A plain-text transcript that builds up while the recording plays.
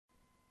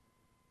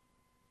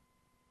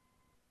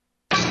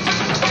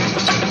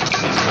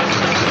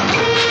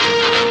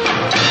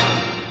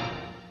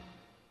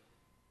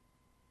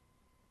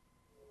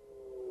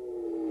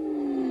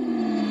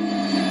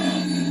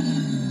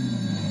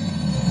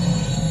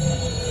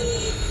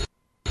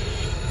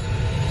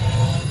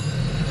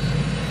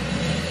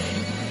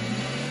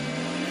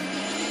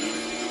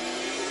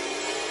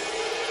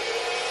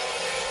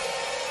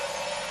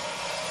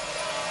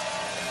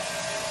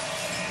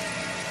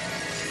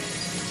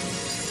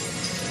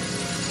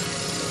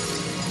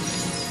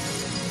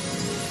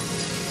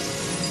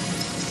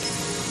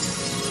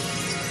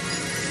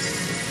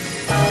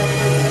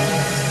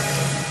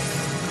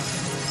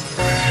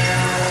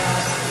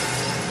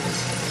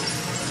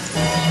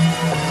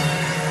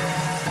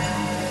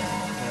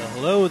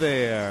Hello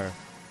there.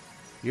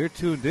 You're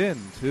tuned in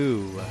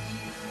to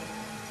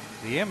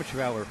the Amateur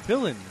Hour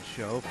fill-in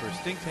show for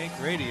Stink Tank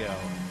Radio.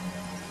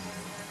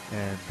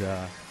 And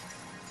I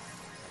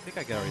think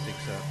I got everything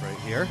set up right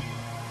here.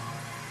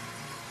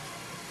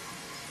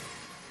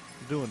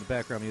 I'm doing the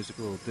background music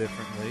a little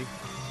differently,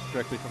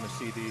 directly from a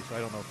CD, so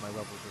I don't know if my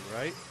levels are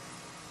right.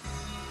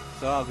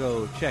 So I'll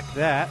go check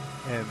that,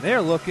 and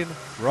they're looking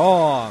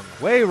wrong,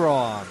 way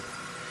wrong,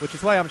 which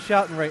is why I'm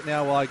shouting right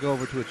now while I go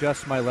over to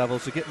adjust my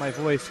levels to get my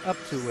voice up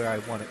to where I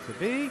want it to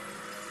be.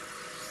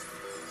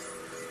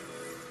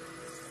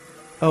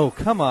 Oh,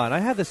 come on. I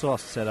had this all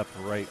set up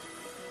right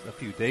a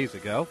few days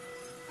ago.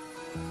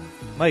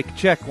 Mic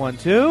check, 1,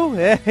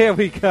 2. Here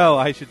we go.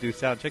 I should do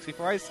sound checks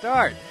before I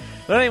start.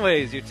 But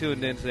anyways, you're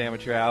tuned into the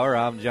Amateur Hour.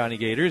 I'm Johnny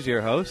Gators,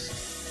 your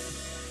host.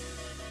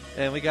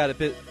 And we got a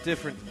bit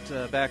different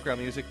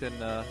background music than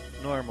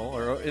normal,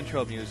 or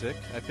intro music.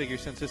 I figure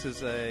since this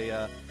is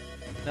a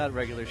not a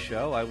regular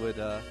show, I would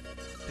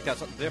pick out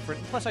something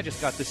different. Plus, I just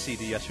got this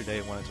CD yesterday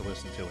and wanted to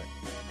listen to it.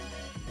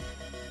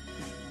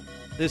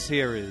 This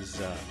here is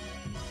a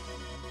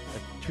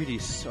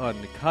treatise on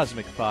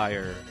Cosmic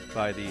Fire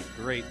by the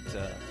great,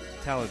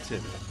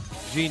 talented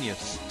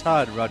genius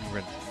Todd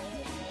Rundgren.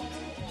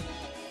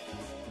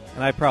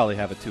 And I probably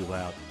have it too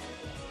loud.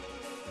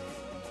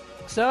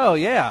 So,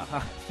 yeah, I'm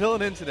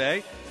filling in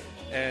today,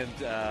 and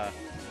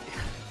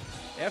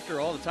after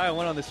all the time I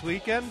went on this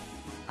weekend,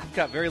 I've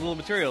got very little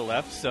material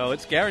left, so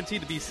it's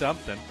guaranteed to be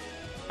something.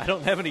 I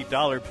don't have any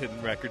dollar pin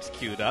records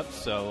queued up,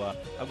 so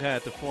I'm going to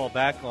have to fall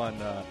back on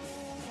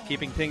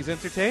keeping things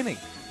entertaining.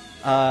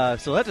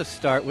 So let's just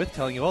start with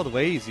telling you all the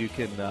ways you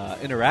can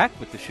interact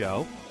with the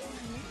show.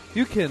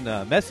 You can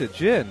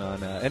message in on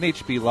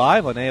NHB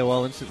Live on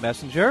AOL Instant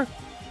Messenger.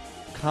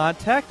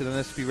 Contact at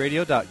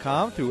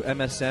nsbradio.com through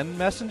MSN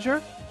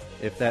Messenger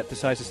if that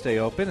decides to stay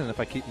open, and if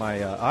I keep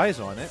my eyes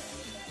on it.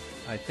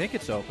 I think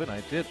it's open.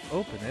 I did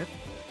open it,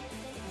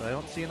 but I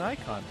don't see an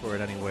icon for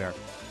it anywhere.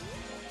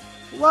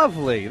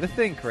 Lovely. The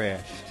thing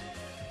crashed.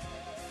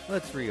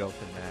 Let's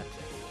reopen that.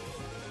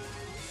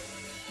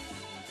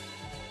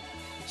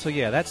 So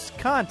yeah, that's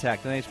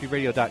contact at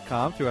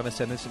nhbradio.com through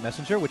MSN Instant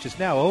Messenger, which is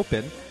now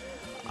open.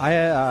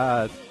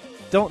 I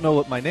don't know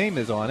what my name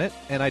is on it,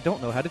 and I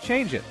don't know how to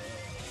change it.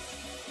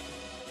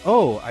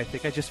 Oh, I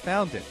think I just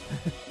found it.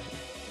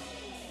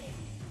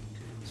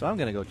 So I'm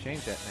going to go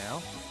change that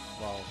now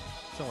while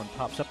someone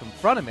pops up in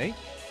front of me.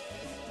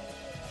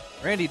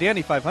 Randy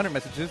Dandy 500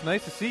 messages.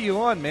 Nice to see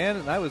you on, man.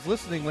 And I was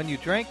listening when you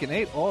drank and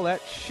ate all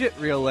that shit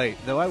real late,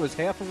 though I was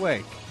half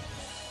awake.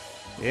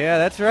 Yeah,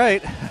 that's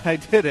right. I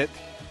did it.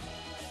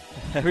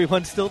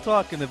 Everyone's still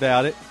talking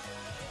about it.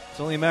 It's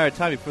only a matter of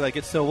time before I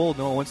get so old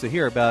no one wants to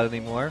hear about it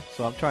anymore.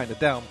 So I'm trying to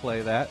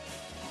downplay that.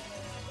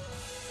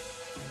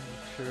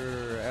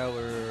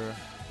 Our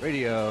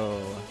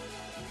radio.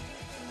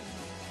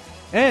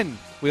 And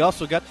we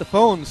also got the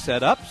phone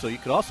set up, so you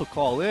could also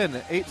call in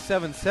at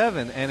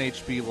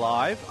 877-NHB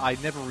Live. I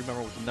never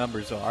remember what the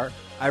numbers are.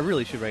 I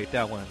really should write it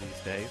down one of these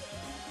days.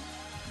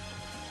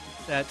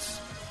 That's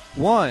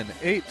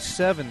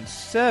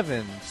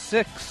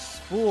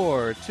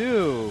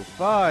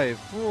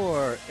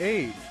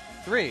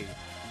 1-877-642-5483.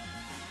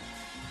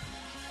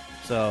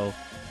 So,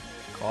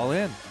 call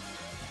in.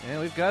 And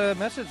we've got a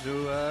message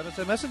it's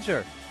a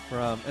messenger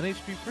from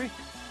NHB Freak.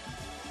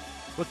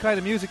 What kind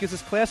of music is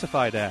this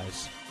classified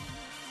as?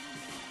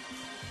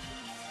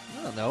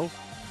 I don't know.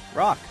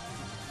 Rock.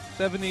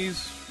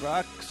 70s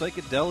rock,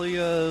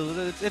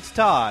 psychedelia. It's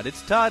Todd.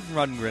 It's Todd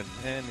Rundgren,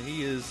 and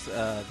he is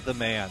the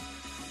man.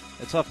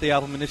 It's off the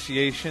album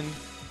Initiation.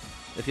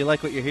 If you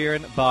like what you're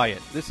hearing, buy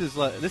it. This is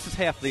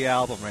half the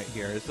album right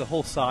here. It's the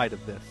whole side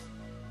of this.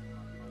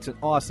 It's an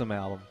awesome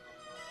album.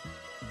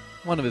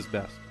 One of his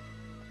best.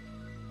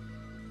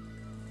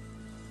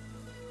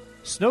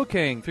 Snow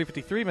King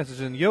 353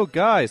 message in. Yo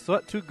guys,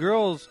 thought 2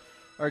 girls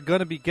are going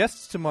to be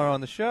guests tomorrow on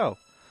the show.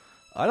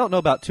 I don't know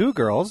about 2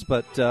 girls,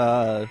 but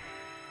oh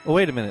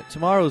wait a minute.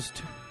 Tomorrow's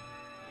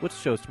what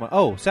show's tomorrow?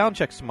 Oh,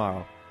 Soundcheck's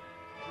tomorrow.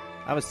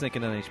 I was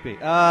thinking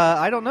NHP.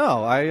 I don't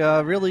know. I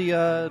really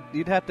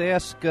you'd have to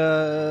ask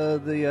the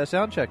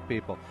Soundcheck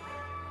people.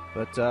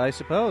 But I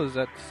suppose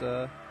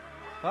that's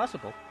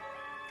possible.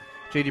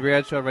 JD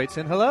Bradshaw writes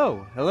in,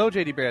 Hello,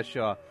 JD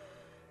Bradshaw.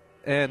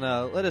 And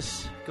let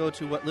us go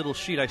to what little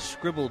sheet I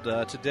scribbled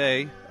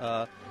today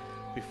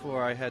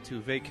before I had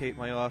to vacate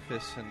my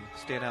office and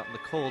stand out in the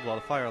cold while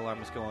the fire alarm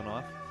was going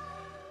off.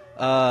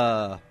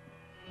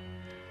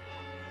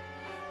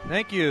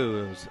 Thank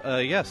yous.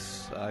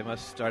 Yes, I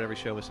must start every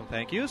show with some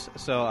thank yous.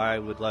 So I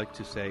would like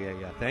to say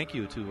a thank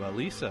you to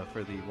Lisa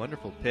for the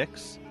wonderful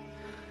picks.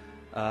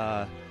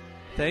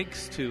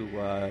 Thanks to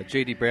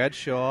JD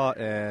Bradshaw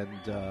and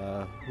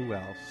who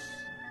else?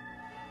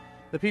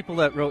 The people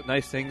that wrote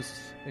nice things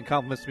and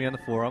compliments to me on the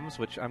forums,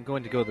 which I'm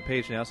going to go to the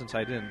page now since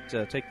I didn't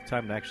take the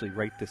time to actually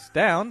write this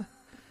down.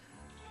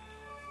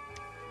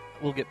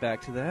 We'll get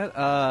back to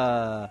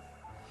that.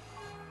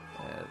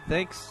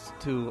 Thanks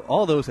to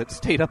all those that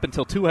stayed up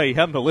until 2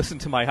 a.m. to listen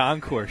to my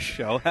encore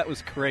show. That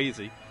was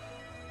crazy.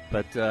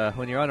 But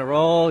when you're on a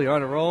roll,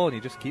 and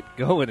you just keep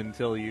going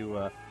until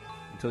you're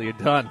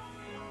done.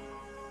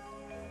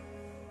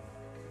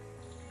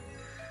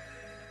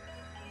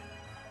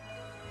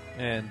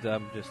 And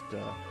just.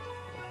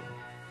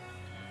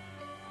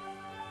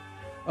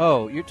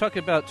 Oh, you're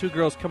talking about two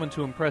girls coming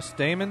to impress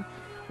Damon?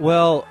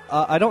 Well,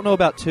 I don't know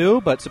about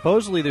two, but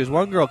supposedly there's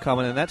one girl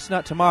coming, and that's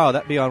not tomorrow.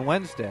 That'd be on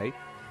Wednesday.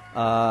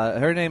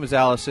 Her name is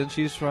Allison.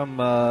 She's from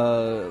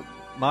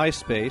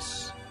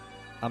MySpace.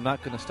 I'm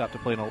not going to stop to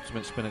play an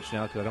Ultimate Spinach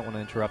now because I don't want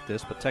to interrupt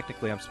this, but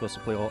technically I'm supposed to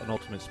play an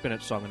Ultimate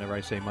Spinach song whenever I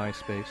say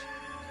MySpace.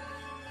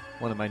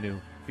 One of my new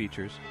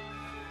features.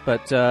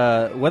 But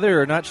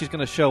whether or not she's going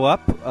to show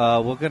up,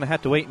 we're going to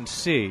have to wait and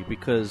see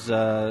because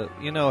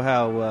you know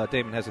how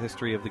Damon has a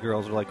history of the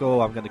girls are like,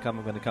 oh, I'm going to come,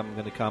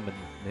 and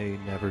they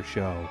never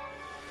show.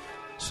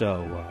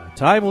 So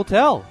time will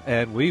tell,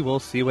 and we will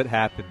see what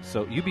happens.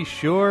 So you be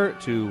sure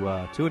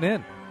to tune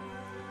in.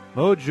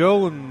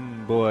 Mojo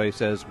and Boy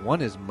says,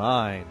 one is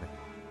mine.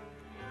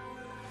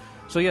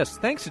 So yes,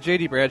 thanks to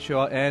J.D.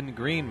 Bradshaw and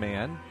Green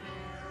Man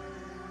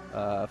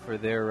for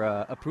their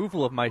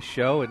approval of my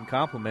show and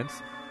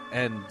compliments.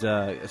 And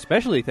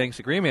especially thanks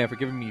to Green Man for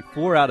giving me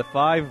 4 out of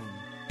 5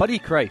 Buddy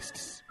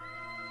Christs.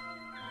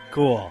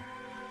 Cool.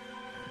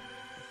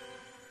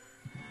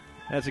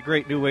 That's a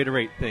great new way to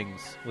rate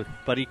things with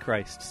Buddy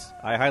Christs.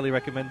 I highly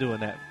recommend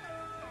doing that.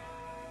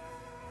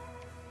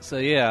 So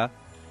yeah,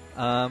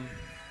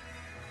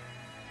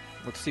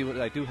 let's see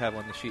what I do have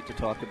on the sheet to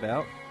talk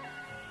about.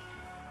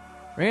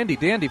 Randy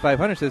Dandy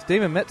 500 says,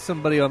 Damon met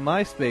somebody on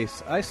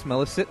MySpace. I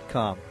smell a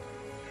sitcom.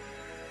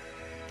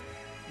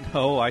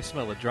 No, I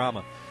smell a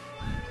drama.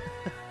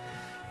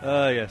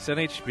 Yes,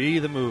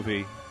 NHB the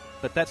movie.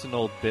 But that's an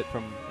old bit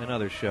from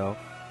another show.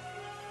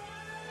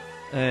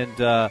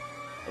 And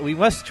we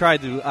must try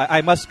to...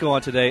 I must go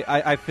on today.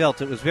 I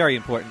felt it was very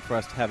important for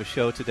us to have a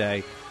show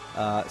today.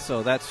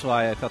 So that's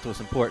why I felt it was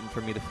important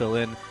for me to fill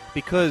in.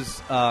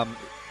 Because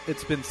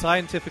it's been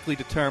scientifically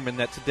determined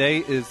that today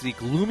is the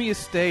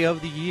gloomiest day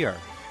of the year.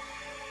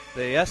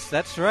 Yes,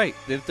 that's right.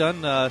 They've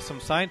done some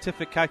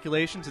scientific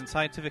calculations and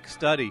scientific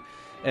study.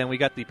 And we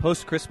got the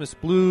post-Christmas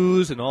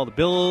blues, and all the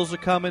bills are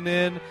coming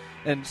in.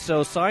 And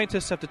so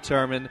scientists have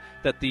determined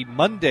that the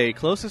Monday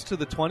closest to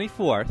the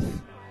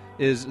 24th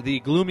is the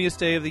gloomiest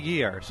day of the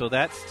year. So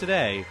that's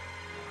today.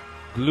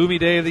 Gloomy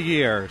day of the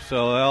year.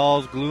 So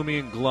all's gloomy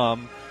and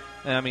glum.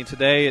 And, I mean,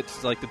 today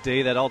it's like the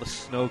day that all the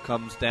snow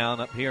comes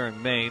down up here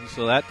in Maine,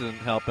 so that didn't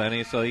help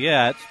any. So,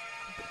 yeah, it's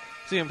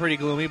seeming pretty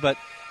gloomy, but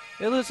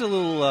it is a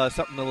little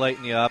something to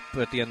lighten you up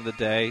at the end of the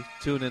day.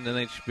 Tune in to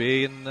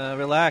NHB and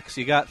relax.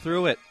 You got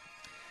through it.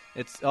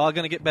 It's all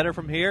going to get better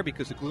from here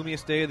because the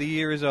gloomiest day of the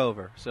year is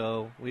over.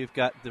 So we've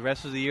got the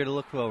rest of the year to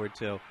look forward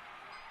to.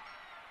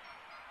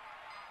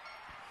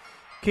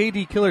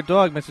 KD Killer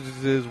Dog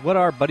messages is, what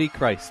are Buddy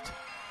Christ?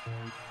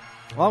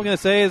 All I'm going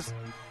to say is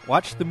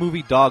watch the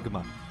movie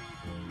Dogma.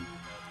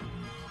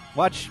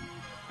 Well,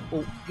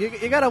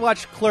 you got to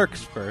watch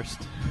Clerks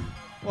first.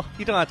 Well,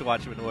 you don't have to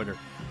watch them in order.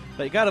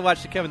 But you got to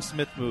watch the Kevin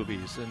Smith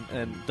movies.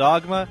 And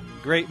Dogma,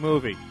 great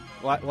movie.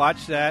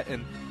 Watch that.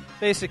 And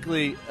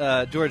basically,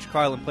 George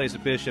Carlin plays a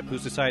bishop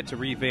who's decided to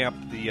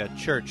revamp the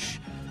church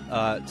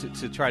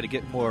to try to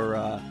get more,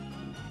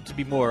 to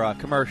be more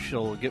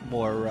commercial, get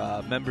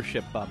more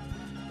membership up.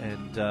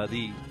 And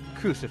the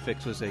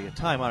crucifix was a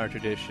time-honored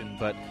tradition,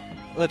 but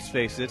let's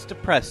face it, it's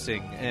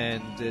depressing,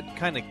 and it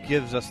kind of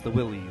gives us the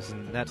willies,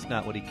 and that's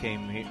not what he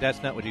came here.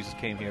 That's not what Jesus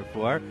came here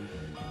for.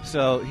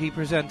 So he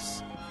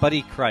presents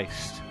Buddy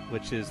Christ,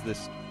 which is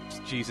this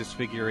Jesus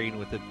figurine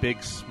with a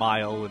big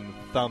smile and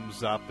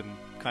thumbs up and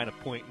kind of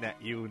pointing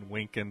at you and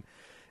winking.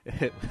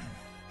 It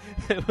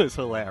was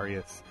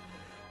hilarious.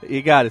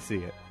 You got to see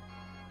it.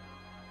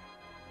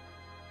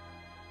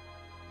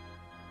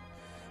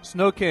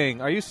 Snow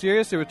King, are you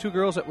serious? There were 2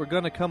 girls that were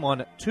going to come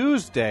on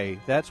Tuesday.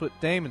 That's what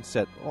Damon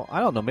said. Well, I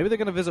don't know. Maybe they're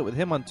going to visit with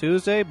him on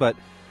Tuesday, but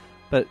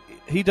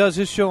he does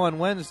his show on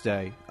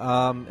Wednesday.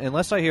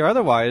 Unless I hear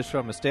otherwise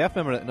from a staff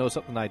member that knows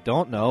something I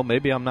don't know.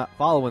 Maybe I'm not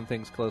following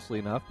things closely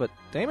enough. But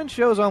Damon's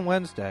show's on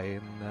Wednesday,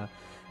 and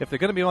if they're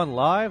going to be on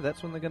live,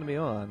 that's when they're going to be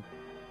on.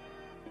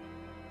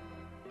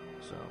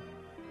 So,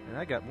 and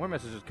I got more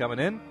messages coming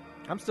in.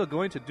 I'm still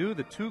going to do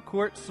the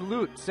 2-quart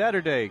salute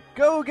Saturday.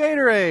 Go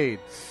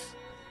Gatorades!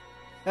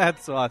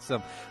 That's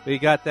awesome. We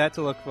got that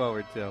to look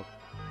forward to.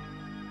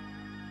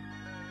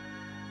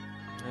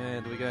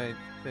 And we got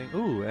anything.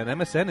 Ooh, and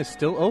MSN is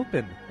still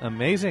open.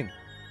 Amazing.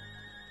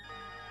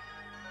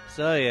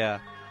 So, yeah.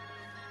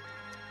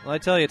 Well, I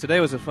tell you, today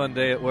was a fun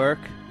day at work.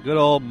 Good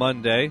old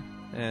Monday.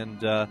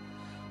 And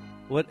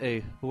what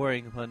a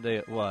boring Monday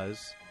it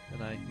was.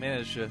 And I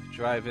managed to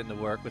drive into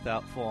work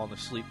without falling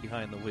asleep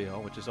behind the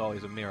wheel, which is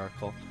always a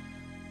miracle.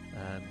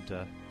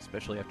 And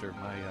especially after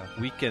my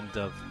weekend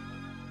of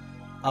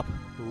up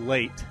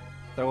late,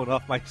 throwing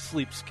off my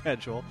sleep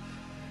schedule,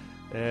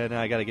 and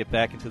I got to get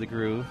back into the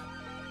groove.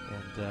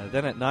 And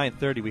then at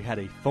 9:30 we had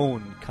a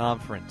phone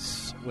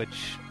conference,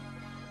 which,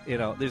 you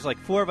know, there's like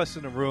 4 of us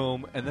in a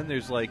room, and then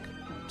there's like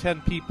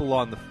 10 people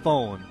on the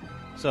phone,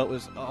 so it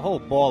was a whole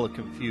ball of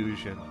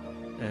confusion.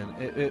 and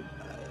it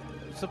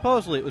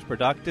supposedly it was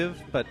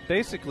productive, but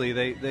basically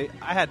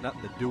I had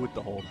nothing to do with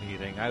the whole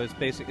meeting. It's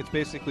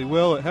basically,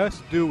 well, it has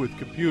to do with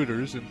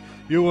computers, and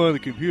you're one of the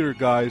computer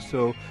guys,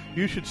 so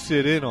you should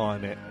sit in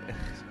on it.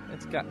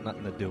 It's got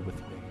nothing to do with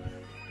me.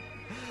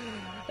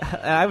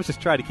 I was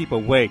just trying to keep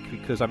awake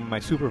because my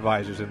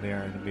supervisor's in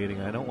there in the meeting,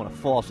 and I don't want to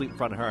fall asleep in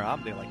front of her.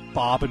 I'm there like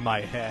bobbing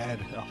my head.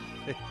 Oh,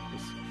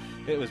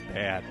 it was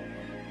bad.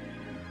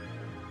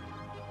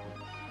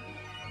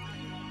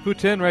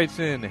 Putin writes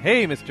in,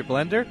 "Hey, Mr.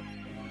 Blender."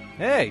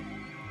 Hey.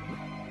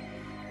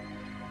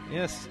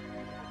 Yes.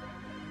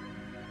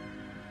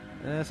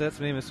 Yes, that's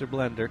me, Mr.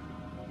 Blender.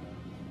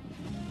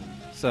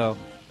 So,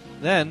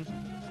 then,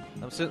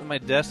 I'm sitting at my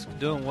desk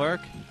doing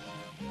work,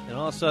 and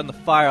all of a sudden the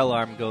fire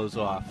alarm goes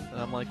off. And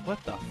I'm like,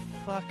 what the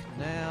fuck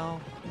now?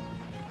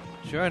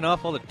 Sure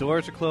enough, all the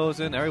doors are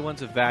closing,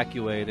 everyone's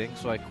evacuating,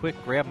 so I quick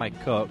grab my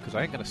coat, because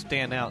I ain't going to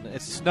stand out.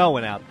 It's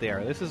snowing out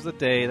there. This is the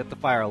day that the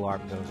fire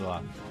alarm goes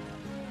off.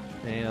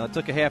 And, it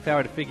took a half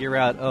hour to figure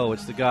out,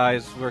 it's the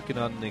guys working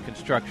on the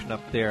construction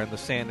up there, and the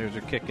sanders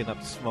are kicking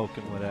up the smoke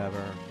and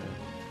whatever.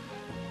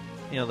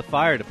 And, the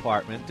fire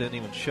department didn't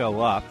even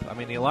show up. I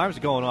mean, the alarm's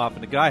going off,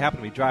 and the guy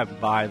happened to be driving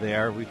by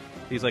there.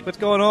 He's like, what's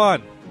going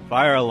on?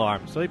 Fire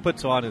alarm. So he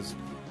puts on his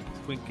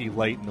twinky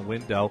light in the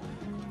window,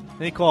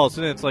 and he calls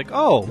in, and it's like,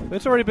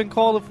 it's already been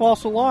called a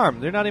false alarm.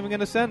 They're not even going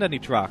to send any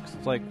trucks.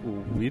 It's like,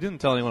 we didn't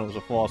tell anyone it was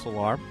a false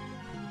alarm.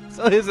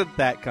 So isn't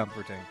that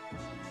comforting?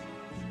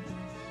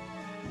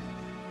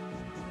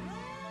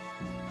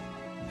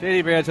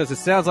 JD Brand says, it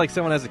sounds like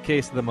someone has a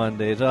case of the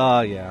Mondays.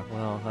 Oh, yeah.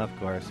 Well, of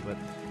course. But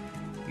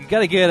you got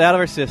to get it out of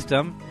our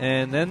system,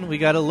 and then we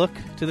got to look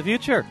to the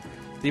future,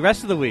 the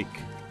rest of the week,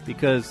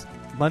 because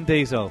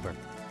Monday's over.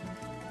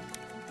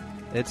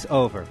 It's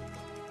over.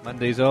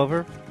 Monday's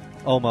over.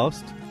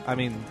 Almost. I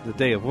mean, the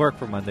day of work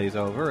for Monday's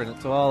over, and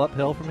it's all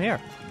uphill from here.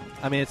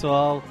 I mean, it's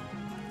all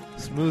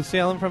smooth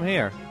sailing from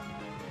here.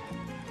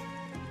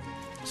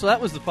 So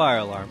that was the fire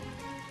alarm.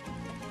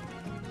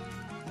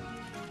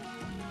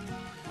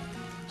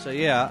 So,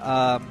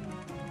 yeah,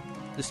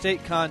 the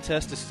state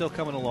contest is still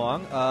coming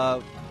along.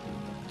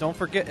 Don't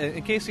forget,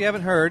 in case you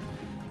haven't heard,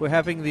 we're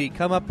having the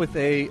Come Up With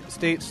a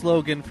State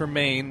Slogan for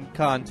Maine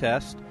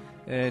contest,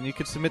 and you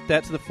can submit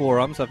that to the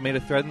forums. I've made a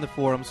thread in the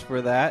forums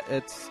for that.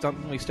 It's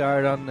something we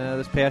started on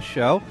this past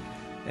show,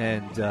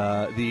 and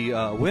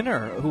the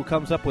winner who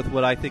comes up with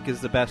what I think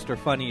is the best or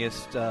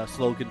funniest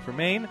slogan for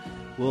Maine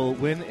will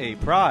win a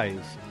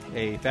prize,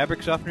 a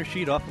fabric softener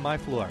sheet off of my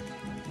floor.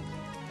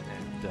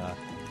 And,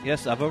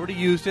 yes, I've already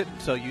used it,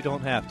 so you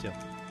don't have to.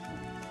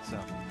 So,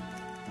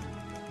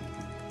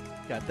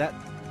 got that.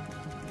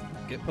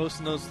 Get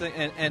posting those things.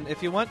 And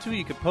if you want to,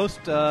 you can post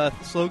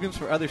slogans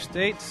for other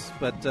states,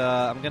 but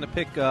I'm going to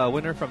pick a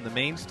winner from the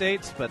Maine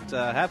states, but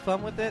have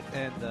fun with it.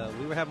 And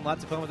we were having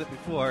lots of fun with it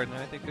before, and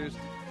I think there's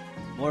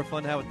more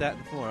fun to have with that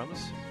in forums.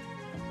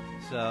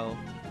 So,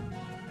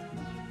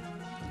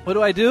 what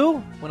do I do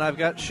when I've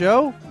got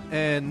show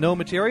and no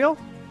material?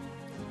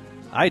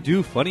 I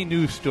do funny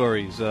news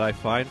stories that I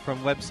find from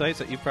websites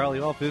that you probably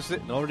all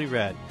visit and already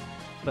read.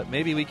 But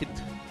maybe we could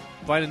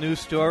find a news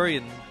story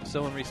and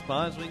someone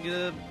responds, we can get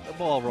a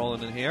ball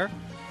rolling in here.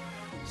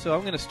 So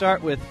I'm going to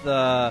start with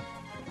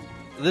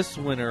this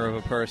winner of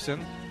a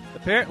person.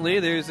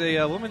 Apparently there's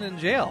a woman in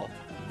jail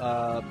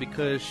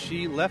because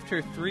she left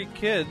her 3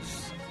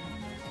 kids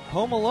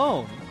home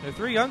alone. Her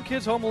 3 young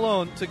kids home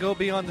alone to go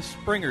be on the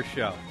Springer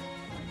show.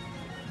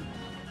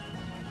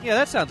 Yeah,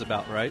 that sounds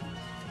about right.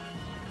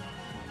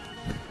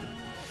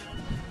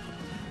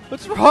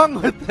 What's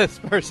wrong with this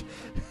person?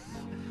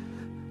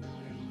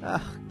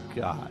 Oh,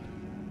 God.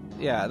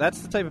 Yeah,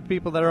 that's the type of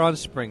people that are on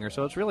Springer,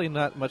 so it's really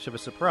not much of a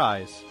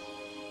surprise.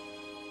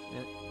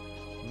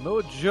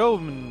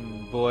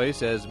 Mojo Boy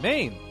says,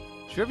 Maine,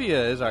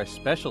 trivia is our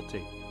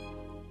specialty.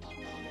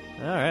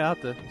 All right, I'll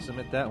have to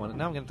submit that one.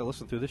 Now I'm going to have to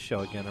listen through this show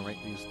again and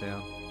write these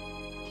down.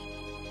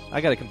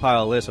 I got to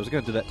compile a list. I was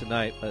going to do that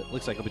tonight, but it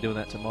looks like I'll be doing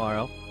that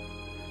tomorrow.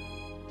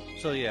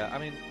 So, yeah, I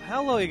mean,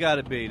 how low you got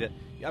to be to...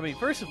 I mean,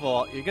 first of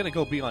all, you're going to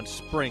go be on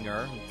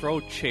Springer and throw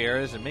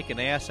chairs and make an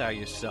ass out of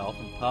yourself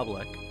in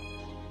public.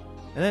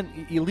 And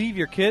then you leave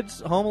your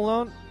kids home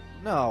alone?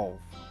 No.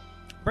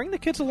 Bring the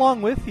kids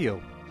along with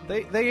you.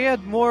 They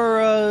add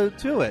more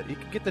to it. You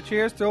can get the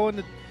chairs,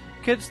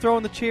 kids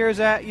throwing the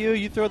chairs at you,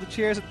 you throw the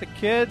chairs at the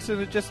kids,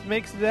 and it just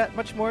makes it that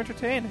much more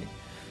entertaining.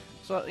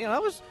 So,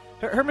 that was...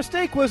 Her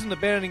mistake wasn't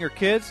abandoning her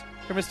kids.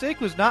 Her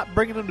mistake was not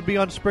bringing them to be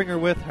on Springer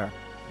with her.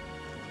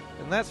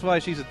 And that's why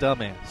she's a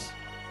dumbass.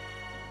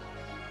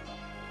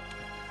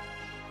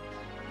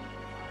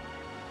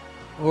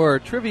 Or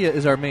trivia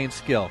is our main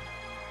skill,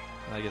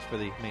 I guess, for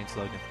the main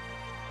slogan.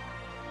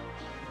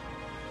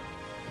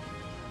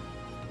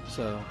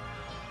 So,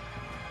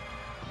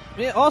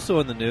 yeah, also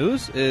in the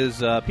news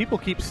is people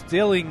keep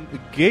stealing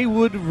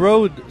Gaywood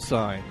Road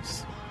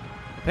signs.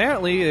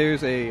 Apparently,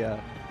 there's a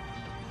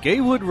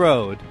Gaywood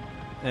Road,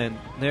 and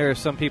there are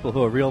some people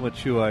who are real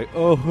mature.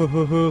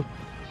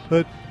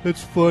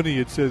 That's funny.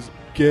 It says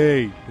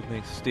gay, and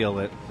they steal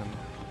it. And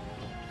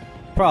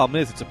The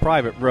problem is it's a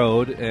private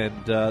road,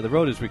 and the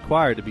road is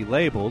required to be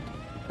labeled,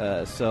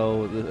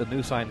 so a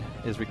new sign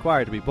is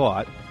required to be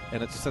bought.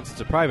 And since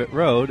it's a private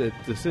road,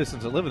 the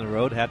citizens that live in the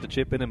road have to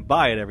chip in and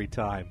buy it every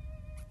time.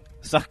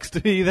 Sucks to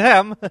be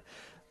them.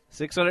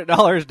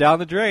 $600 down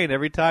the drain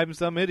every time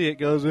some idiot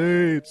goes,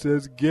 "Hey, it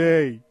says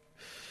gay."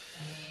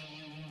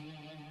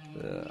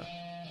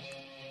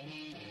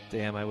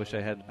 Damn, I wish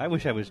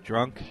I was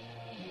drunk.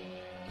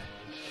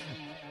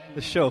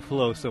 The show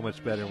flows so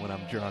much better when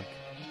I'm drunk.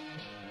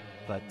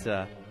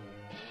 But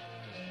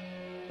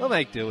we'll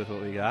make do with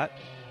what we got.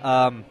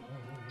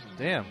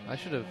 Damn, I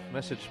should have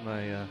messaged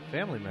my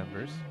family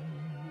members.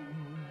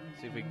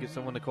 See if we can get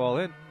someone to call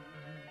in.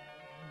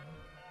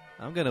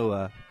 I'm going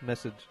to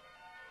message.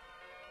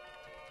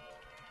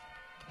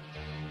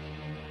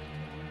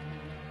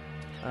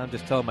 I'm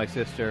just telling my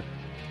sister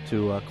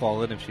to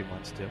call in if she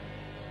wants to.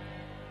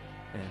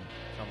 And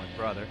tell my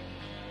brother.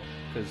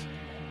 Because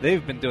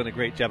they've been doing a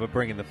great job of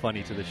bringing the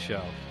funny to the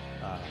show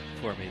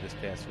for me this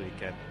past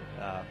weekend.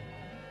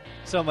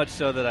 So much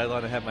so that I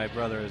want to have my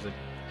brother as a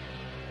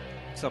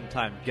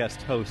sometime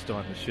guest host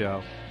on the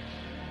show.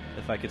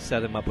 If I could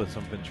set him up with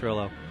some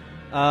Ventrilo.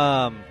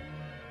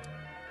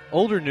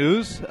 Older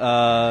news.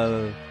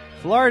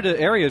 Florida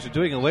areas are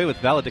doing away with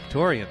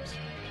valedictorians.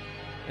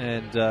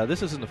 And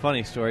this isn't a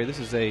funny story. This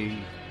is a,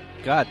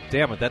 god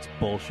damn it, that's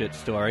bullshit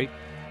story.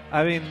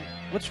 I mean,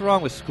 what's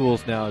wrong with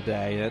schools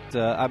nowadays?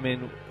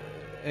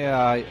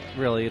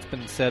 Really, it's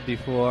been said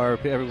before.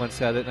 Everyone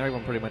said it, and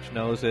everyone pretty much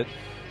knows it.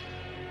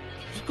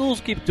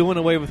 Schools keep doing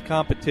away with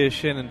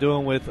competition and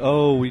doing with,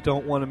 we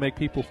don't want to make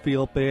people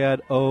feel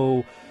bad.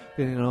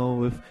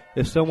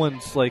 If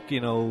someone's like,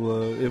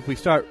 if we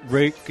start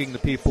ranking the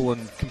people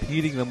and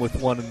competing them with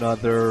one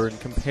another and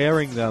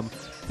comparing them,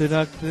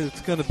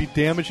 it's going to be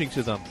damaging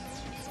to them.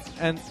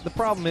 And the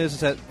problem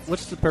is that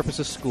what's the purpose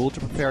of school? To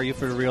prepare you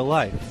for real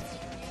life.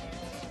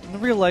 And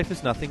real life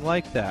is nothing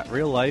like that.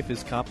 Real life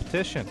is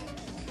competition.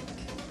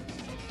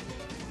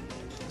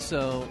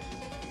 So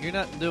you're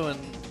not doing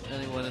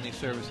anyone any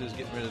services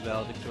getting rid of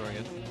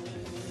valedictorian.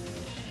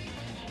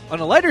 On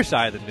the lighter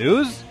side of the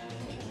news,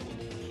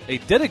 a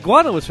dead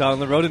iguana was found on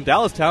the road in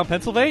Dallastown,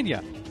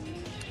 Pennsylvania.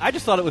 I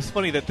just thought it was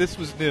funny that this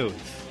was news.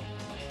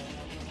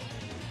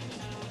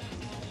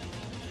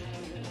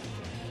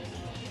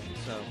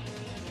 So,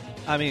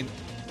 I mean,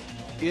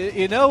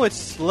 it's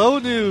slow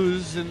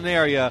news in an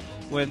area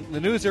when the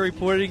news they're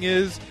reporting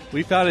is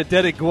we found a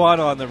dead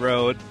iguana on the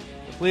road.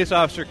 The police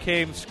officer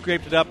came,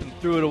 scraped it up, and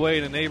threw it away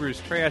in a neighbor's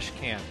trash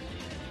can.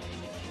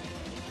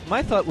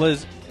 My thought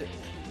was,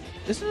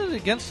 isn't it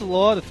against the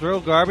law to throw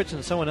garbage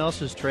in someone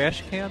else's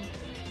trash can?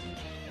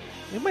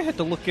 We might have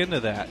to look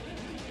into that.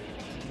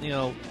 We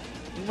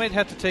might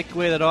have to take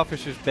away that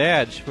officer's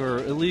badge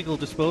for illegal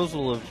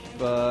disposal of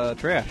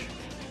trash.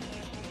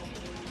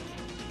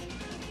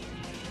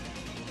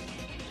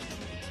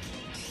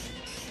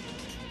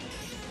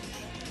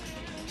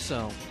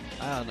 So,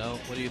 I don't know.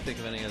 What do you think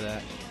of any of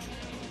that?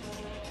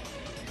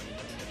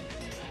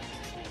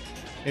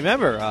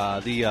 Remember,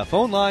 the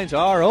phone lines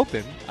are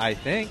open, I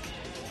think.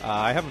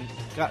 I haven't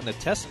gotten a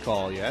test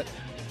call yet.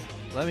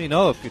 Let me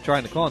know if you're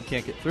trying to call and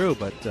can't get through.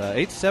 But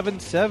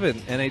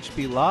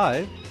 877-NHP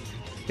Live,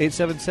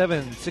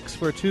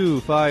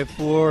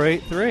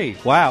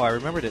 877-642-5483. Wow, I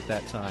remembered it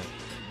that time.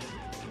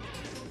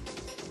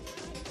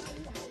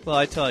 Well,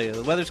 I tell you,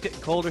 the weather's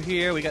getting colder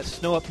here. We got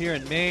snow up here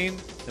in Maine.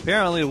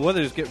 Apparently, the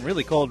weather's getting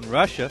really cold in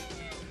Russia.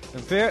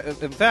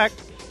 In fact,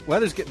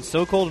 weather's getting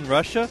so cold in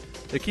Russia,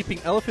 they're keeping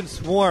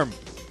elephants warm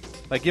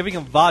by giving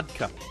them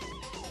vodka.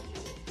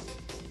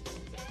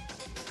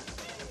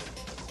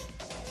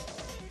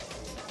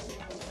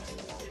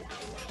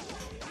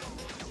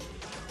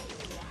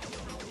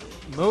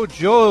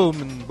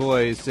 Mojo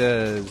Boy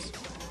says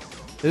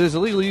it is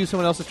illegal to use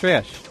someone else's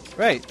trash.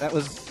 Right, that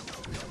was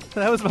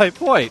my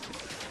point.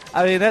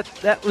 I mean,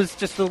 that was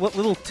just a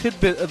little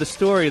tidbit of the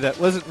story that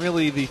wasn't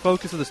really the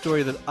focus of the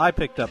story that I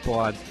picked up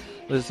on,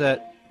 was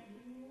that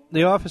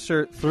the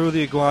officer threw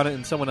the iguana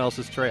in someone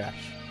else's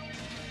trash.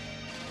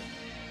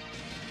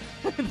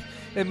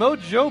 And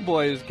Mojo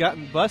Boy has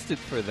gotten busted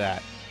for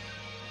that.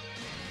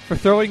 For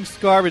throwing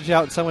garbage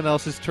out in someone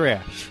else's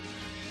trash.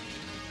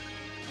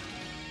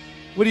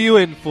 What are you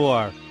in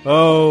for?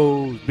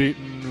 Oh,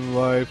 beaten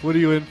wife. What are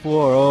you in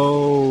for?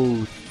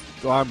 Oh,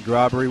 armed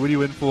robbery. What are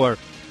you in for?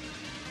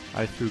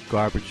 I threw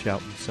garbage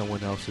out in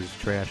someone else's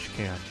trash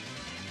can.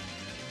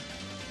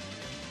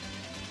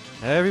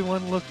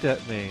 Everyone looked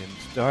at me and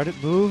started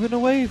moving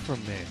away from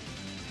me.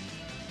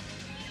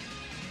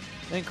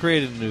 And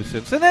created a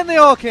nuisance. And then they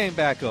all came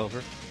back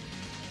over.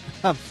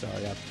 I'm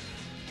sorry.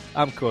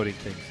 I'm quoting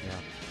things now.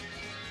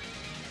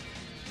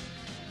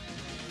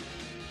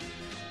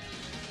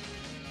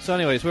 So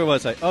anyways, where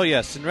was I? Oh,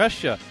 yes. In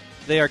Russia,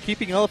 they are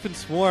keeping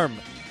elephants warm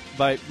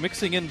by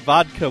mixing in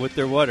vodka with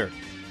their water.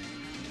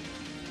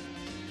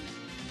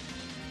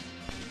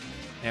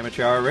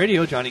 Amateur Hour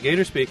Radio, Johnny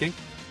Gator speaking.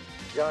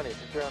 Johnny,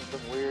 since you're on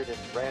some weird and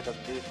random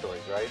news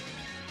stories, right?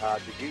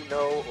 Did you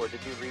know or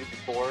did you read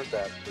before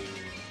that the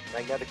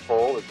magnetic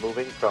pole is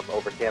moving from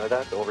over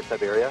Canada to over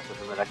Siberia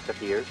within the next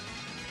 50 years.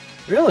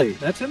 Really?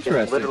 That's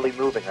interesting. It's literally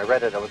moving. I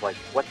read it. I was like,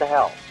 what the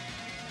hell?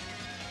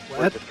 Well,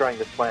 We're destroying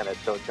this planet,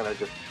 so it's going to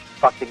just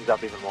fuck things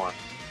up even more.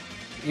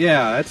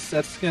 Yeah,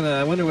 that's gonna.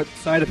 I wonder what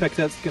side effects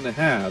that's gonna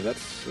have.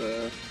 That's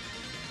gonna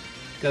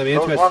be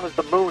So interesting. as long as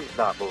the moon's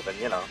not moving,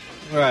 you know.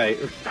 Right.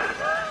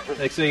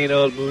 Next thing you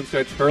know, the moon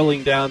starts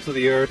hurling down to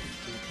the Earth.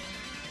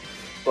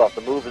 Well, if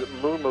the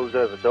moon moves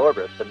out of its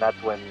orbit, then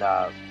that's when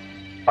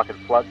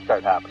fucking floods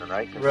start happening,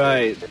 right? 'Cause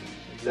Right. the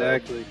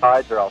Exactly.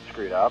 tides are all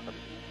screwed up. And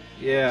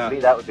Yeah. to me,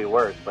 that would be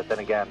worse. But then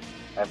again,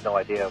 I have no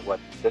idea what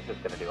this is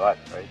going to do us,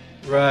 right?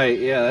 Right.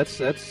 Yeah. That's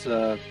who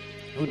The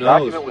knows?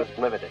 document was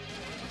limited.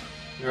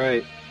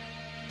 Right.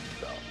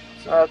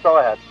 So that's all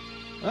I had.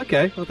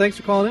 Okay. Well, thanks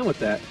for calling in with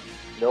that.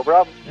 No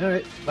problem. All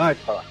right. Bye.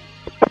 Bye.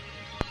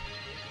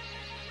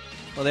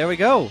 Well, there we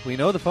go. We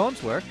know the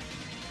phones work.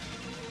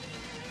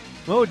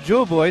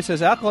 Mojo Boy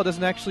says alcohol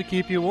doesn't actually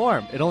keep you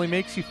warm. It only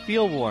makes you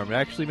feel warm. It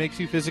actually makes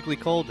you physically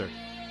colder.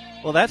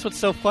 Well, that's what's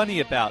so funny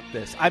about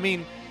this. I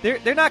mean,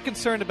 they're not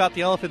concerned about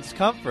the elephant's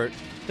comfort.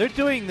 They're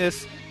doing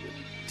this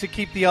to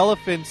keep the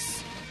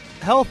elephants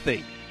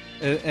healthy.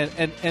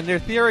 And their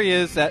theory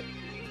is that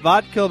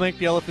vodka will make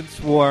the elephants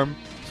warm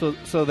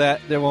so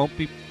that there won't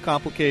be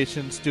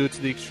complications due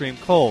to the extreme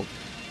cold.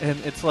 And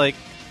it's like,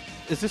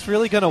 is this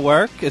really going to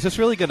work? Is this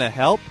really going to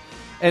help?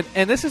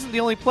 And this isn't the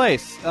only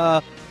place.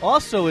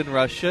 Also in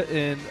Russia,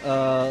 in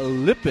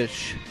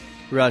Lipizh,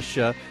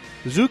 Russia,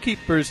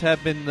 zookeepers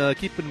have been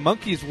keeping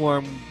monkeys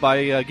warm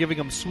by giving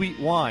them sweet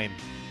wine.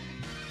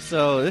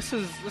 So this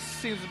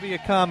seems to be a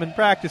common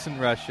practice in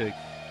Russia.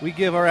 We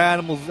give our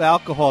animals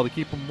alcohol to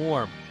keep them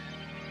warm.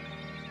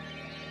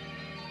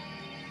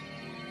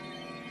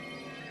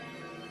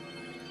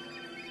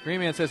 Green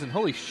Man says, and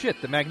holy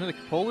shit, the magnetic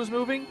pole is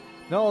moving?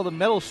 No, the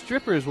metal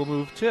strippers will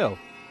move too.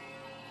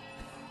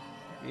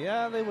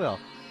 Yeah, they will.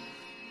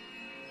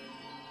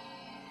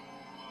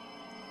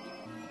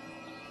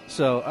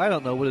 So, I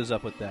don't know what is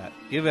up with that.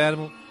 Give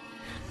animal...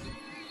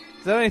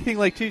 Is that anything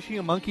like teaching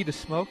a monkey to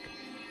smoke?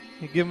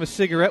 You give him a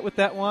cigarette with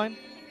that wine?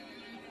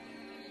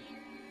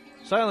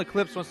 Silent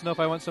Eclipse wants to know if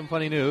I want some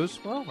funny news.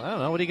 Well, I don't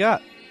know. What do you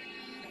got?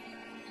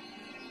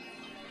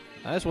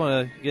 I just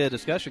want to get a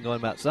discussion going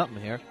about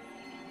something here.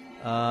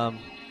 No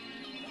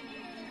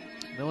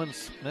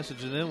one's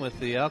messaging in with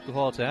the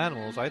alcohol to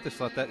animals. I just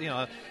thought that,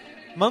 a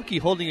monkey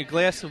holding a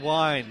glass of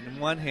wine in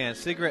one hand,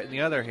 cigarette in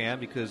the other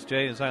hand, because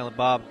Jay and Silent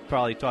Bob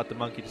probably taught the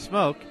monkey to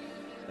smoke.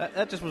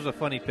 That just was a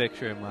funny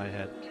picture in my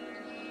head.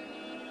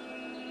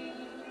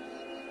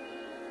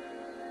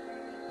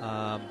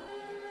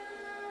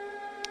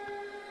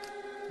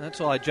 That's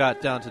all I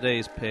jot down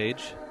today's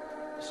page.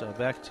 So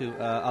back to,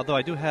 although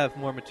I do have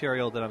more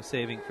material that I'm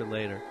saving for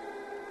later.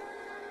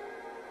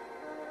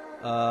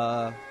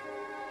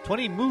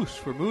 20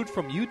 moose were moved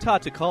from Utah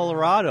to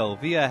Colorado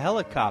via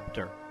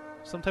helicopter.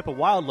 Some type of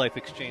wildlife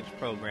exchange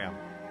program.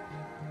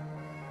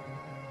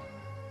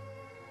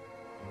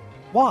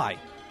 Why?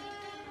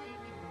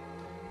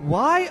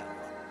 Why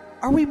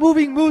are we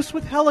moving moose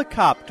with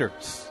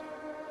helicopters?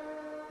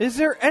 Is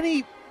there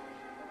any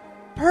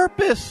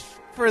purpose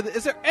for this?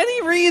 Is there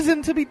any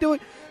reason to be doing...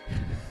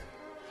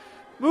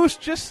 Moose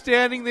just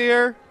standing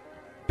there,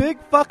 big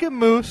fucking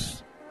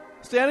moose,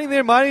 standing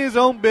there minding his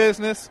own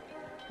business.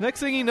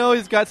 Next thing you know,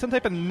 he's got some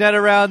type of net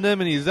around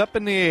him and he's up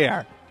in the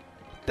air.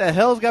 What the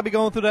hell's got to be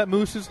going through that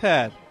moose's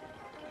head?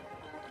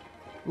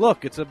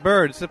 Look, it's a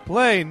bird, it's a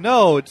plane.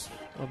 No, it's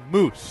a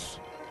moose.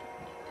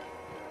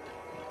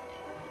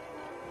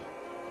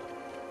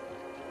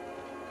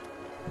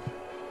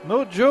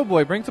 Mojo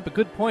Boy brings up a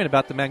good point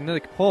about the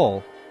magnetic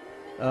pole.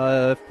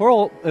 If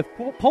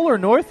polar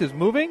north is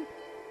moving,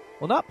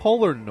 well, not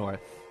polar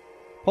north.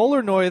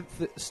 Polar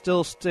north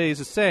still stays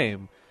the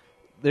same.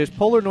 There's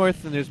polar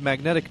north and there's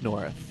magnetic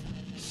north.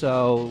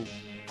 So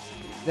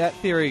that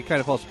theory kind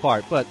of falls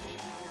apart. But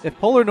if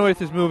polar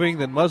north is moving,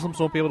 then Muslims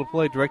won't be able to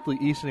fly directly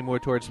east anymore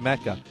towards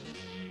Mecca.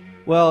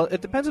 Well,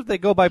 it depends if they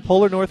go by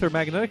polar north or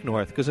magnetic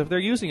north. Because if they're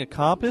using a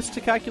compass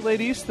to calculate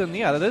east, then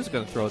yeah, that is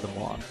going to throw them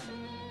off.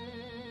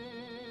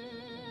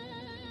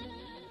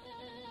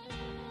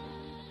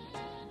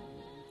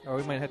 Or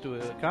we might have to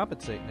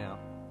compensate now.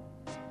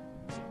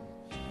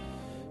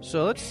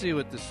 So let's see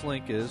what this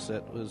link is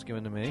that was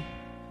given to me.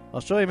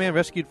 Australian man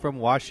rescued from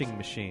washing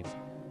machine.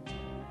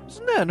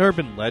 Isn't that an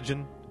urban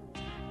legend?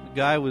 The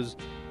guy was...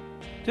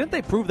 Didn't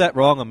they prove that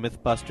wrong on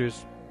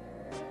Mythbusters?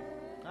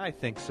 I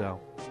think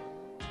so.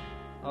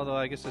 Although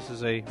I guess this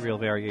is a real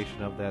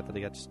variation of that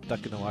he got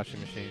stuck in the washing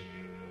machine.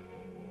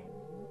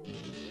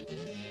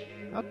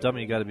 How dumb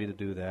you got to be to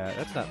do that?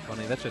 That's not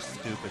funny. That's just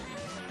stupid.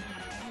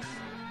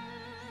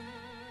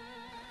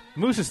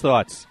 Moose's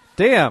thoughts.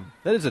 Damn,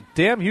 that is a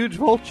damn huge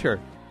vulture.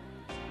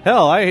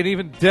 Hell, I ain't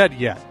even dead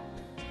yet.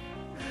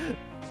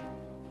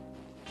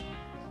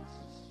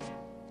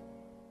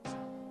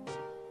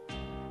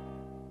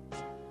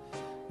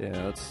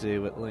 Yeah, let's see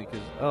what link is.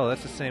 Oh,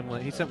 that's the same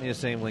link. He sent me the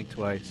same link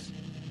twice.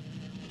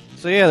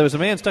 So yeah, there was a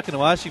man stuck in a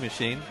washing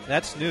machine.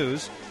 That's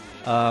news.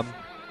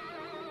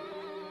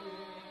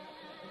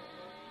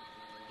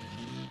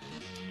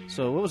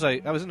 So what was I?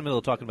 I was in the middle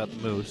of talking about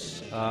the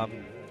moose.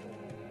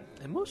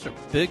 And moose are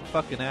big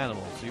fucking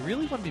animals. You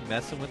really want to be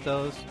messing with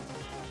those?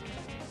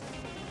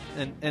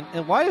 And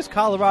why does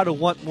Colorado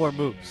want more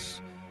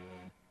moose?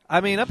 I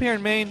mean, up here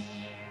in Maine,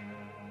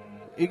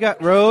 you got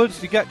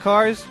roads, you got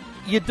cars.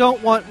 You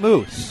don't want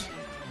moose.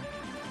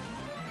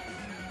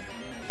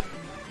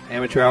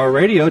 Amateur Hour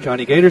Radio,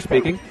 Johnny Gator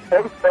speaking. Hey,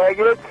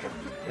 faggots.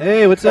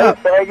 Hey, what's up?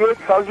 Hey, faggots.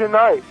 How's your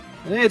night?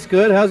 Hey, it's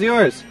good. How's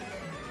yours?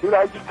 Dude,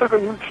 I just took a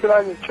huge shit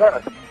on your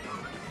chest.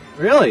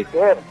 Really?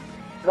 Yeah.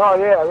 No,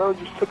 yeah, I really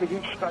just took a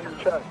huge shit on your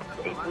chest.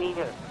 Hey,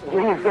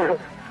 wiener.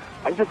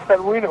 I just said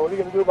wiener. What are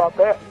you going to do about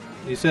that?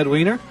 You said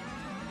wiener?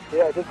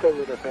 Yeah, I did say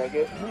wiener,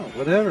 faggot. Oh,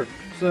 whatever.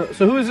 So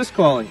who is this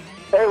calling?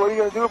 Hey, what are you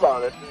going to do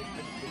about it?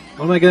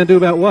 What am I going to do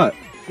about what?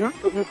 You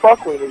fuck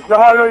wieners. You know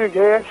how I know you're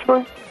gay,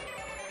 actually?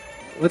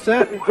 What's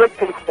that? Your dick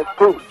tastes like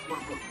poop.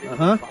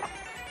 Uh-huh.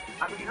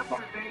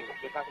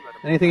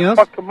 Anything else?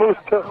 Fuck the moose,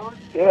 too.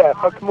 Yeah,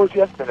 I fucked the moose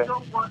yesterday.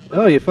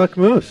 Oh, you fuck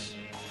moose.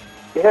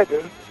 Yeah,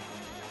 dude.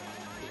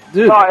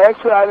 Dude. No,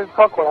 actually, I didn't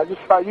fuck one. I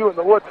just saw you in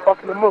the woods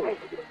fucking the moose.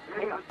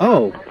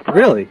 Oh,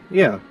 really?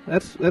 Yeah,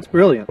 that's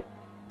brilliant.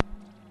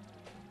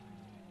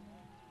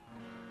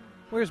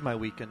 Where's my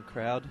weekend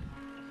crowd?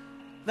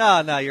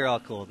 No, you're all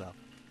cool though.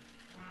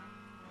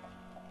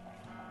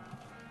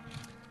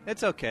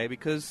 It's okay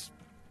because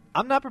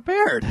I'm not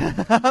prepared.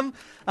 I'm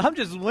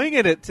just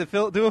winging it to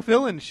do a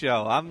fill-in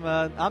show. I'm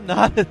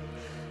not.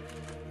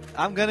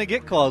 I'm gonna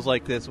get calls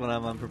like this when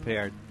I'm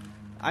unprepared.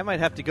 I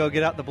might have to go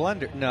get out the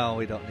blender. No,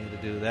 we don't need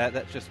to do that.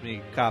 That's just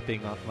me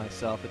copying off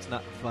myself. It's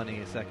not funny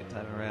a second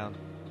time around.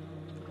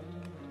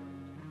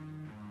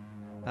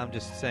 I'm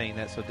just saying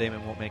that so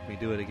Damon won't make me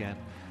do it again.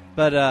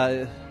 But,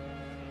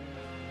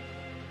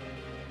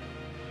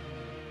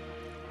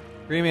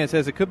 Green Man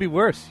says it could be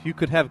worse. You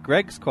could have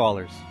Greg's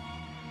callers.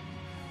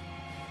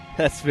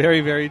 That's very,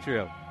 very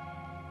true.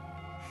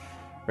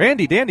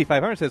 Randy Dandy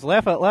 500 says,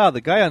 laugh out loud. The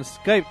guy on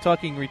Skype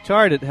talking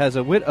retarded has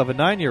a wit of a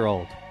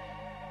 9-year-old.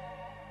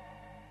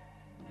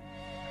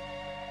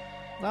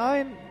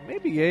 9,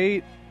 maybe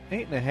 8,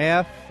 8.5.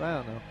 I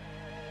don't know.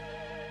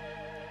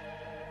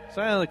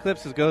 Silent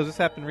Eclipses goes, this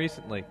happened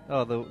recently.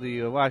 Oh,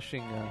 the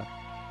washing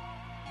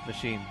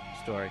machine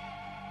story.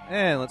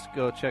 And let's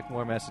go check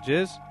more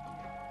messages.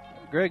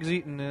 Greg's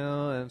eating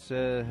now and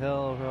said,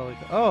 hell, probably.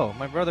 Oh,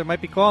 my brother might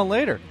be calling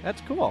later.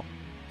 That's cool.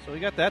 So we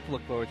got that to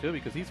look forward to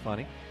because he's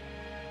funny.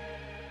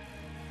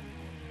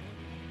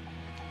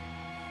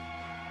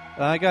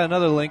 I got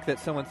another link that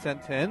someone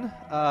sent in.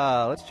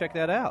 Let's check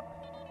that out.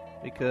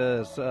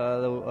 Because the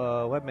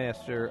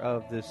webmaster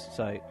of this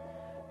site,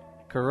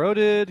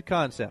 Corroded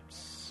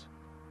Concepts.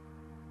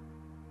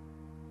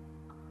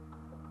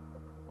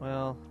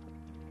 Well,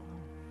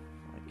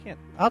 I can't.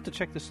 I'll have to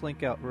check this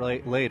link out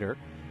later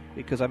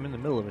because I'm in the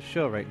middle of a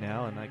show right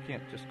now and I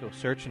can't just go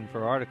searching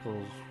for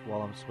articles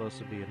while I'm supposed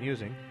to be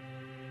amusing.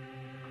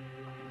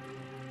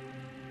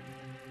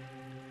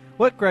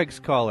 What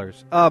Greg's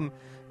callers? I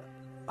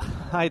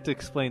had to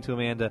explain to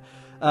Amanda.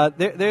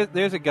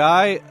 There's a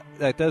guy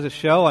that does a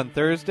show on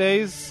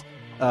Thursdays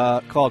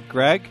called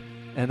Greg,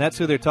 and that's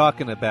who they're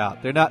talking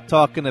about. They're not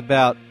talking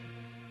about.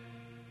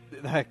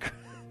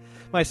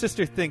 My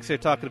sister thinks they're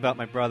talking about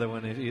my brother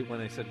when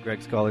they said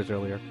Greg's callers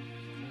earlier.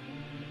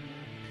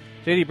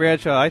 J.D.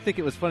 Bradshaw, I think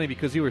it was funny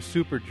because you were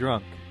super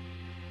drunk.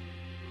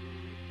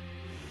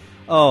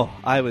 Oh,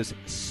 I was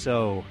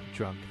so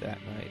drunk that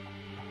night.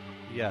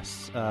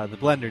 Yes, the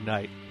blender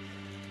night.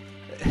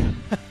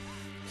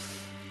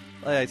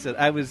 Like I said,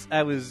 I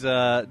was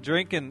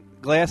drinking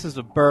glasses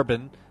of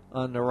bourbon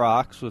on the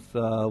rocks with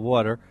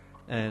water,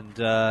 and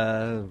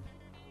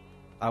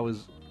I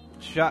was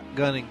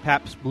shotgunning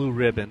Pabst Blue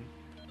Ribbon,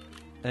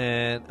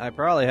 and I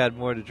probably had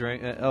more to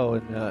drink.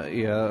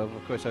 Of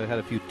course, I had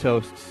a few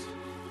toasts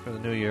for the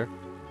new year.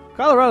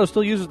 Colorado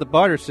still uses the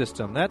barter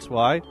system. That's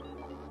why.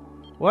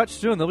 Watch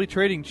soon. They'll be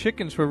trading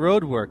chickens for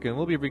road work, and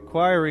we'll be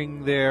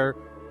requiring their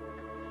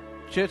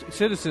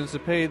citizens to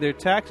pay their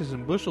taxes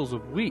in bushels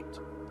of wheat.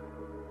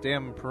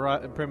 Damn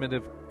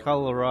primitive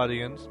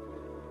Coloradians.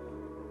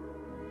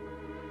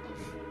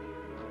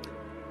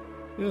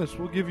 Yes,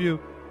 we'll give you...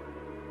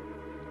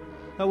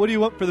 what do you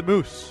want for the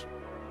moose?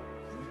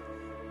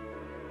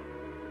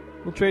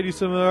 We'll trade you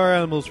some of our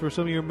animals for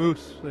some of your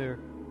moose there.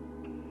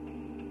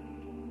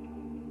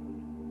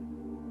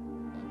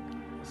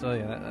 So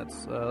yeah,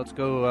 that's let's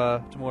go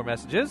to more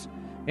messages.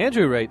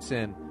 Andrew writes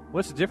in,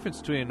 what's the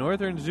difference between a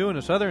northern zoo and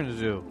a southern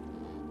zoo?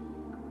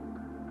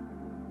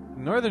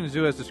 The northern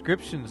zoo has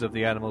descriptions of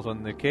the animals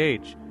on the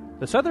cage.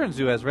 The southern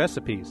zoo has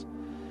recipes.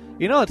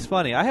 You know, it's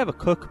funny. I have a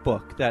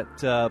cookbook that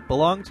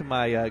belonged to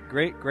my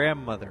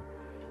great-grandmother,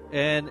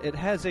 and it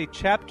has a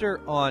chapter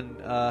on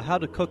how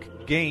to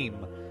cook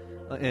game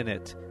in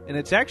it. And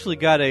it's actually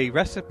got a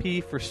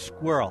recipe for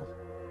squirrel.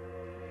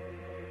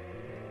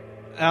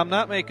 I'm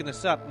not making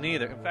this up,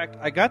 neither. In fact,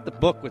 I got the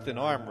book within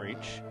arm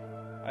reach.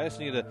 I just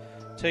need to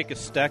take a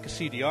stack of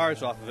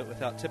CDRs off of it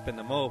without tipping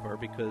them over,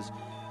 because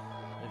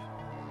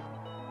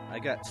I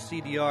got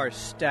CDRs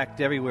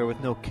stacked everywhere with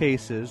no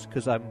cases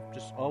because I'm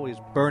just always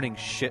burning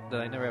shit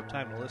that I never have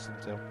time to listen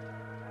to.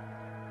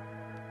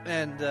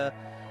 And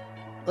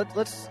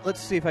let's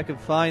see if I can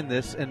find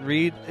this and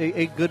read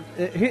a good.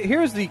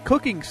 Here's the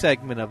cooking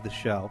segment of the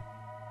show.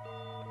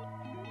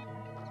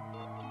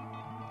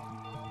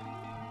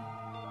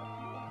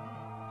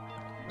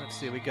 Let's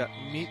see, we got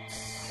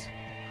meats,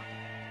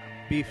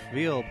 beef,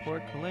 veal,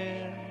 pork,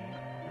 lamb,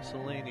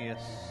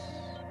 miscellaneous.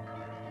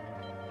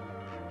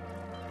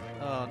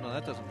 Oh, no,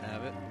 that doesn't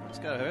have it. It's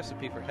got a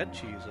recipe for head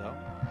cheese, though.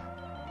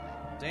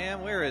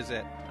 Damn, where is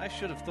it? I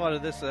should have thought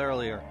of this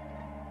earlier.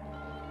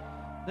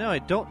 Now I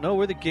don't know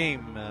where the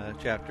game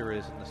chapter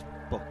is in this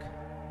book,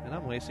 and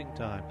I'm wasting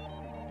time.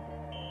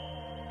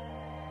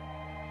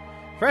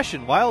 Fresh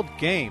and wild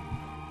game.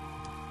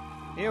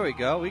 Here we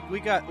go. We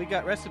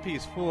got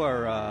recipes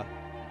for.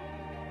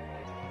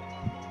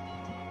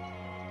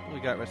 We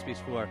got recipes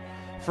for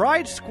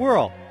fried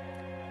squirrel,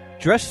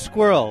 dressed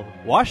squirrel,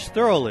 washed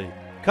thoroughly,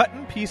 cut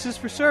in pieces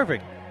for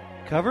serving,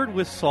 covered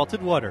with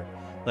salted water.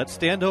 Let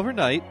stand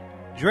overnight.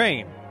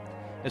 Drain.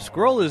 If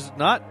squirrel is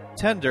not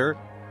tender,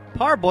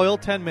 parboil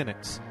 10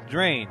 minutes.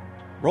 Drain.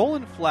 Roll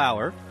in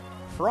flour.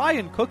 Fry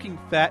in cooking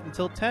fat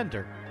until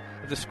tender.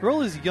 If the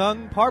squirrel is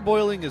young,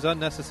 parboiling is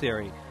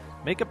unnecessary.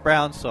 Make a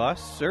brown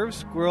sauce. Serve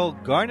squirrel.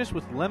 Garnish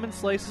with lemon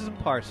slices and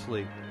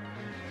parsley.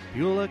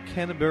 Beulah,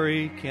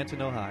 Canterbury,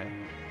 Canton, Ohio.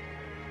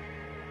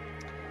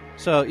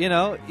 So,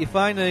 you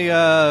find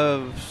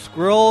a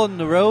squirrel in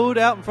the road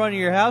out in front of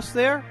your house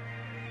there,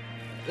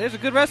 there's a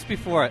good recipe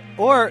for it.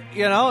 Or,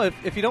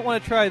 if you don't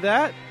want to try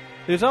that,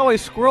 there's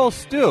always squirrel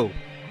stew.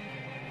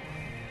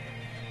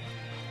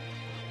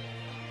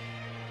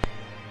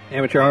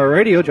 Amateur Hour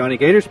Radio, Johnny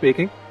Gator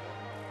speaking.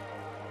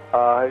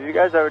 Have you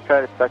guys ever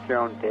tried to suck your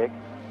own dick?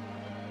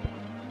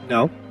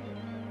 No.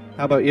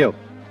 How about you?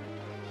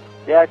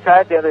 Yeah, I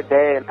tried the other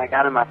day, and I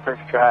got it my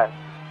first try.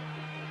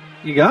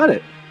 You got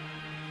it?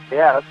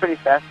 Yeah, I was pretty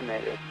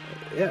fascinated.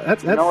 Yeah,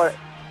 that's... You know what?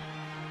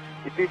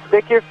 If you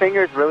stick your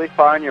fingers really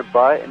far in your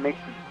butt, it makes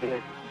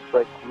it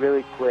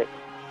really quick.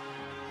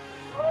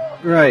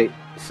 Right.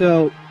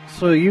 So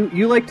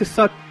you like to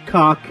suck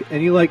cock,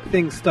 and you like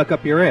things stuck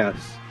up your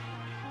ass.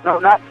 No,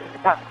 not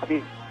cock.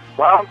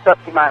 While I'm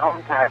sucking my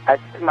own cock, I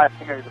stick my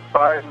fingers as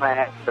far as my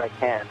ass as I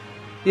can.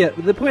 Yeah,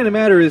 the point of the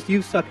matter is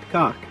you sucked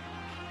cock.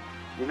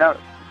 No,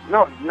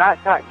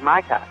 not cock,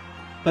 my cock.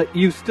 But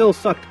you still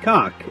sucked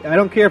cock. I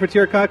don't care if it's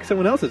your cock or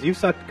someone else's. You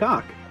sucked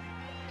cock.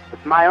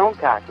 It's my own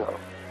cock, though.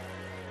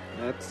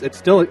 It's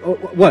still...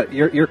 what,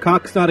 your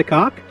cock's not a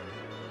cock?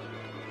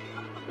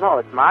 No,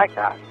 it's my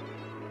cock.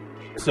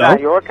 It's So? not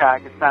your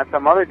cock. It's not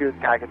some other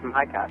dude's cock. It's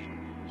my cock.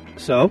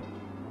 So?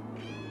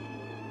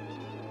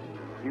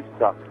 You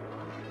suck.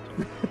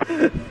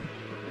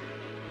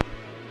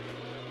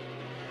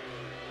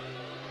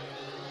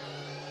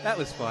 That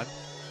was fun.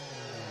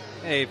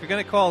 Hey, if you're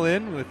gonna call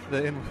in with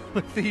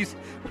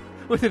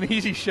an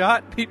easy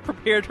shot, be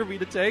prepared for me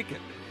to take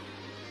it.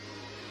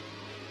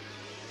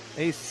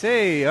 Hey,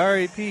 say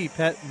R.A.P.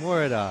 Pat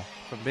Morida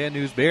from Band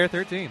News Bear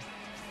 13.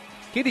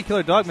 Katie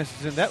Killer Dog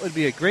message in. That would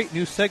be a great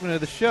new segment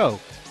of the show.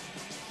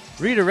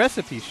 Read a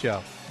recipe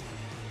show.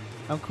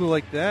 I'm cool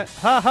like that.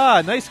 Ha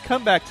ha! Nice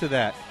comeback to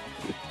that.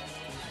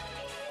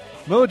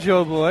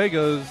 Mojo Boy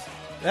goes,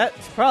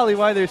 that's probably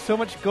why there's so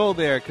much gold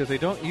there, because they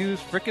don't use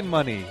frickin'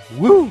 money.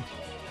 Woo!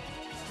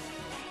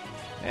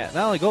 Yeah,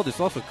 not only gold, there's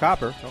also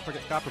copper. Don't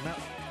forget Copper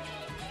Mountain.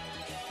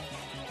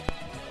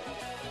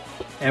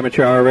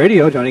 Amateur Hour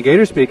Radio, Johnny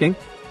Gator speaking.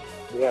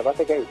 Yeah, about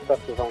the guy who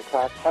sucks his own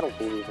cock, I don't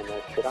believe in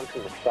that shit. I'm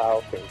from the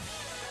South, and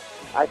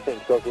I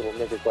think those little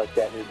niggas like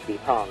that need to be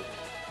hung.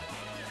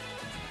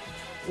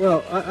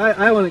 Well,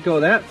 I wouldn't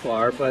go that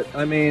far, but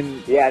I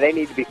mean... Yeah, they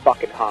need to be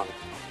fucking hung.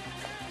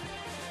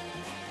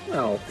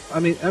 Well, I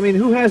mean,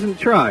 who hasn't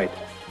tried?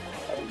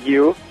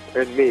 You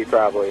and me,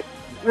 probably.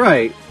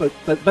 Right, but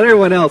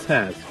everyone else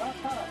has.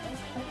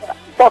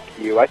 Fuck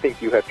you. I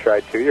think you have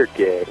tried too. You're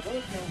gay.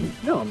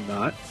 No, I'm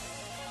not.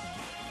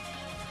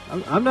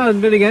 I'm not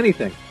admitting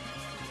anything.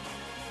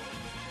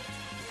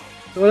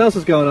 So what else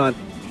is going on?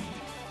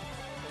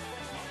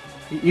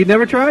 You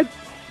never tried?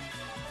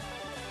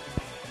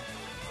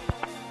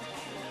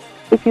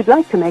 If you'd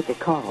like to make a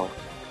call,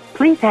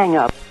 please hang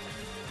up.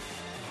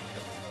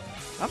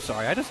 I'm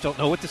sorry, I just don't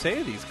know what to say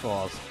to these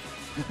calls.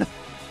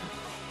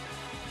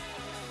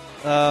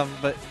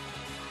 But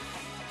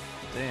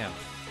damn.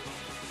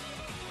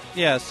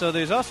 Yeah, so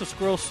there's also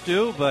squirrel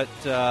stew, but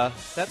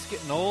that's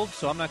getting old,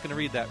 so I'm not going to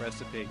read that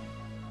recipe.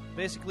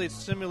 Basically, it's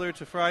similar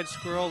to fried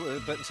squirrel,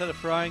 but instead of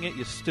frying it,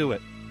 you stew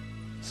it.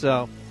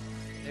 So,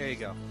 there you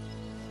go.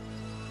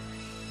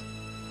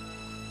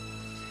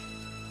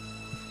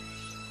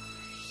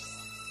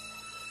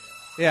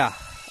 Yeah.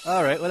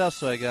 All right, what else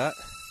do I got?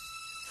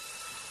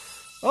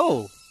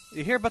 Oh,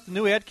 you hear about the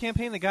new ad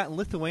campaign they got in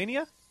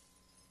Lithuania?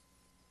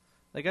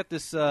 They got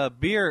this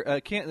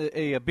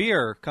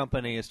beer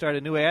company has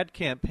started a new ad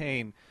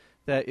campaign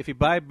that if you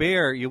buy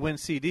beer, you win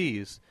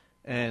CDs.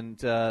 And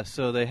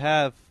so they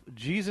have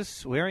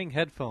Jesus wearing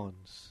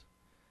headphones.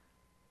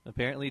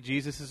 Apparently,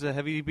 Jesus is a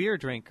heavy beer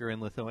drinker in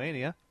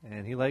Lithuania,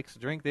 and he likes to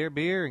drink their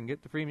beer and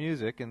get the free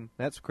music, and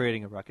that's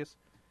creating a ruckus.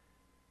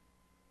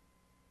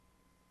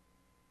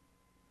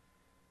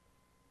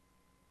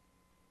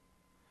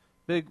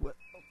 Big.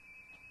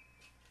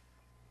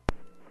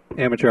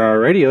 Amateur Hour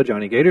Radio,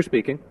 Johnny Gator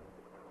speaking.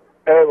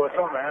 Hey, what's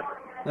up,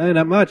 man?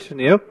 Not much. And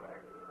you?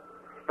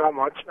 Not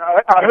much.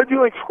 I heard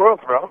you like squirrels,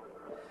 bro.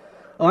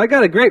 Oh, I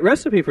got a great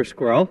recipe for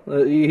squirrel.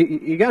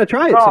 You got to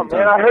try it Oh, sometime.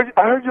 man,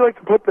 I heard you like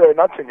to put the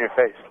nuts in your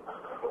face.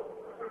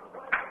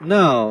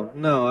 No,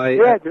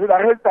 Yeah, dude,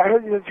 I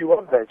heard you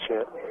love that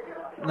shit.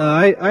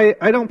 No,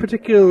 I don't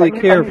particularly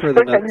care for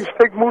the nuts. And you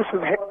stick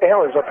moose's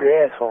antlers up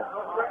your asshole.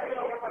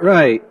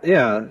 Right,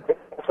 yeah.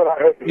 That's what I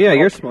heard. Yeah,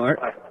 you're smart.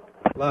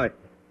 Bye.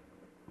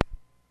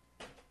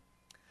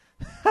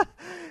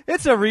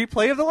 It's a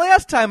replay of the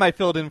last time I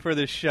filled in for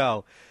this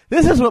show.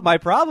 This is what my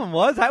problem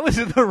was. I was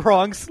in the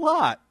wrong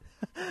slot.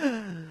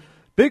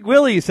 Big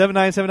Willie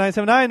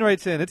 797979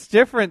 writes in. It's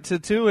different to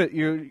do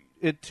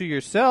it to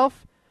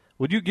yourself.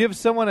 Would you give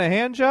someone a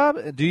hand job?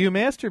 Do you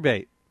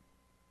masturbate?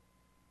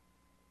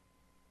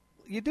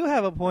 You do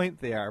have a point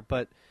there,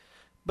 but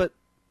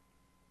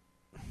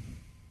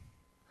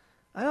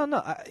I don't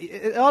know.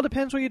 It all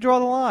depends where you draw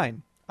the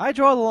line. I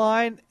draw the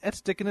line at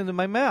sticking it in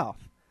my mouth.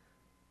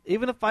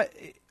 Even if I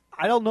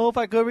don't know if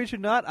I could reach or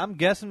not. I'm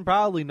guessing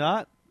probably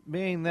not,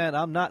 being that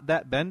I'm not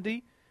that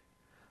bendy.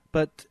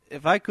 But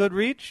if I could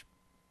reach,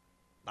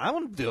 I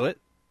wouldn't do it.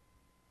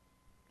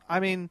 I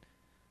mean,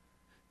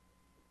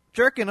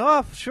 jerking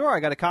off, sure, I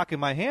got a cock in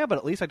my hand, but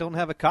at least I don't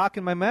have a cock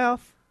in my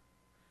mouth.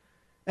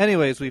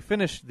 Anyways, we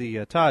finished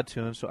the Todd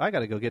tune, so I got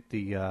to go get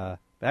the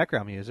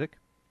background music.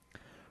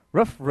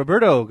 Rough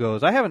Roberto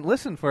goes, I haven't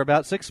listened for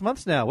about 6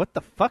 months now. What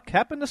the fuck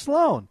happened to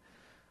Sloan?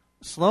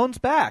 Sloan's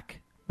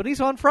back, but he's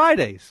on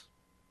Fridays.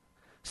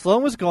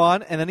 Sloan was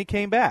gone, and then he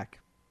came back.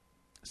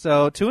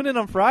 So tune in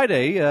on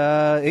Friday,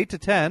 8 to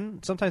 10.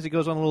 Sometimes he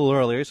goes on a little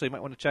earlier, so you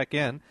might want to check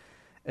in.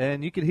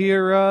 And you can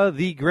hear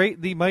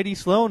the mighty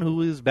Sloan,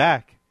 who is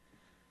back.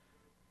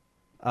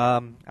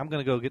 I'm going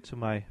to go get to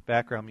my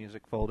background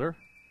music folder,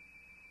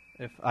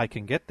 if I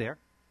can get there.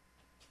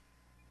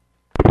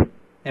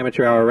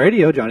 Amateur Hour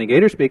Radio, Johnny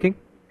Gator speaking.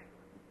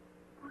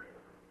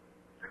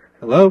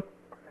 Hello?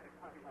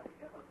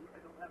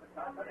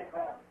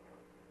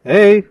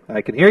 Hey,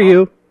 I can hear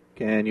you.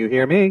 Can you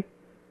hear me?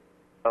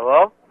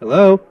 Hello?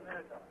 Hello?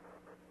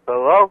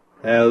 Hello?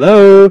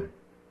 Hello? Hey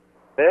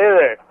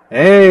there.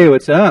 Hey,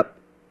 what's up?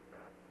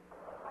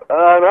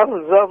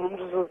 Nothing's up. I'm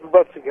just with a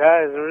bunch of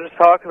guys, and we're just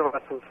talking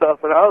about some stuff,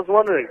 and I was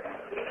wondering,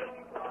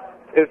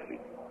 if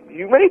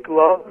you make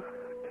love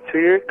to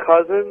your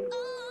cousin,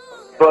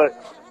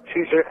 but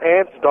she's your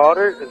aunt's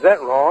daughter, is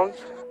that wrong?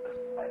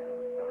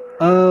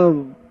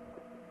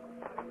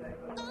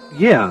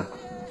 Yeah.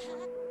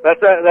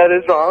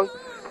 That is wrong?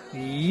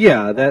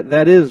 Yeah,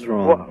 that is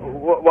wrong.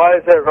 Why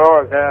is that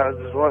wrong? Yeah, I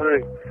was just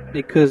wondering.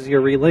 Because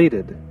you're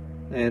related,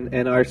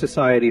 and our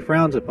society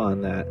frowns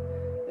upon that.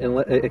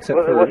 Except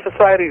for What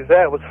society is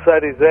that? What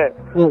society is that?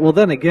 well,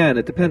 then again,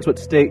 it depends what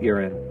state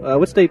you're in.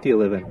 What state do you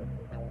live in?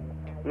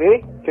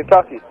 Me?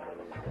 Kentucky.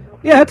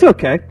 Yeah, it's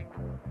okay.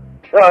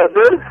 Oh, is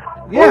it?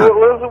 Yeah.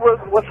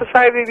 What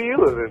society do you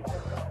live in?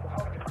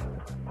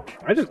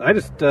 I live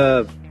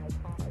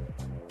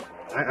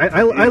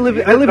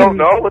don't in.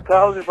 know? What the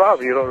hell is your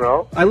problem? You don't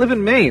know? I live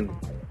in Maine.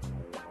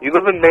 You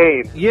live in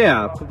Maine.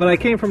 Yeah, but I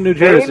came from New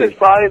Jersey. Maine is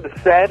probably the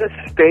saddest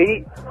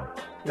state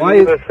in Why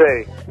the is-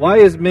 USA. Why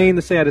is Maine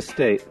the saddest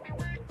state?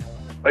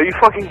 Are you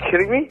fucking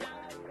kidding me?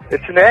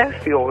 It's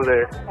nasty over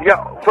there. You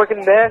got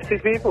fucking nasty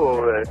people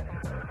over there.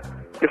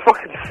 You're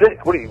fucking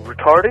sick. What are you,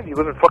 retarded? You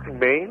live in fucking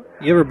Maine?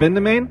 You ever been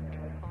to Maine?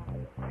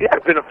 Yeah,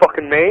 I've been to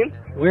fucking Maine.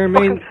 Where in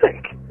Fucking Maine?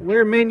 sick.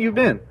 Where in Maine you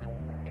been?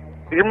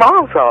 Your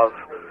mom's house.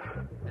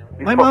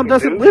 You My mom fucking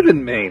doesn't douche. live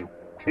in Maine.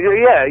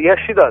 Yeah,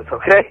 she does.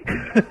 Okay.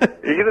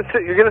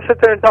 You're gonna sit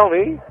there and tell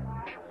me?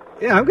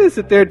 Yeah, I'm gonna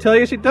sit there and tell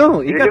you she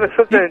don't. You're gonna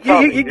sit there and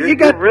tell me?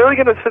 You're really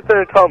gonna sit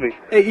there and tell me?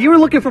 Hey, you were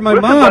looking for my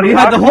Listen, mom. buddy, You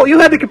had you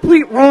had the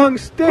complete wrong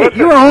state.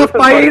 You were off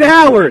by 8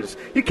 hours.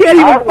 You can't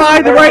even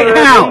find the right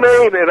house.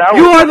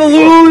 You are the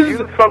lose.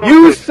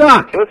 You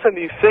suck. Listen,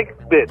 you sick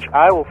bitch.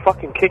 I will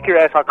fucking kick your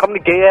ass. I'll come to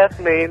gay ass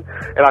Maine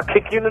and I'll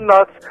kick you in the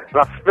nuts and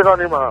I'll spit on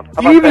your mom.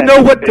 Do you even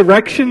know what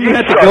direction you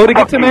had to go to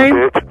get to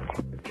Maine?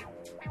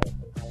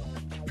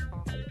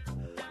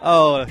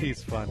 Oh,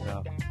 he's fun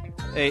now.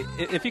 Hey,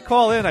 if you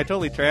call in, I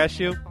totally trash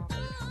you.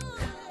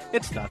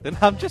 It's nothing.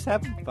 I'm just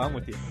having fun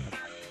with you.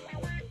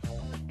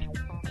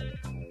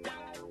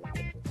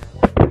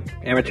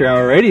 Amateur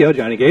Hour Radio,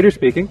 Johnny Gator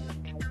speaking.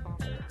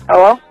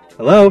 Hello?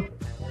 Hello.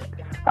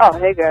 Oh,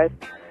 hey guys.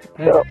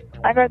 Hey. So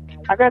I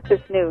got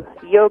this new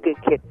yoga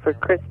kit for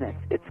Christmas.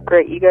 It's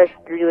great. You guys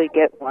should really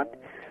get one.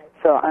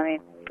 So I mean,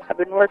 I've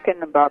been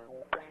working about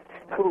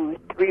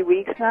 3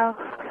 weeks now.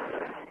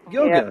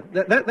 Yoga.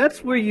 Yeah.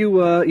 That's where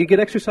you get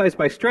exercise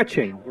by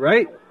stretching,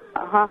 right?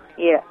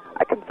 Yeah.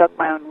 I can suck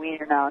my own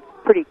wiener now. It's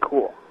pretty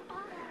cool.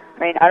 I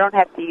mean, I don't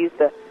have to use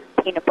the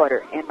peanut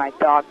butter in my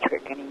dog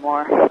trick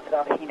anymore.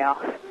 So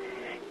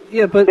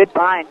Yeah, but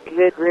Goodbye,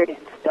 good riddance,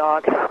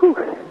 dog. Whew.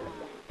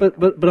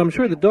 but I'm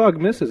sure the dog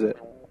misses it.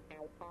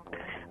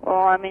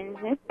 Well, I mean,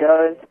 it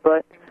does,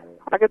 but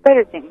I got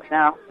better things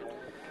now.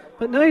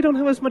 But now you don't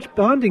have as much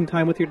bonding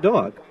time with your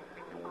dog.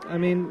 I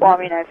mean... Well, I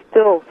mean, I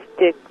still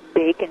stick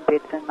bacon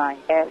bits in my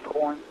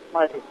asshole and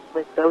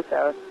let those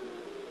out.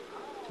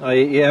 Oh,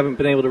 you haven't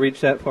been able to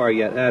reach that far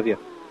yet, have you?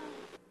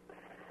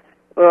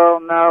 Well,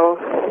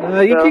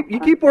 no. You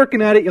keep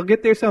working at it. You'll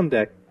get there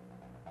someday.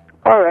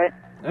 All right.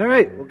 All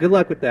right. Well, good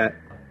luck with that.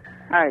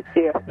 All right,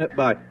 see ya.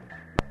 Bye.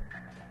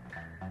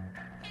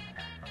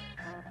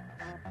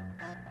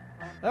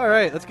 All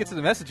right, let's get to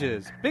the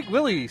messages. Big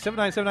Willie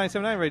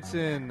 797979 writes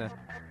in.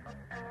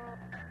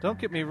 Don't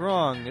get me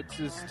wrong, it's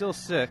still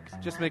sick.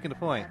 Just making a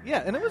point.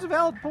 Yeah, and it was a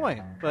valid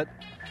point, but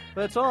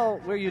it's all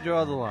where you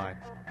draw the line.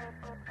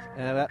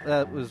 And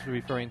that was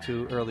referring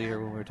to earlier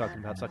when we were talking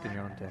about sucking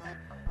your own dick.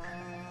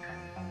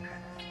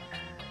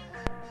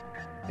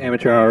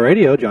 Amateur Hour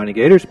Radio, Johnny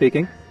Gator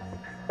speaking.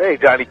 Hey,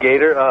 Johnny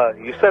Gator.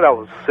 You said I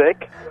was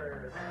sick.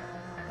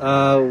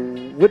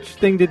 Which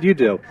thing did you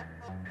do?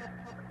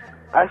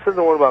 I said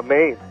the one about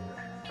Maine.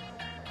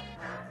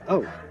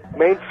 Oh.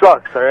 Maine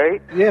sucks, all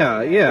right? Yeah.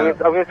 I'm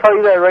going to tell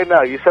you that right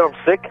now. You said I'm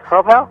sick,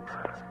 huh, pal?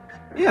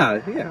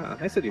 Yeah.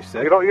 I said you're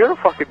sick. You know, you're a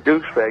fucking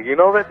douchebag. You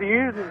know that? Do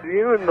you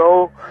even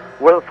know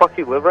where the fuck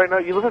you live right now?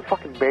 You live in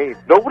fucking Maine.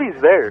 Nobody's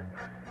there.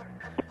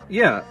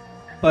 Yeah,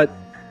 but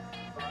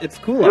it's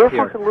cool You're up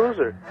here. a fucking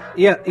loser.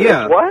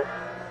 Yeah. What?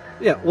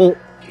 Yeah, well,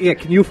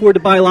 can you afford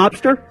to buy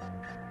lobster?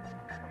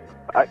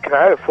 Can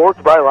I afford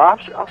to buy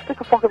lobster? I'll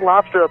stick a fucking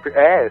lobster up your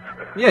ass.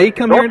 Yeah, you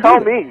come here and Don't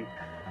do tell me.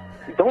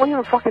 Don't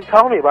even fucking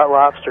tell me about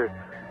lobster.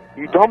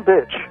 You dumb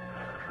bitch.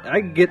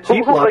 I can get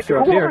cheap lobster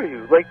up who here. Are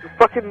you? Like,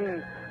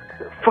 fucking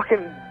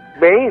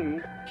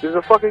Maine is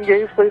the fucking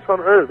gayest place on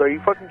earth. Are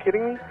you fucking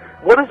kidding me?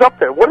 What is up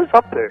there?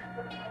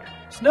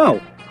 Snow.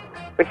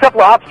 Except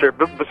lobster,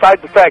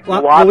 besides the fact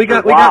lobster. Well, we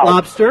got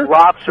lobster.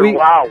 Lobster,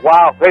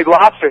 wow. Hey,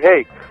 lobster,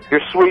 hey,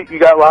 you're sweet, you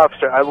got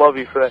lobster. I love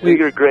you for that.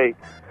 You're great.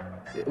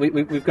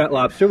 We've got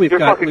lobster. We've you're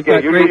got fucking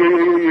great.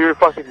 You're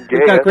fucking gay.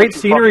 We've got great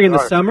scenery in the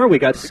summer. We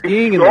got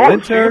skiing in the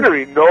winter.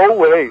 Scenery? No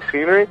way,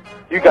 scenery.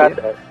 You got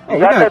that. We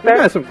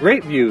got some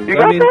great views. You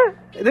got that?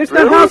 There's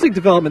no housing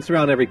developments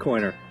around every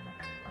corner.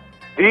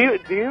 Do you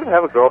even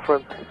have a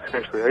girlfriend?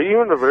 Seriously, are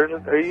you even a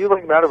virgin? Are you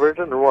like not a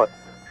virgin or what?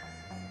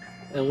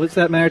 And what's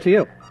that matter to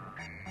you?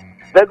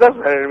 That doesn't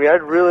matter to me.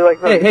 I'd really like.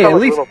 Hey, at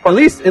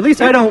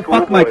least I don't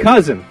fuck my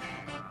cousin.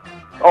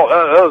 Oh,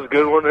 that was a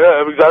good one.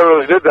 Yeah, because I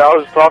really did that. I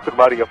was just talking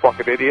about it, you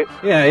fucking idiot.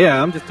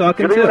 Yeah, I'm just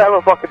talking too. You don't even have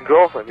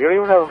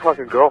a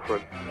fucking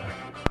girlfriend.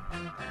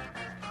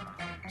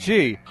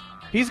 Gee,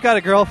 he's got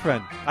a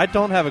girlfriend. I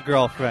don't have a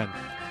girlfriend.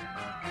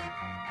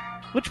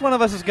 Which one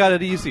of us has got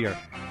it easier?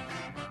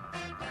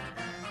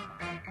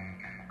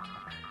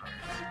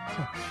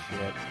 Oh,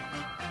 shit.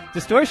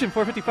 Distortion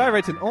 455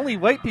 writes in, only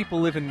white people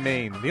live in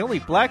Maine. The only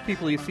black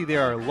people you see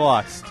there are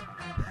lost.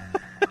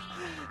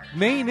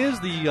 Maine is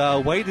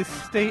the whitest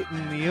state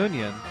in the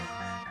Union.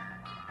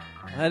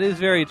 That is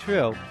very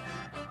true.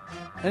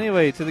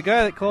 Anyway, to the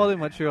guy that called in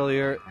much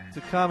earlier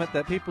to comment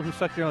that people who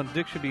suck their own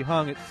dick should be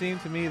hung, it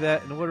seemed to me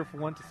that in order for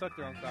one to suck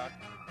their own cock,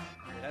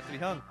 it has to be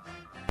hung.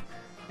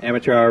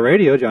 Amateur Hour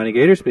Radio, Johnny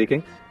Gator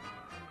speaking.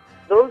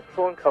 Those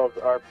phone calls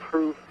are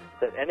proof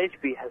that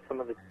NHB has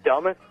some of the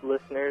dumbest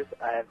listeners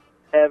I have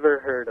ever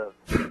heard of.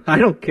 I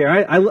don't care.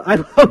 I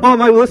love all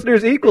my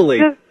listeners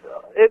equally.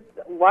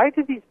 Why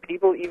do these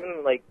people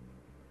even like?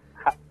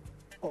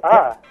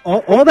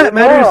 All that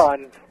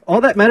matters.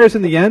 All that matters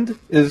in the end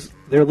is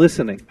they're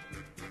listening.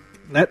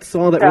 That's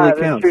all that really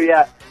counts. True,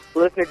 yeah.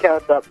 Listener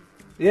count's up.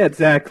 Yeah,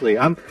 exactly.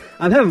 I'm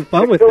having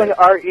fun with filling it.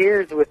 Our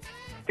ears with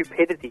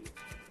stupidity.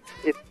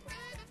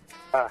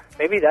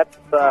 Maybe that's.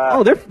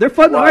 They're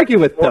fun to argue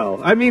with,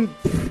 though. I mean,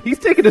 he's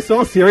taking this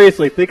all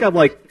seriously. Think I'm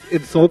like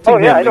insulting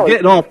him and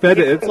getting all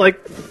offended. It's like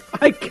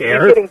I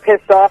care. He's getting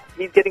pissed off.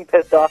 He's getting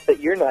pissed off that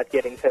you're not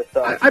getting pissed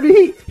off. I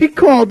mean, he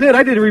called in.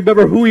 I didn't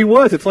remember who he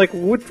was. It's like,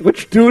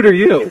 which dude are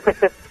you?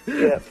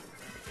 Yeah.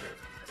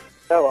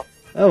 Oh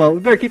well, we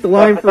better keep the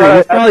line free.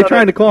 He's probably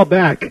trying to call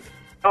back.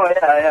 Oh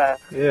yeah.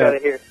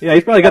 Yeah,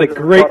 he's probably got a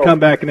great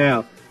comeback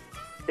now.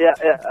 Yeah.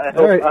 I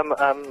hope,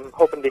 I'm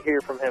hoping to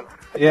hear from him.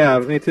 Yeah,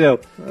 me too.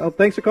 Well,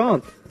 thanks for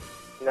calling.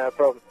 No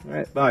problem. All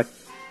right, bye.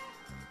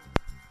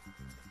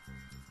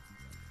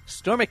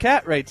 Stormy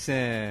Cat writes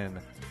in,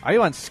 are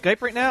you on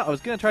Skype right now? I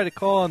was going to try to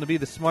call in to be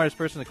the smartest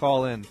person to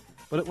call in,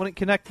 but it wouldn't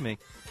connect me.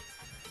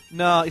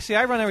 No, you see,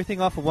 I run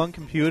everything off of one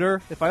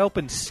computer. If I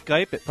open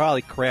Skype, it'd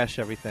probably crash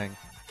everything.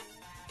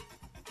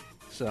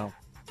 So,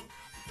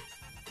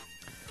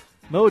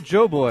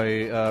 Mojo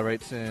Boy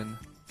writes in,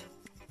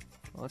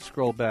 let's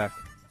scroll back.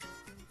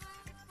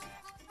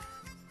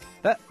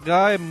 That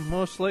guy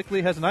most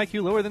likely has an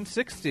IQ lower than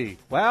 60.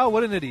 Wow,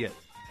 what an idiot.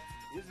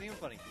 He isn't even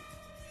funny.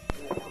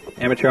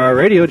 Amateur Hour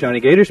Radio,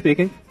 Johnny Gator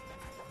speaking.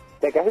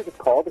 That guy who just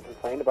called to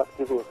complain about the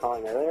people who were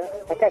calling earlier,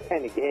 that guy's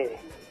kind of gay.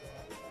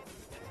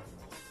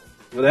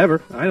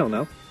 Whatever. I don't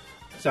know.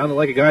 Sounded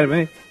like a guy to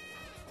me.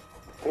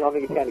 You don't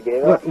think he's kind of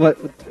gay, though?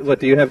 What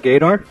do you have,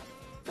 gaydar?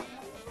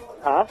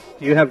 Huh?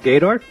 Do you have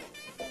gaydar?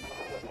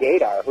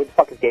 Gaydar? Who the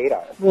fuck is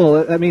gaydar?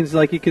 Well, that means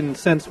like you can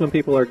sense when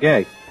people are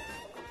gay.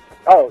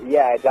 Oh,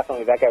 yeah,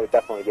 definitely. That guy was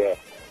definitely gay.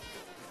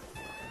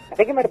 I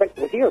think it might have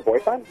been... Was he your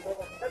boyfriend?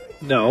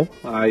 No,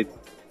 I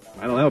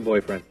don't have a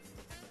boyfriend.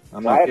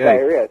 I'm I not have gay.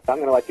 diarrhea, so I'm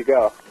going to let you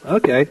go.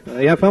 Okay,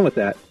 you have fun with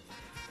that.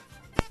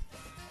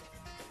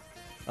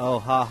 Oh,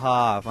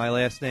 ha. My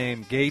last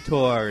name,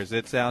 Gators.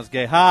 It sounds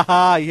gay. Ha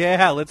ha,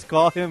 yeah, let's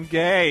call him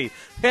gay.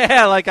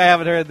 Yeah, like I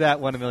haven't heard that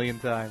 1 million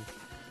times.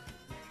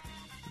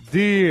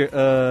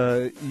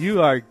 Dear,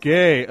 you are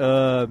gay.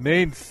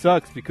 Maine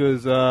sucks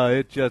because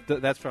it just...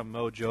 That's from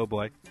Mojo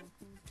Boy.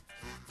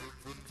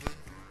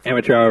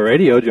 Amateur Hour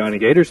Radio, Johnny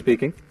Gator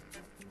speaking.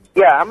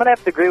 Yeah, I'm going to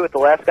have to agree with the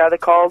last guy that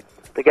called.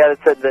 The guy that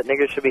said that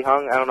niggers should be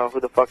hung. I don't know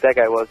who the fuck that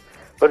guy was.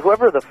 But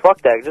whoever the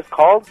fuck that just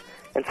called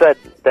and said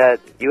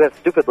that you have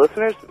stupid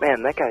listeners,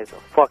 man, that guy's a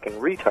fucking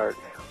retard.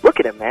 Look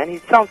at him, man. He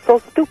sounds so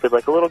stupid,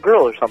 like a little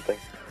girl or something.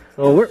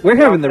 Well, we're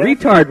having the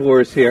retard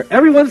wars here.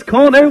 Everyone's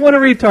calling everyone a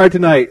retard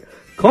tonight.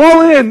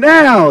 Call in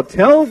now.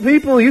 Tell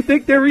people you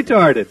think they're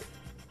retarded.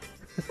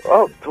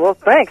 Oh, well,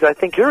 thanks. I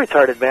think you're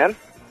retarded, man.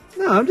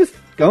 No, I'm just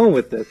going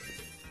with this.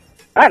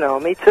 I know,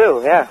 me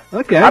too, yeah.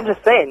 Okay. I'm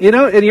just saying. You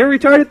know, and you're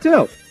retarded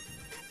too.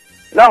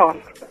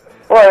 No.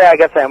 Well, yeah, I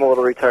guess I am a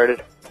little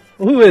retarded.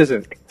 Well, who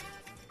isn't?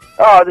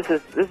 Oh, this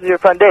is your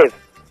friend Dave.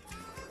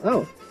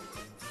 Oh,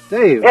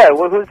 Dave. Yeah,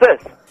 well, who's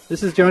this?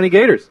 This is Johnny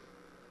Gators.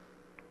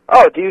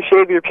 Oh, do you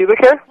shave your pubic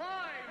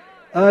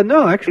hair?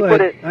 No,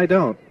 actually, I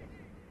don't.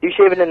 Do you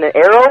shave it in an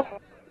arrow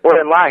or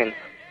in lines?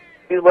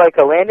 Do you like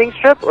a landing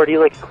strip or do you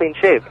like a clean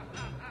shave?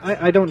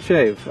 I don't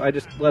shave. I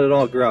just let it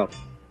all grow.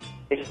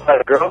 You just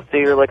let it grow, so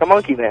you're like a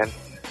monkey man.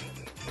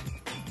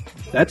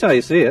 That's how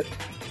you see it.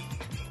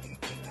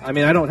 I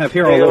mean, I don't have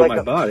hair So all you're over like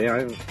my body.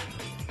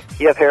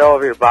 You have hair all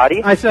over your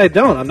body? I said I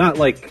don't. I'm not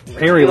like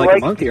hairy You like like-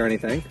 a monkey or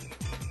anything.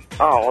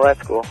 Oh, well,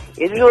 that's cool.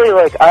 Usually,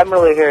 like, I'm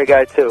really a hairy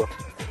guy, too.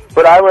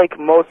 But I like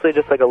mostly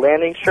just like a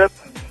landing strip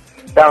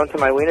down to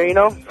my wiener, you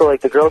know? So,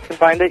 like, the girls can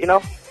find it, you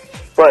know?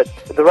 But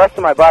the rest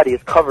of my body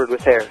is covered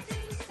with hair.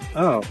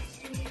 Oh.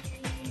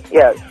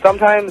 Yeah,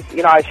 sometimes,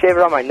 you know, I shave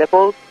it on my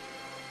nipples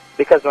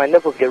because my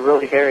nipples get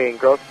really hairy and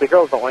gross. The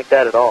girls don't like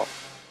that at all.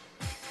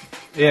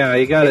 Yeah,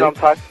 you gotta, You know what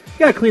I'm talking? you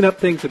gotta clean up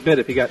things a bit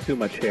if you got too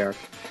much hair.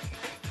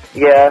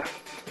 Yeah.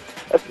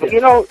 You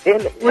know,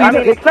 I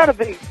mean, it's not a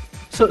big...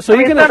 So I you're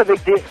mean, gonna it's not a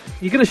big deal.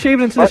 you gonna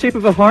shave it into the shape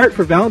of a heart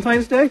for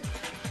Valentine's Day?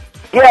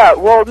 Yeah,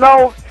 well,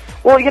 no.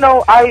 Well, you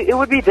know, it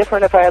would be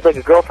different if I had, like,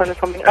 a girlfriend or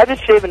something. I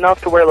just shave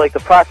enough to where, like, the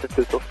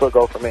prostitutes will still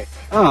go for me.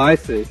 Oh, I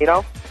see. You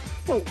know?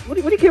 Well, what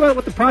do you care about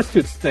what the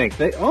prostitutes think?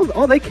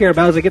 All they care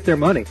about is they get their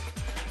money.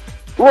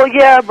 Well,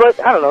 yeah, but,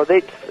 I don't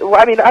know. Well,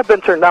 I mean, I've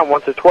been turned down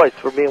once or twice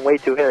for being way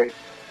too hairy.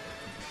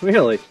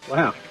 Really?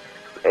 Wow.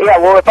 Yeah,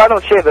 well, if I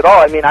don't shave at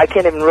all, I mean, I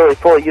can't even really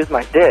fully use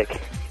my dick.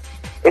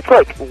 It's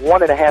like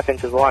 1.5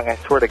 inches long, I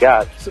swear to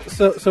God.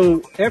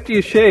 So after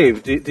you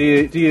shave, do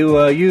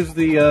you use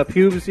the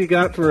pubes you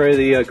got for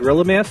the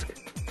gorilla mask?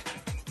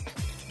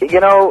 You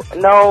know,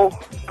 no,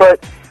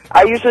 but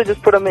I usually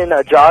just put them in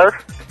a jar,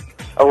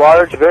 a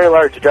large, very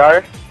large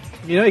jar.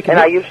 You know, you can.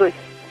 And I usually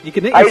you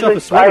can knit yourself a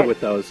sweater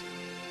with those.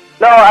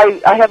 No,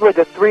 I have like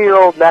a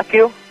 3-year-old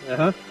nephew,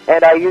 Uh-huh.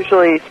 and I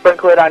usually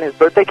sprinkle it on his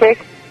birthday cake.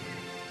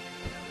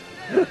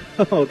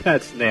 Oh,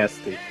 that's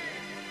nasty.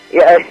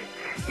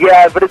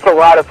 Yeah, but it's a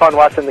lot of fun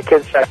watching the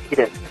kids try to eat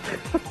it.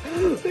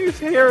 There's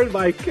hair in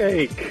my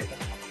cake.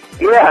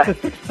 Yeah,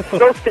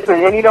 so stupid.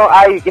 And you know,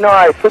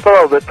 I sleep a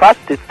little with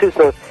prostitutes too,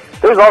 so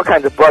there's all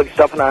kinds of bugs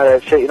jumping out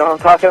of that shit. You know what I'm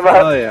talking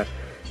about? Oh yeah.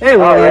 Hey,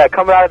 well, oh yeah,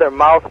 coming out of their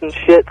mouth and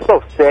shit.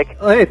 So sick.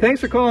 Oh, hey,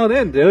 thanks for calling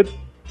in, dude.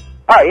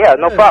 All right, yeah,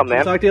 no problem,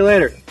 man. Talk to you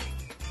later.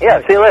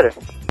 Yeah, see you later.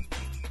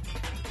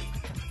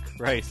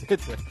 Christ,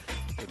 it's a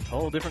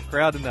whole different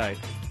crowd tonight.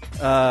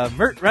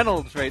 Mert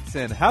Reynolds writes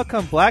in, how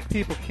come black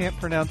people can't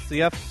pronounce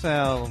the F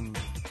sound?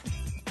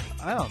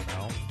 I don't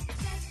know.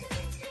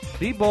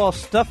 B-ball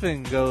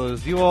stuffing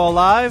goes, you all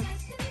live?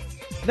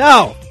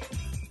 No!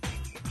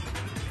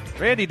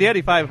 Randy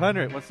Daddy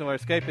 500 wants to know where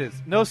Skype is.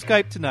 No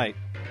Skype tonight.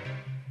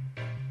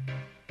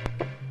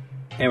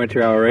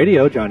 Amateur Hour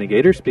Radio, Johnny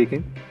Gator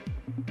speaking.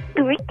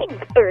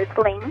 Greetings,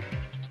 Earthling.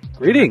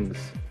 Greetings.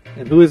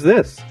 And who is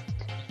this?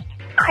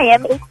 I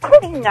am a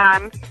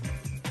Klingon.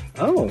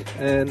 Oh,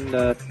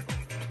 and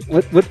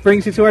what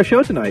brings you to our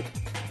show tonight?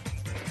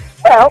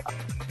 Well,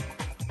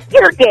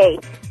 you're gay.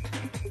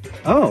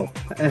 Oh,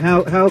 and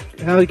how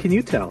can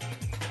you tell?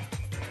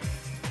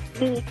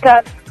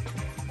 Because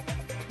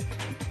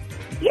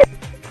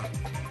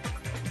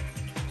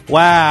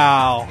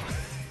Wow.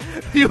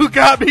 You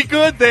got me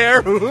good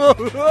there.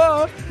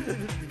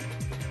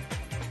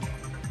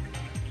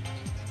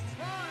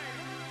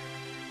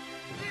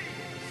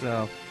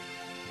 So,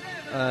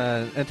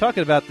 and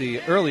talking about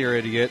the earlier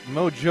idiot,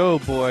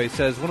 Mojo Boy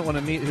says wouldn't want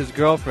to meet his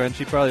girlfriend.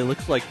 She probably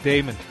looks like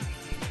Damon.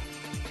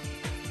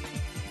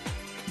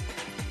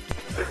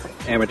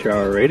 Amateur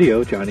Hour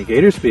Radio, Johnny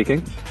Gator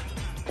speaking.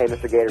 Hey,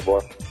 Mr. Gator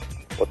Boy.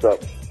 What's up?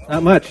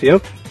 Not much,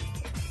 you?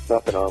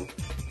 Nothing, have you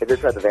ever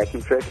tried the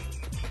vacuum trick?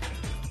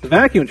 The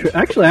vacuum trick.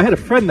 Actually, I had a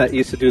friend that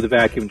used to do the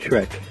vacuum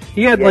trick.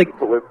 He had Yeah,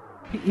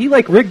 he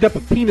rigged up a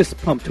penis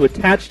pump to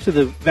attach to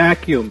the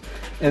vacuum,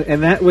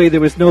 and that way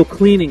there was no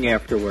cleaning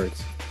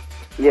afterwards.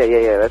 Yeah,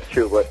 that's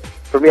true. But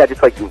for me, I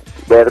just like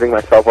lathering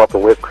myself up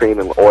in whipped cream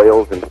and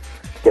oils and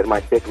getting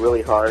my dick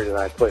really hard, and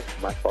I put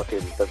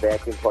the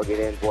vacuum plug it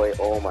in. Boy,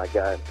 oh my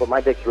god! But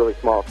my dick's really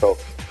small, so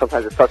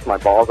sometimes it sucks my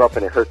balls up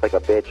and it hurts like a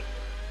bitch.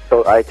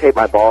 So I tape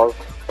my balls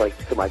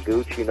to my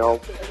gooch,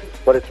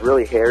 But it's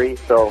really hairy,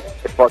 so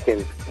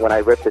when I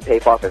rip the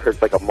tape off, it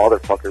hurts like a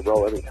motherfucker,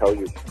 bro. Let me tell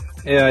you.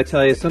 Yeah, I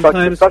tell you,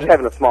 sometimes... It sucks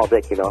having a small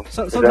dick,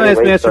 Sometimes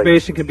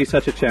masturbation can be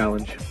such a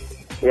challenge.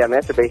 Yeah,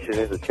 masturbation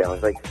is a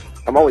challenge.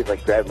 I'm always,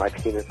 grabbing my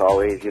penis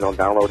always,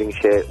 downloading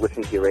shit,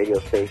 listening to your radio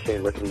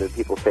station, listening to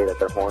people say that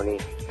they're horny.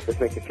 This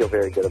makes me feel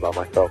very good about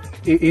myself.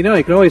 You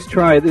can always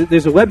try...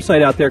 There's a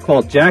website out there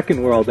called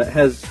Jackin' World that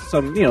has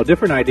some,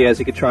 different ideas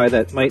you could try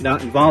that might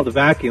not involve the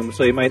vacuum,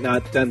 so you might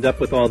not end up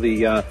with all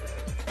the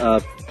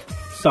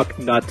suck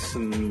nuts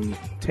and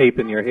tape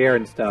in your hair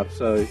and stuff,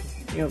 so...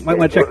 might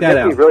want to check that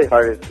out. What's really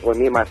hard is when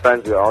me and my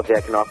friends are all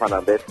jacking off on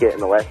a biscuit,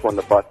 and the last one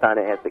to bust on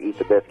it has to eat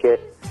the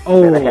biscuit.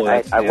 Oh,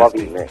 I love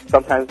eating it.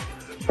 Sometimes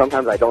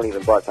I don't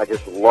even bust. I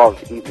just love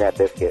eating that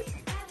biscuit.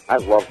 I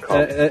love cum.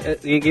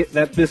 You get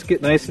that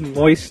biscuit nice and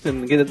moist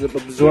and get it to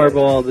absorb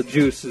all the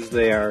juices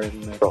there.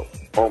 And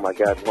oh my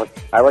god,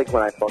 I like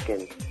when I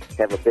fucking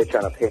have a bitch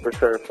on a paper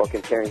curve,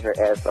 fucking tearing her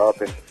ass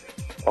up, and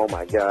oh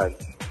my god,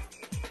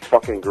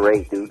 fucking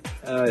great, dude.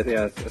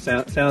 Yeah,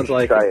 sounds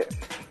like try it.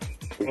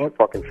 You should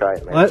fucking try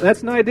it, man. Well,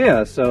 that's an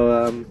idea.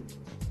 So,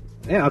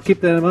 yeah, I'll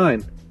keep that in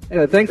mind.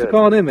 Anyway, thanks for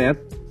calling in, man.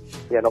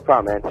 Yeah, no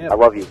problem, man. Yep. I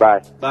love you.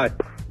 Bye. Bye.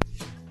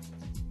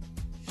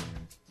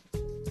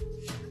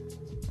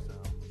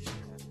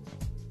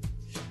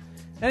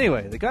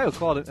 Anyway, the guy who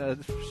called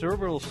it,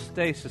 Cerebral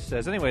Stasis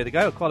says, anyway, the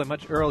guy who called it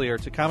much earlier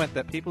to comment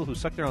that people who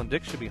suck their own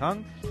dicks should be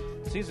hung,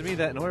 it seems to me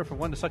that in order for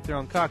one to suck their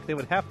own cock, they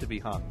would have to be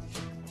hung.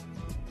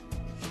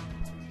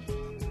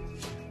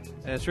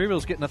 And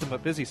Cerebral's getting nothing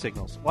but busy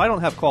signals. Well, I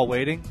don't have call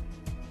waiting.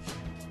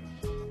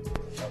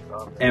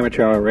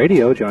 Amateur Hour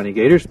Radio, Johnny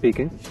Gator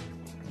speaking.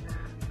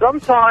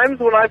 Sometimes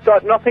when I've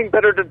got nothing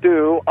better to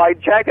do, I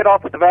jack it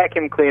off with the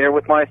vacuum cleaner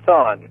with my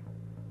son.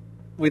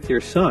 With your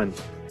son?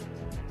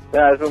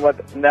 Yeah,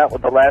 isn't that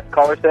what the last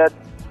caller said?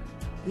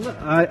 No,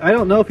 I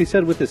don't know if he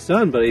said with his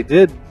son, but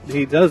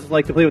he does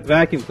like to play with the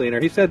vacuum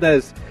cleaner. He said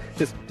that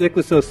his dick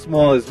was so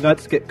small his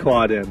nuts get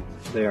caught in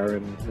there,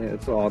 and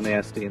it's all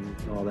nasty and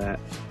all that.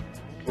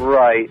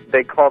 Right,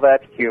 they call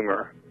that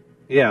humor.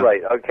 Yeah.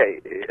 Right.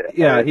 Okay.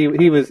 Yeah,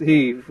 he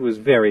was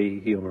very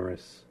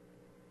humorous.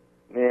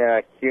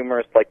 Yeah,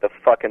 humorous like the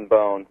fucking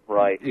bone.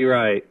 Right. You're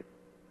right.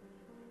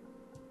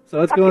 So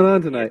what's going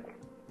on tonight?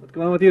 What's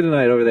going on with you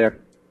tonight over there?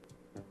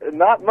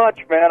 Not much,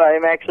 man.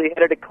 I'm actually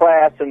headed to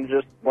class and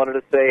just wanted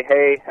to say,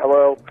 hey,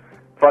 hello,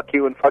 fuck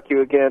you and fuck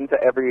you again to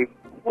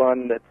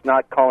everyone that's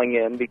not calling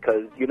in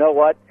because you know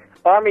what,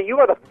 Army, you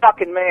are the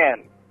fucking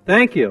man.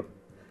 Thank you.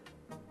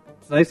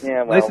 It's nice.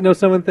 Yeah, well, nice to know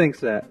someone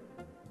thinks that.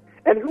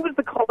 And who was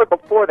the caller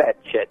before that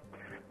shit?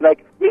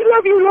 Like, we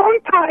love you long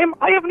time.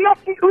 I have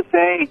nothing to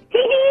say.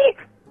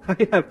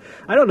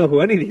 I don't know who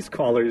any of these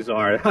callers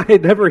are. I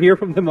never hear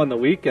from them on the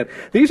weekend.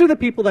 These are the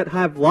people that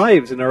have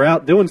lives and are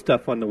out doing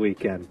stuff on the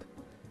weekend.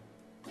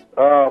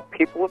 Oh,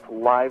 people with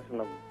lives on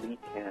the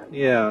weekend.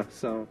 Yeah,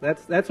 so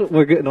that's what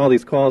we're getting all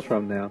these calls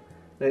from now.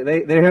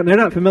 They're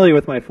not familiar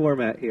with my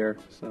format here,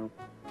 so.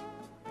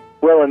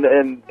 Well,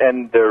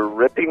 and they're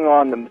ripping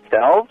on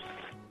themselves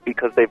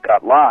because they've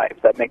got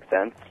lives. That makes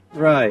sense.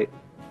 Right.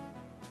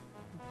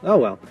 Oh,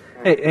 well.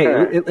 Hey,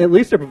 at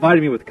least they're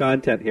providing me with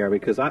content here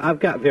because I've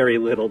got very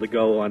little to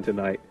go on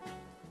tonight.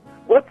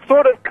 What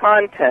sort of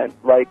content?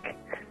 Like,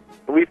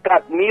 we've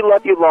got Me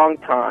Love You Long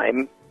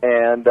Time,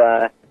 and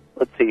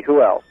let's see,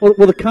 who else? Well,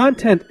 the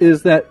content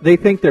is that they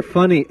think they're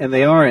funny and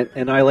they aren't,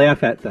 and I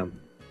laugh at them.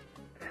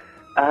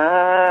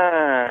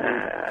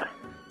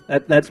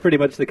 That's pretty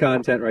much the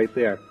content right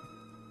there.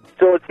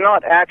 So it's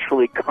not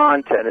actually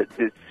content.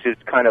 It's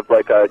just kind of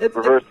like a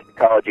reverse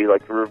psychology,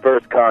 like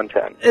reverse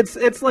content.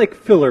 It's like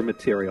filler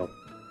material.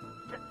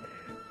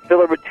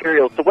 Filler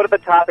material. So what are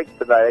the topics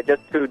tonight? I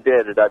just tuned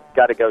in, and I've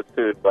got to go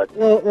soon. But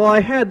well,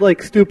 I had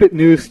like stupid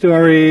news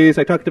stories.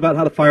 I talked about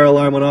how the fire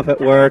alarm went off at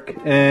work,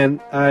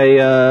 and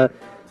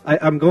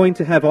I'm going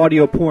to have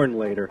audio porn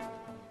later.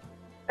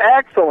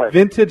 Excellent.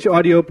 Vintage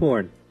audio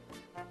porn.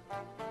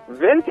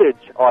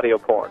 Vintage audio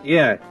porn.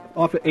 Yeah,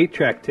 off of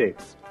 8-track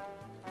tapes.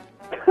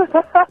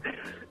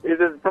 Is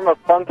it from a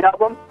funk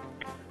album?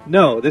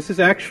 No, this is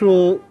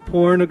actual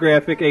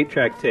pornographic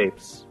 8-track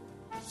tapes.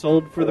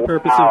 Sold for the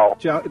purpose of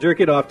jerk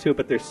it off to,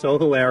 but they're so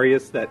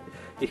hilarious that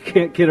you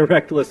can't get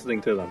erect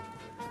listening to them.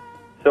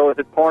 So is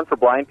it porn for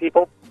blind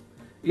people?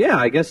 Yeah,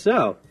 I guess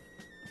so.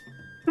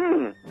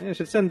 Yeah, I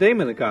should send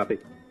Damon a copy.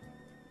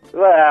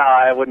 Well,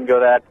 I wouldn't go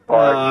that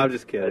far. Oh, I'm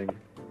just kidding.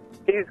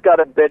 He's got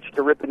a bitch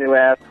to rip a new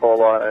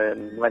asshole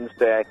on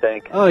Wednesday, I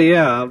think. Oh,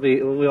 yeah,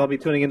 we'll all be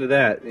tuning into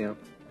that, you know.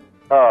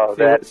 Oh,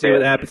 see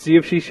what happens. See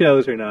if she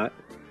shows or not.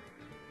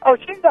 Oh,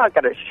 she's not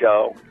going to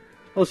show.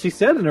 Well, she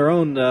said in her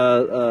own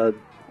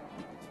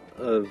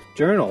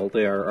journal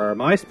there, or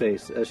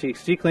MySpace,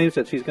 she claims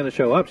that she's going to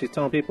show up. She's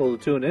telling people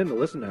to tune in to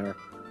listen to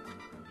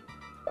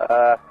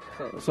her.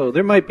 So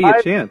there might be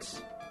a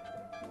chance.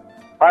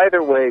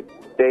 Either way,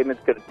 Damon's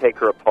going to take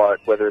her apart,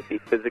 whether it be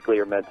physically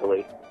or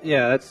mentally.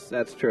 Yeah,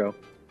 that's true.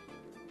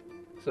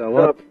 So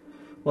we'll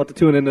have to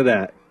tune into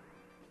that.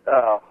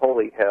 Oh,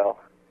 holy hell.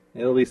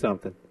 It'll be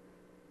something.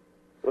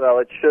 Well,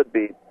 it should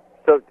be.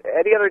 So,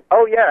 any other...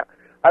 Oh, yeah.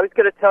 I was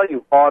going to tell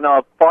you, on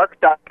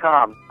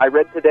Fark.com, I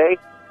read today,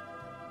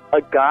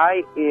 a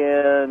guy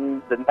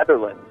in the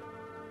Netherlands,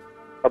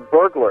 a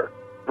burglar,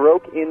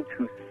 broke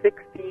into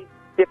 60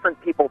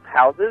 different people's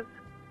houses.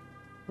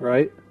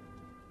 Right.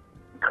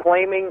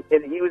 Claiming,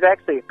 and he was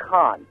actually a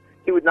con.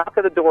 He would knock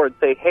on the door and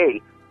say, hey,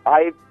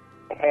 I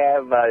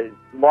have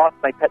lost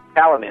my pet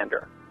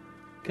salamander.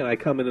 Can I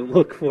come in and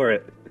look for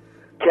it?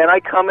 Can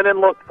I come in and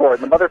look for it?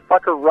 The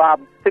motherfucker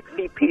robbed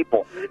 60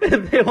 people.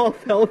 And they all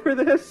fell for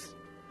this?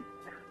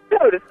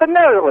 Dude, it's the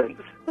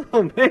Netherlands.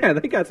 Oh, man,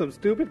 they got some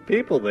stupid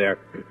people there.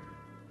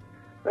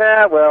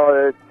 Yeah,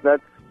 well,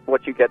 that's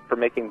what you get for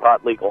making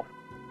pot legal.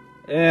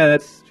 Yeah,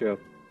 that's true.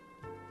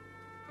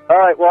 All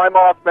right, well, I'm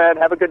off, man.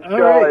 Have a good show.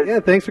 All right, yeah,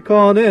 thanks for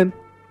calling in.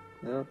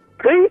 Yeah.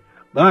 Peace.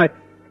 Bye.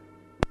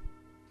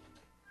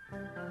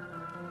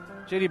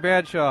 JD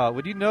Bradshaw,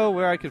 would you know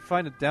where I could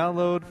find a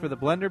download for the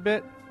Blender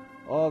bit?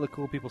 All the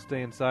cool people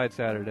stay inside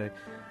Saturday.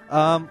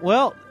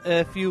 Well,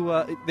 if you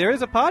there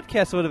is a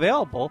podcast of it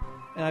available,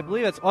 and I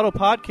believe it's Auto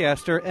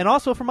Podcaster, and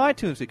also from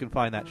iTunes you can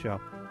find that show.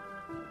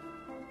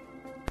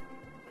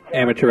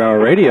 Amateur Hour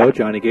Radio,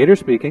 Johnny Gator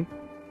speaking.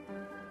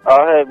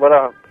 Oh, hey, what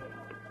up?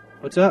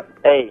 What's up?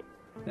 Hey,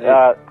 Hey.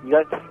 you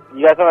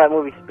guys know that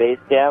movie Space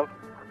Jam?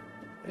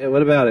 Yeah,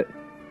 what about it?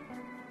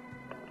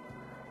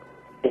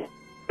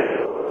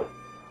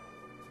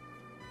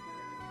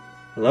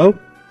 Hello?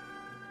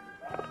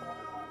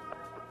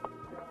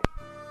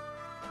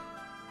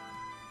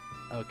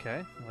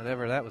 Okay,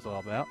 whatever that was all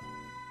about.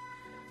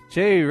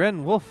 J.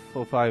 Ren Wolf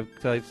 05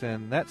 types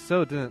in, that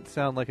so didn't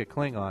sound like a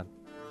Klingon.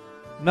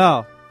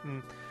 No,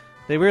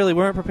 they really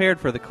weren't prepared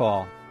for the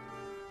call.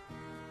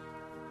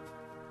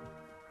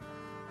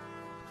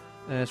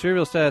 And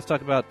Cerebral Status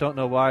talk about don't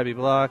know why be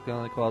blocked. I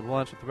only called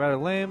once with rather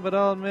lame, but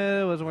I'll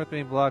admit it wasn't worth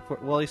being blocked for.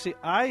 Well, you see,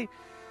 I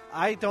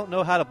don't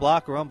know how to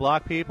block or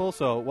unblock people,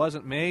 so it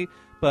wasn't me.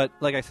 But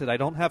like I said, I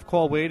don't have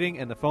call waiting,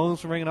 and the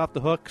phone's ringing off the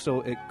hook,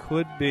 so it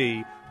could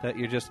be that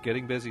you're just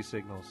getting busy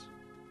signals.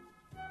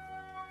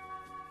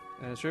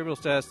 And Cerebral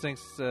Status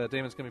thinks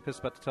Damon's going to be pissed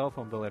about the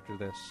telephone bill after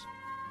this.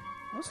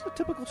 What's the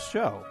typical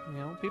show? You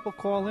know, people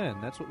call in.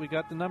 That's what we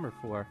got the number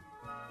for.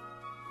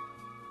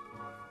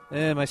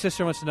 And my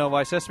sister wants to know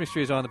why Sesame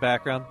Street is on in the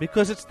background.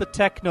 Because it's the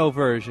techno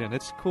version.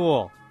 It's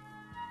cool.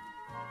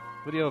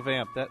 Video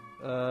vamp. That,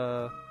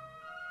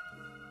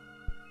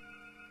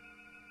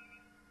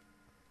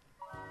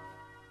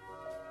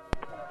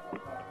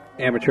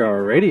 Amateur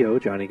Hour Radio,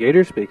 Johnny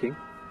Gator speaking.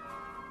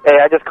 Hey,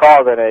 I just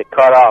called and it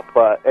cut off,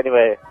 but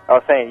anyway, I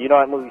was saying, you know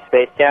that movie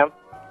Space Jam?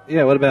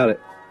 Yeah, what about it?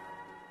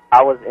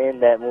 I was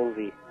in that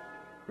movie.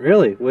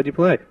 Really? What'd you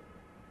play?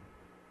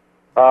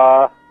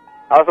 I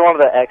was one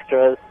of the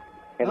extras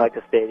in, like,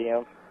 the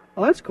stadium.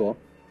 Oh, that's cool.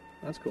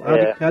 That's cool.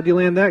 Yeah. How'd you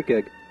land that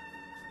gig?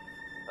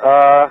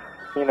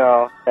 You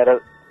know, had to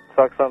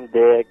suck some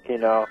dick, you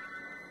know,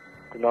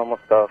 the normal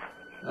stuff.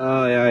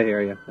 Oh, yeah, I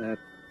hear you.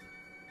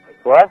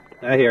 What?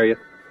 I hear you.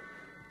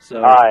 So.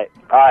 Alright,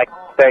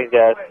 thanks,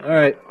 guys.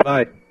 Alright,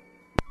 bye.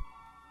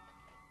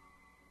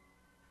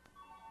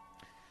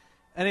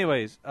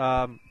 anyways,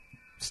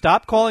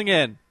 stop calling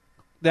in.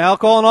 Now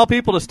calling all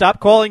people to stop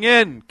calling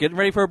in. Getting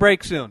ready for a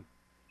break soon.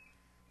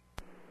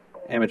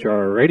 Amateur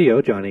Hour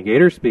Radio, Johnny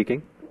Gator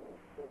speaking.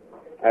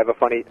 I have a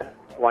funny...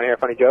 Want to hear a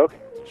funny joke?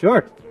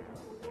 Sure.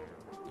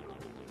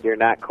 You're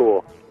not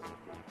cool.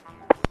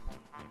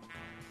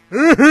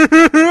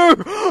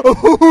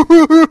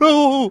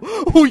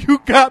 Oh, you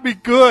got me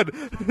good.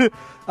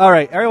 All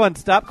right, everyone,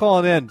 stop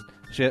calling in.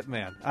 Shit,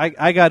 man.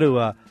 I got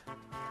to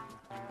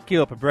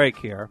queue up a break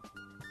here.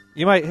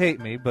 You might hate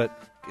me, but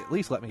at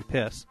least let me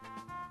piss.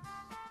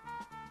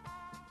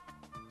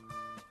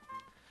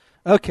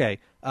 Okay,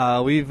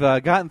 we've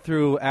gotten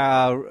through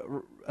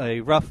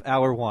a rough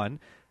hour one.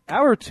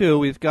 Hour two,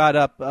 we've got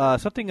up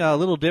something a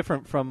little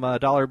different from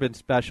Dollar Bin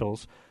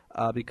Specials.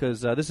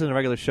 Because this isn't a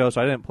regular show,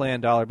 so I didn't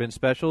plan Dollar Bin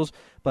Specials,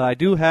 but I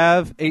do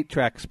have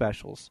 8-track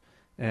specials.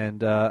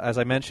 And as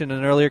I mentioned in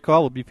an earlier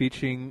call, we'll be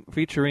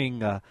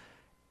featuring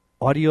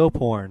audio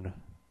porn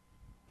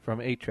from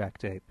 8-track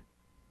tape.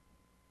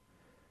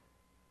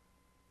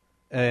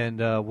 And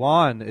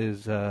Juan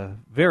is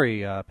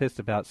very pissed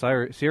about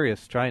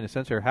Sirius trying to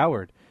censor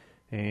Howard.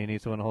 He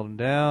needs someone to hold him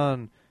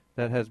down.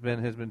 That has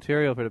been his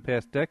material for the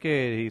past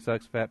decade. He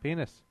sucks fat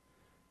penis.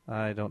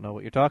 I don't know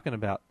what you're talking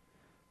about.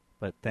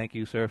 But thank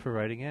you, sir, for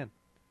writing in.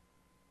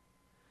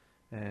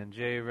 And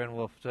Jay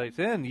Renwolf types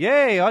in,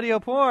 yay, audio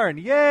porn,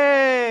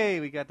 yay!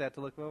 We got that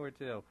to look forward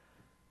to.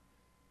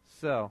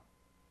 So,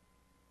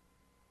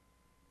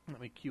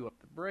 let me cue up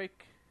the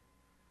break.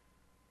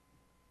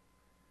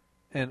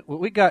 And what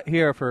we got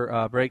here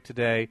for break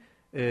today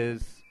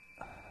is,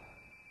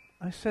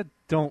 I said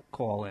don't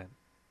call in.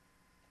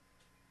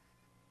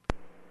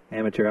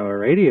 Amateur Hour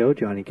Radio,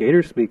 Johnny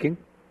Gator speaking.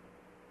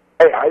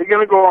 Hey, how you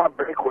gonna go on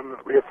break when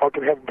we're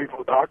fucking having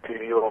people talk to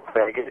you, you little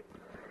faggot?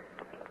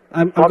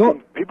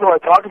 People are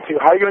talking to you.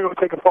 How are you gonna go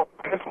take a fucking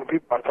piss when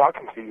people are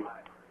talking to you?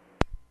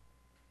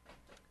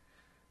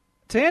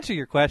 To answer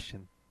your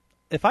question,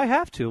 if I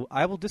have to,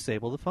 I will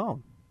disable the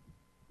phone.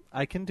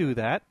 I can do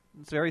that.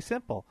 It's very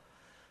simple.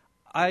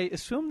 I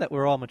assume that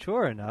we're all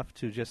mature enough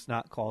to just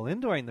not call in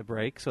during the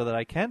break so that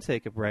I can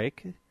take a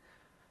break.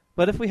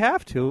 But if we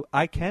have to,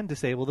 I can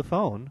disable the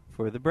phone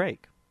for the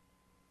break.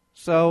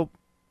 So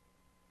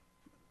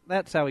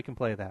that's how we can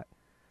play that.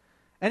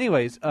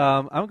 Anyways,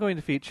 I'm going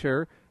to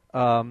feature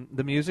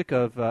the music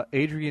of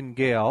Adrian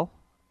Gale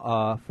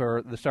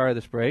for the start of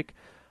this break.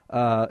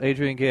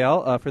 Adrian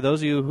Gale, for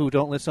those of you who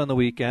don't listen on the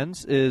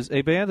weekends, is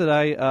a band that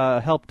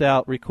I helped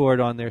out record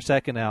on their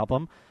second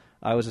album.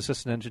 I was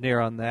assistant engineer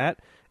on that.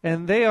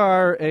 And they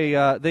are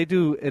they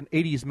do an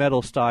 80s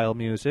metal style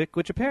music,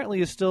 which apparently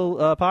is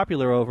still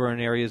popular over in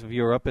areas of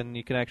Europe, and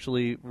you can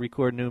actually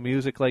record new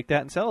music like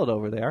that and sell it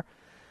over there.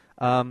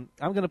 I'm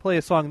going to play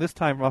a song this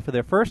time off of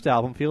their first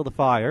album, Feel the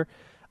Fire.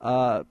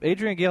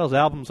 Adrian Gale's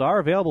albums are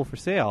available for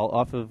sale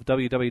off of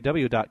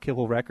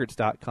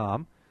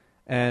www.kibblerecords.com.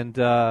 And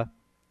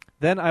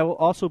then I will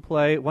also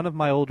play one of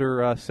my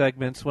older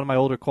segments, one of my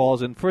older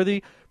calls. And for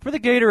the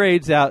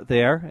Gatorades out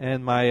there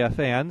and my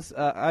fans,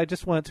 I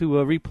just want to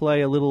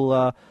replay a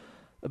little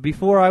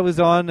before I was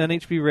on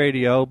NHB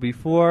Radio,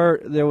 before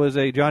there was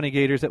a Johnny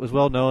Gators that was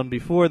well known,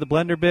 before the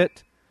Blender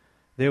bit,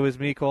 there was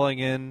me calling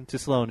in to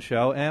Sloan's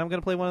show, and I'm going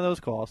to play one of those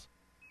calls.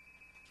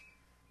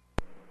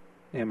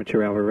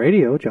 Amateur Hour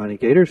Radio, Johnny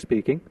Gator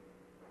speaking.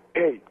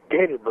 Hey,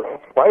 Gator,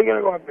 bro, why are you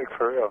gonna go on break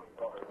for real?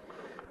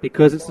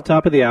 Because it's the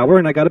top of the hour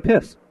and I got to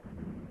piss.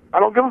 I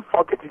don't give a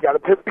fuck if you gotta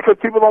piss because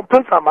people don't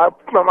piss on my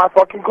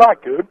fucking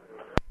clock, dude.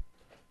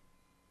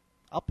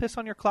 I'll piss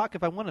on your clock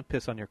if I want to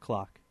piss on your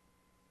clock.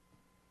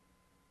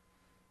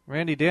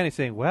 Randy Danny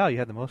saying, wow, you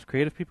had the most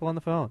creative people on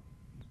the phone.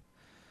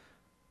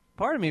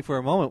 Pardon me for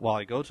a moment while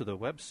I go to the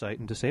website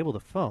and disable the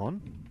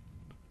phone.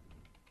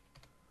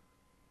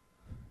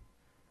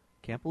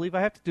 Can't believe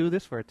I have to do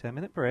this for a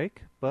 10-minute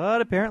break, but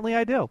apparently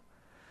I do.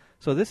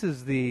 So this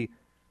is the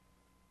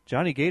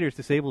Johnny Gators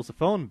disables the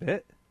phone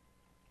bit.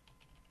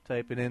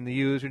 Typing in the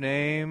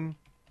username.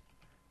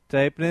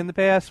 Typing in the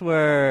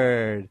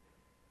password.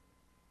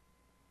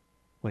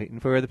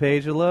 Waiting for the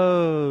page to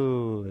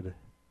load.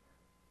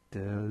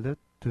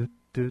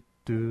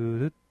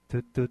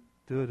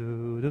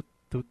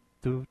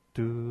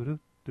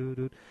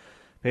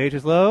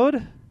 Pages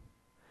load.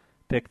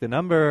 Pick the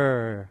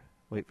number.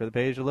 Wait for the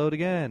page to load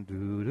again.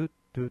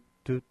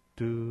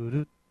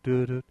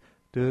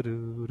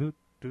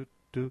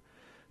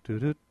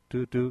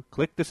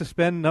 Click the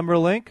suspend number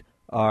link.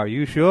 Are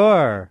you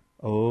sure?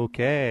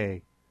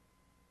 Okay.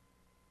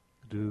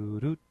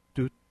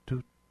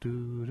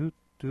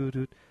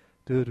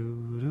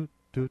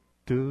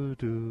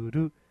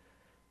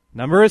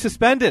 Number is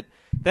suspended.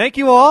 Thank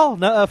you all.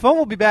 Phone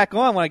will be back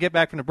on when I get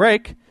back from the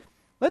break.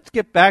 Let's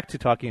get back to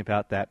talking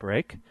about that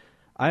break.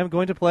 I am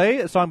going to play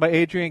a song by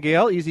Adrian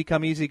Gale, Easy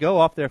Come, Easy Go,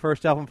 off their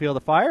first album, Feel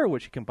the Fire,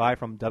 which you can buy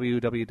from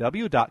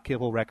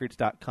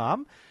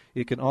www.kibblerecords.com.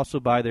 You can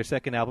also buy their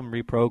second album,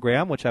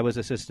 Reprogram, which I was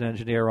assistant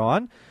engineer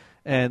on,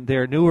 and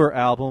their newer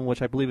album,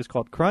 which I believe is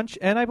called Crunch,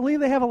 and I believe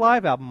they have a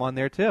live album on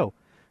there, too.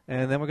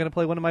 And then we're going to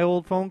play one of my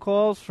old phone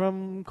calls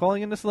from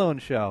calling in the Sloan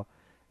show,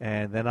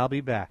 and then I'll be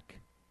back.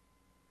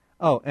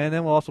 Oh, and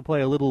then we'll also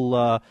play a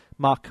little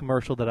mock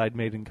commercial that I'd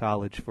made in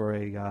college for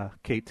a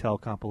K-Tel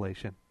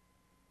compilation.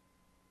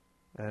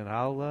 And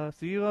I'll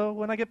see you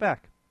when I get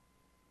back.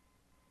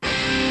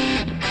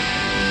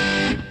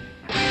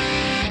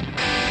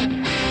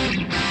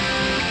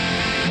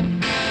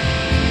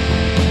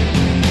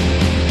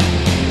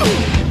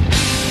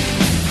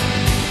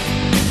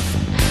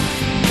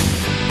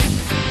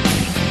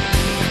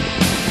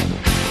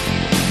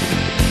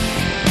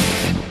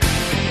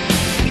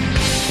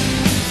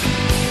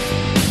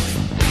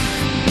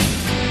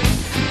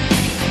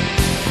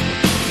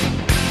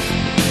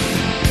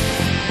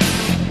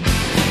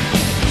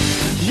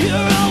 You're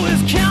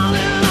always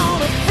counting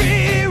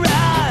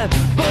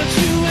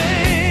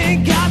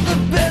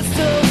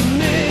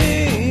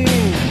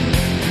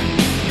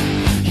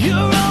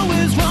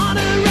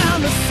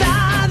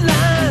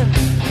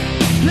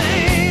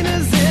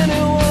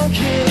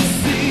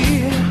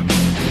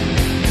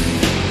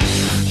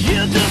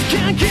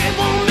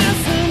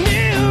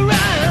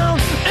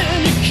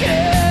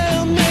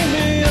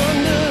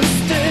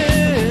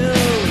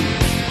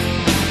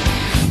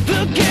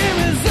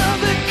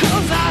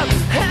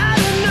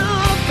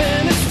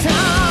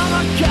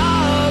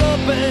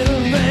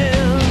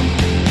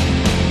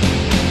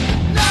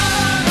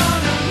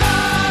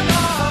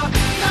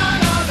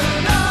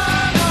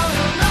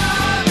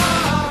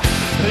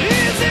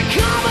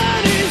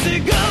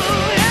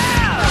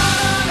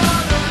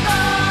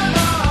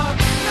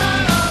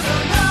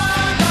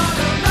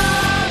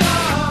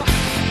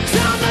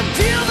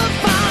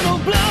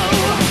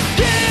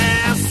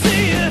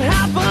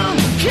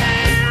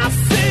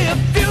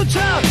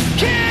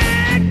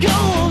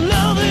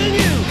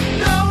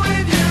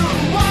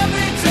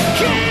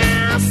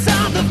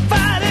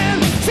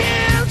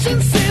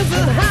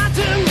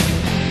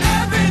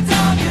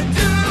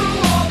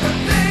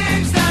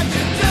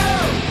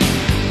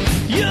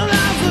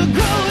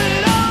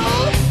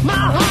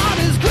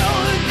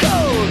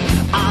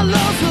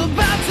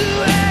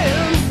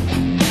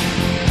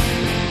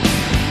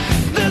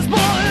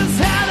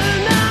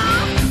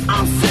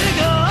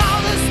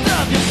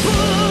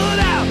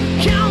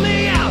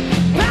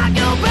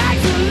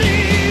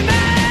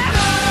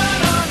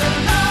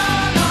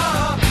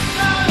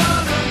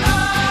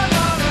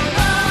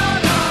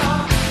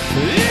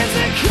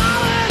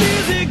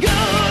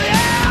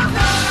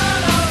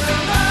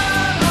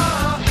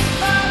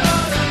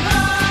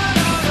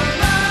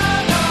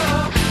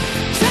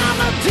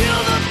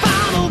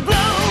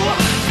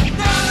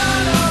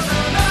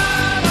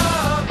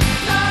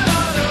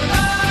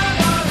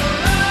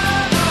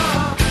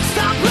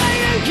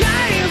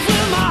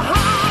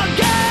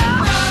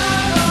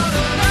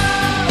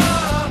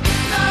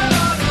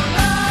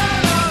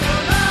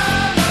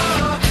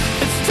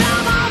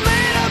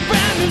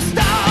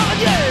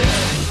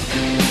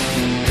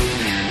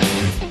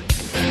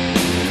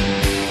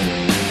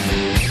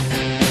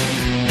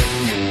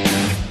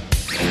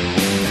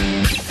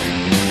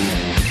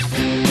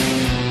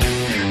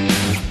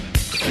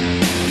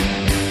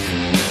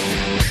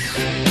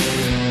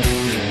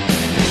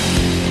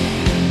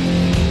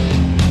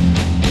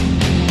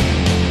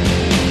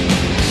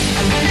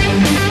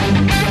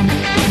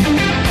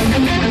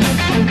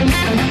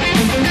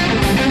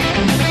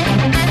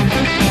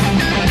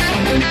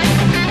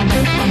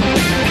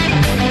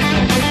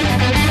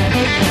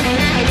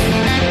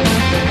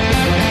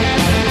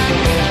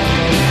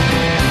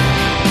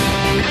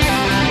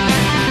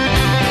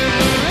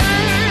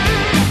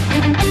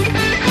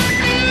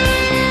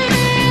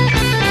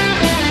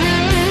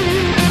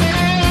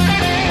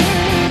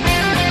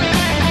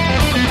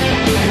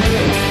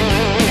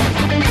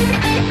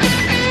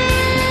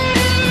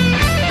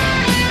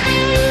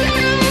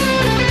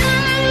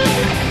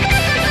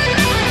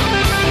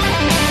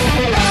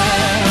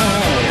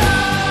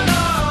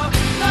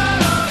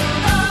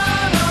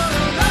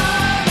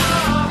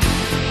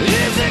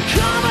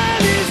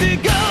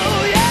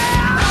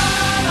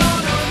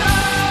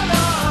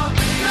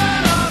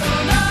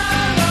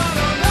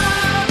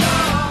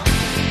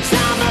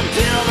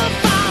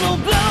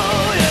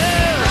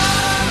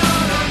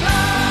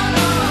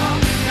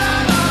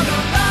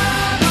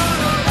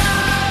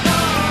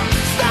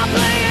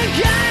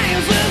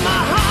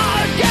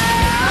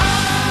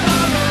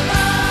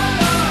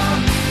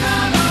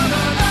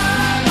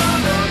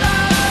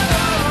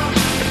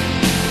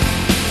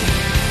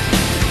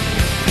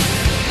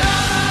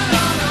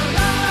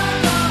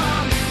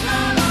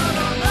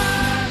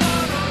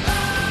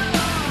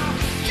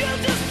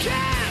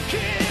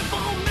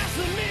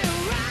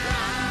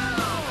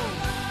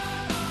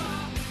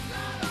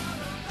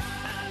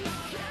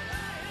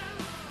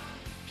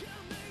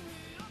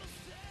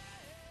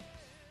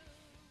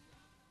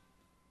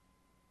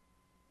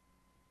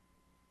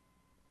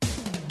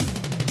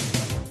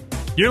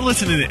You're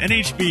listening to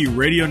NHB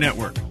Radio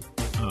Network.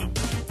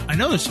 I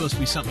know there's supposed to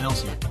be something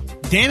else here.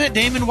 Damn it,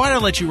 Damon, why did I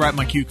let you write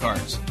my cue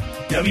cards?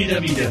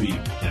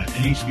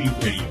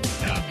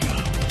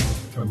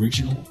 www.nhbradio.com.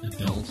 Original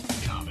adult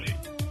comedy.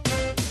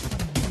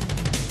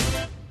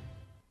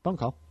 Phone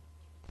call.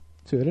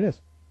 See what it is.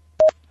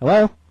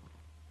 Hello?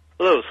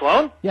 Hello,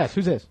 Sloan? Yes,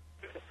 who's this?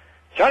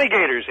 Johnny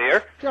Gators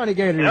here. Johnny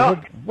Gators. You know,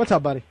 what's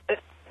up, buddy?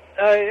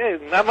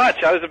 Not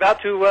much. I was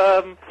about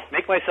to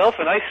make myself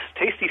a nice,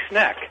 tasty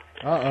snack.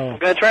 Uh-oh. I'm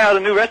going to try out a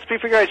new recipe.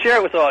 Figure I'd share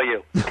it with all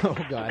you. Oh,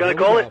 God. I'm going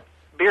to call it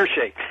Beer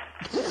Shake.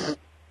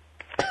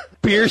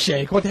 Beer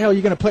Shake? What the hell are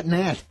you going to put in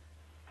that?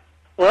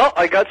 Well,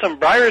 I got some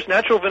Breyer's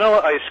Natural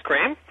Vanilla Ice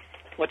Cream,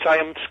 which I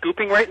am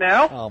scooping right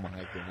now. Oh, my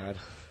God.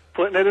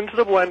 Putting it into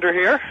the blender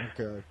here.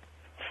 Okay.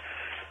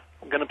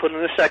 I'm going to put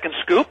in a second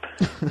scoop.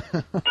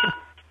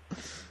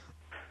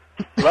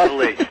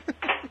 Lovely.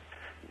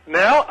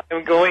 Now,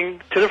 I'm going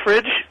to the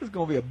fridge. This is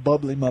going to be a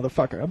bubbly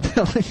motherfucker, I'm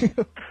telling you.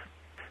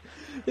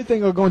 This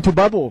thing is going to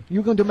bubble.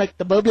 You're going to make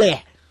the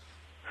bubbly.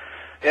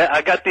 Yeah,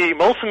 I got the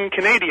Molson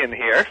Canadian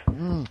here,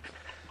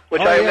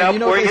 which I am now you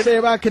know what pouring they in. say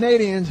about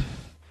Canadians.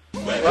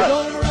 What?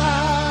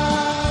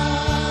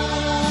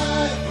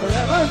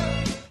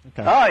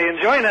 Okay. Oh, you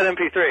enjoying that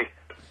MP3?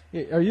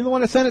 Yeah, are you the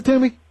one that sent it to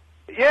me?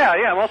 Yeah,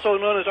 I'm also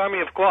known as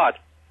Army of Quad.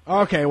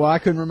 Okay, well, I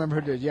couldn't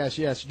remember who did.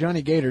 Yes.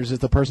 Johnny Gators is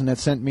the person that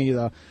sent me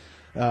the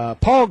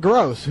Paul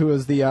Gross, who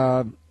was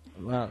the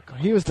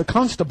he was the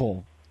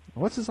constable.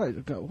 What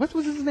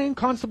was his name?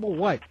 Constable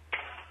what?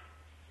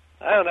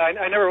 I don't know.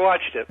 I never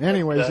watched it.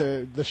 Anyways,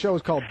 the show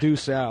is called Due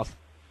South.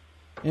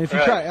 And if you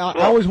Right. try,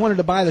 I always wanted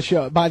to buy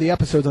the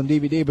episodes on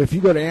DVD, but if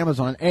you go to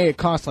Amazon, A, it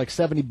costs like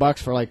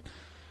 $70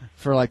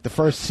 for the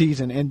first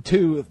season, and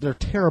 2, they're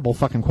terrible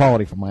fucking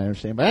quality from my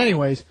understanding. But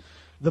anyways,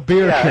 the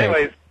beer shake.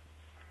 Anyways,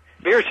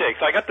 Beer Shake.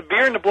 So I got the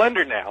beer in the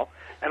blender now,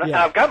 and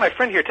I've got my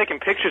friend here taking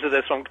pictures of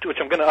this, which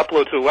I'm going to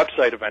upload to a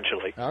website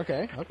eventually.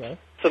 Okay.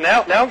 So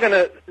now I'm going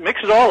to mix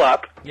it all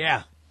up.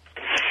 Yeah.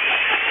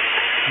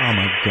 Oh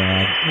my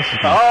God.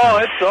 It's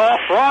all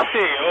frothy.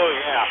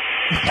 Oh yeah,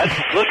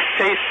 that looks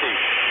tasty.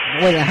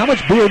 Wait, how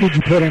much beer did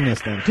you put in this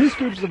thing? 2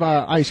 scoops of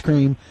ice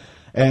cream,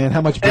 and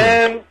how much beer?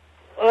 And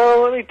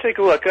let me take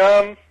a look.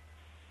 A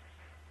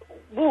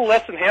little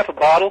less than half a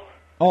bottle.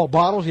 Oh,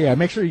 bottles? Yeah,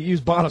 make sure you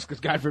use bottles, because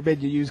God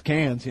forbid you use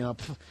cans. You know,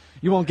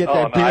 you won't get Oh,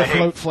 that no, beer I hate-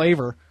 float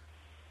flavor.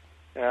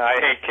 I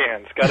hate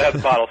cans. Got to have the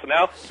bottle. So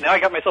now I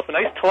got myself a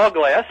nice tall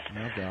glass.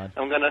 Oh God.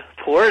 I'm going to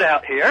pour it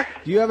out here.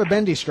 Do you have a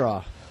bendy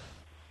straw?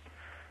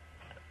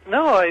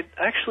 No, I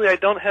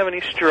don't have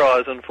any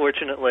straws,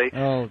 unfortunately.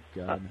 Oh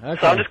God. Okay.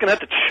 So I'm just going to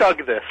have to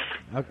chug this.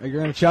 Okay, you're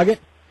going to chug it?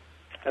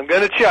 I'm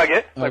going to chug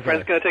it. My Okay.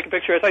 friend's going to take a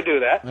picture as I do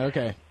that.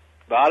 Okay.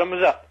 Bottom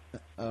is up.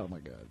 Oh my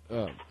God.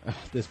 Oh,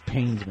 this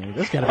pains me.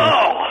 This gotta be.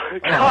 Oh,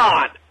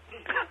 God.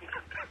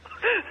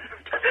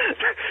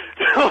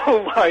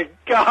 Oh, my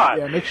God.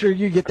 Yeah, make sure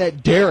you get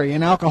that dairy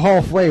and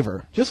alcohol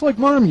flavor, just like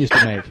Mom used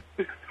to make.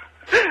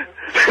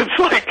 It's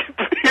like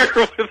beer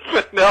with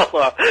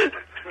vanilla.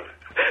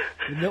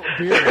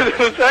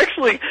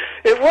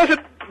 It wasn't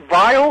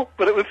vile,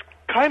 but it was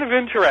kind of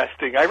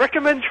interesting. I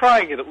recommend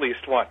trying it at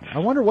least once. I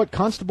wonder what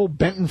Constable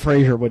Benton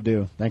Fraser would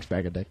do. Thanks,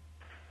 Bag of Dick.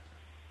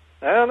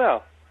 I don't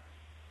know.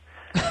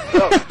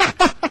 So,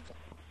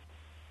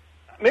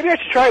 maybe I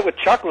should try it with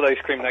chocolate ice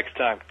cream next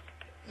time.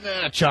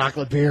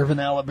 Chocolate beer,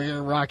 vanilla beer,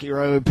 Rocky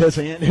Road,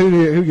 pissing.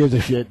 Who gives a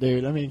shit,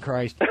 dude? I mean,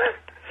 Christ.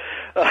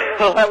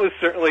 Well, that was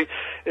certainly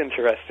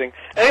interesting.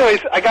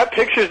 Anyways, I got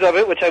pictures of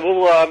it, which I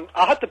will.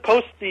 I'll have to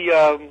post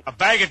the a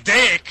bag of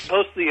dicks.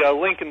 Post the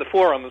link in the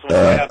forums when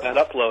I have that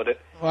uploaded.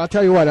 Well, I'll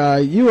tell you what.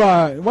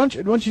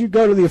 Once you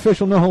go to the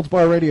official No Holds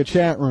Bar Radio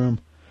chat room,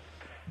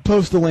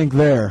 post the link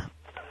there,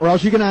 or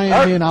else you can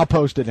IM me and I'll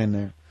post it in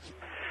there.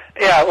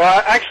 Yeah,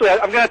 well, actually, I'm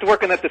going to have to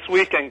work on that this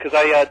weekend because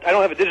I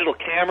don't have a digital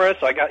camera,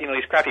 so I got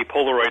these crappy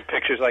Polaroid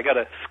pictures I got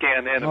to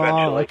scan in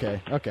eventually.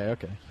 Oh, okay.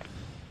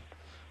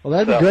 Well,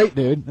 that'd be great,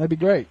 dude. That'd be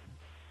great.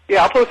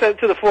 Yeah, I'll post that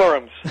to the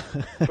forums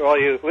for all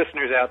you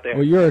listeners out there.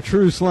 Well, you're a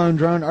true Sloan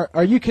drone.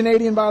 Are you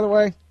Canadian, by the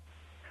way?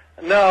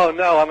 No,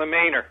 I'm a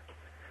Mainer.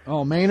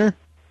 Oh, Mainer?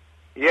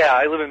 Yeah,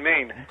 I live in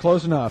Maine.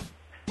 Close enough.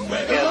 Yeah,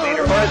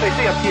 Mainer. Or as they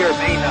say up here,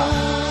 Maine.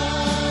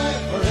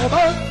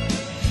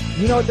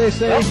 You know what they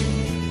say?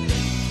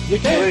 You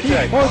can't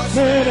keep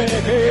horsemen.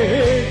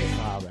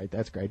 All right,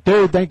 that's great.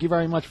 Dude, thank you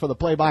very much for the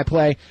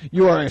play-by-play.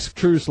 You are a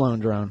true Sloan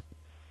drone.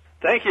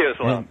 Thank you,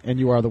 Sloan. And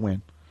you are the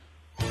win.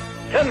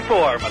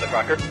 10-4,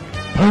 motherfucker.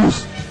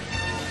 Peace.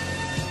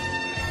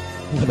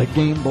 With a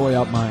Game Boy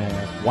up my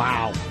ass.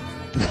 Wow.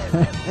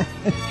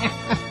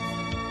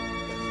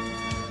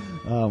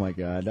 Oh, my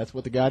God. That's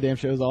what the goddamn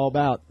show's all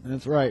about.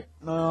 That's right.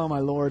 Oh, my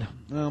Lord.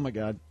 Oh, my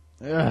God.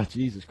 Ugh,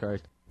 Jesus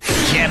Christ.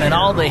 Jamming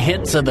all the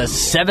hits of the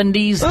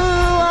 70s. Ooh,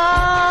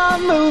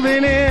 I'm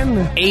moving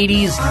in.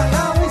 80s.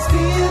 I always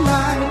feel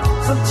like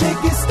some chick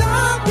is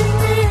stalking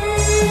me.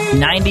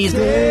 90s.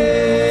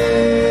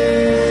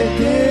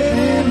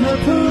 In the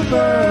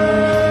pooper.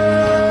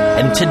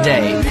 And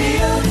today.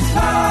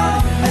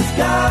 Has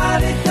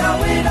got it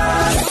going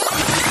on.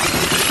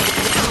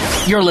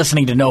 You're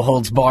listening to No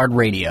Holds Barred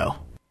Radio.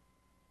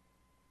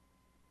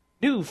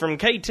 New from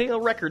K-Tail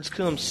Records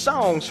comes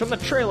Songs from the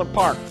Trailer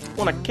Park,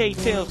 one of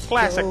K-Tail's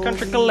classic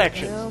country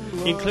collections.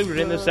 Included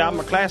in this album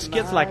are classic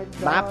hits like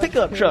My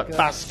Pickup Truck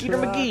by Skeeter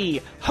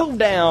McGee, Hold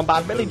Down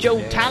by Billy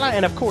Joe Tyler,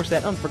 and of course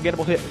that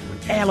unforgettable hit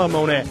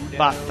Alimony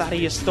by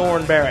Thaddeus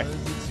Thornberry.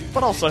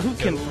 But also, who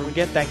can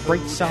forget that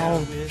great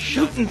song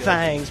Shootin'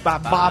 Things by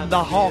Bob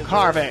the Hawk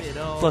Harvey,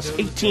 plus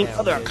 18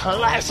 other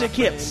classic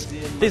hits.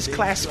 This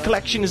classic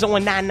collection is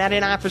only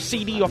 $9.99 for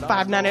CD or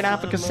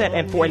 $5.99 for cassette,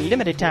 and for a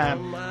limited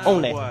time,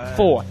 only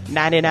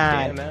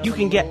 $4.99. You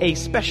can get a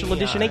special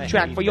edition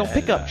 8-track for your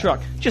pickup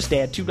truck. Just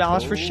add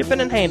 $2 for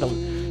shipping and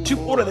handling. To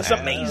order this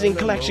amazing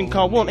collection,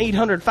 call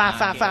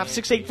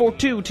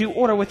 1-800-555-6842 to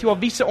order with your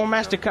Visa or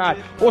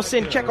MasterCard, or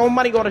send check or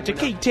money order to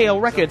K-Tail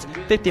Records,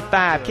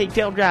 55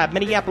 K-Tail Drive,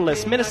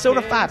 Minneapolis,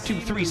 Minnesota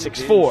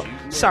 52364.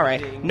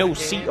 Sorry, no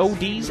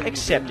CODs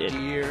accepted.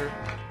 Deer,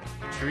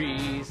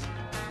 trees,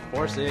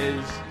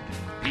 horses,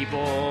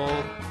 people.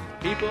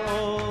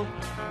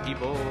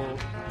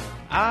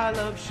 I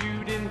love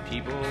shooting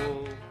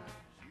people.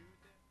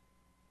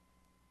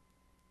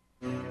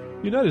 The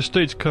United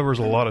States covers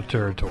a lot of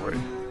territory.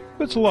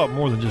 It's a lot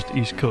more than just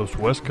East Coast,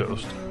 West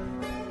Coast.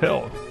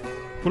 Hell,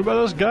 what about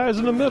us guys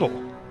in the middle?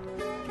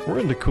 We're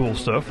into cool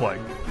stuff like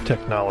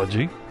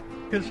technology.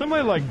 Can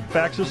somebody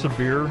fax us a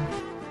beer?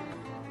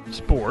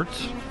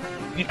 Sports.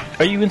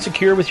 Are you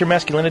insecure with your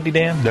masculinity,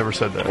 Dan? Never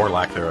said that. Or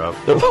lack thereof.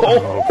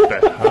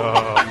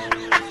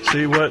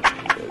 See what?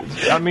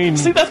 I mean...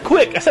 See, that's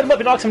quick. I set him up,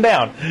 he knocks him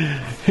down.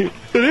 It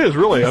is,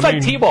 really. It's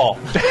like T-ball.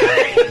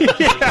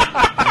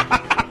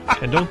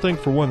 And don't think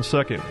for 1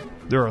 second,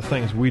 there are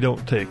things we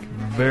don't take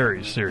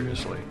very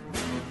seriously.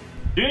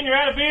 Dude, you're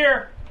out of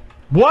beer.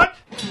 What?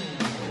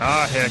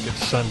 Ah, heck,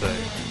 it's Sunday.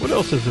 What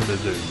else is there to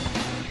do?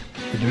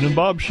 The Dune and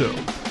Bob Show,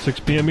 6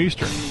 p.m.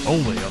 Eastern,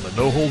 only on the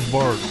No Holds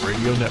Barred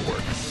Radio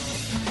Network.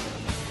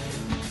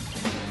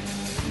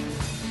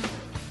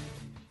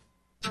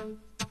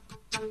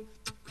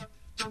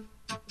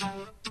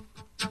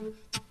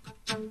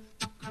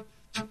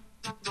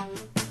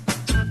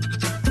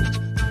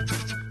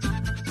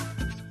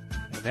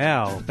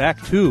 Now,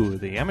 back to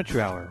the Amateur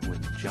Hour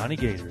with Johnny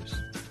Gators.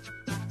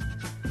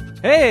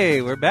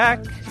 Hey, we're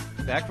back.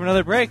 Back from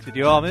another break. Did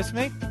you all miss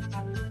me?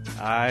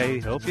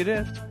 I hope you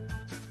did.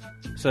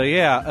 So,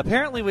 yeah,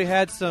 apparently we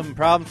had some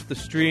problems with the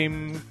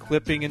stream,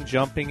 clipping and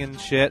jumping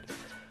and shit.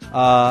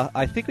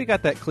 I think we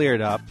got that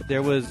cleared up.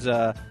 There was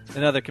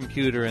another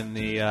computer in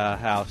the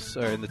house,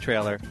 or in the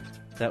trailer,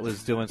 that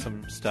was doing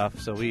some stuff,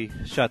 so we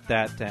shut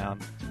that down.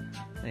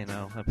 You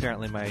know,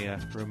 apparently my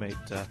roommate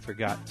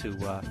forgot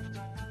to...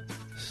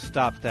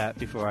 stop that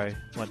before I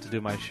went to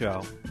do my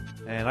show,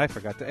 and I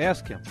forgot to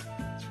ask him.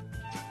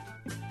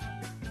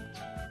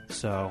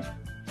 So,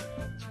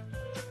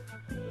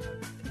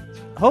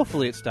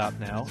 hopefully it stopped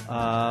now.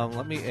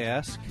 Let me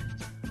ask.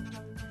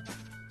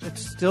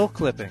 It's still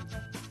clipping.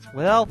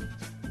 Well,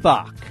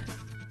 fuck.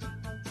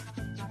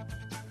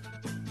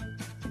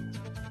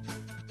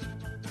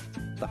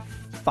 The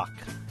fuck.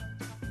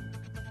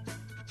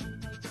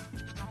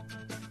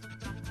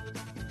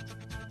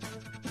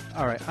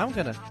 Alright, I'm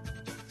gonna...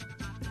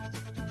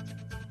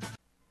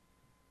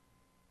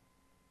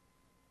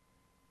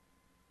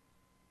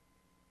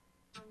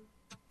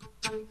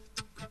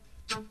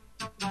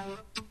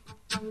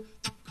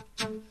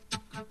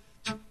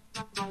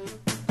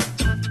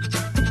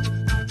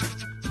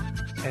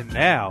 And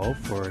now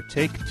for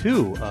take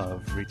 2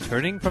 of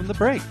Returning from the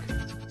Break.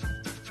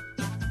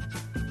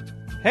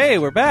 Hey,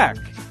 we're back.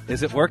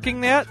 Is it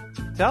working yet?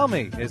 Tell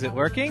me, is it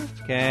working?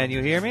 Can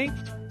you hear me?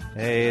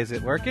 Hey, is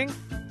it working?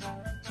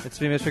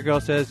 It's me, Mr. Girl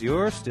says,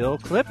 you're still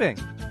clipping.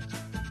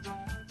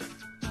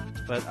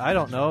 But I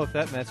don't know if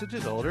that message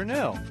is old or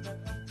new.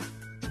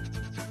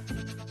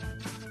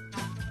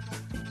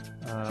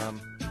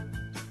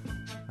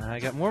 I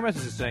got more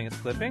messages saying it's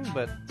clipping,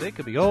 but they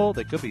could be old,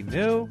 they could be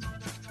new.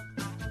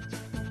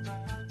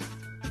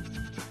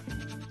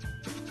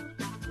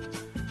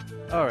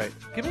 Alright,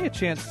 give me a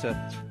chance to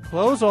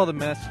close all the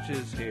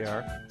messages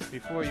here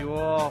before you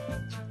all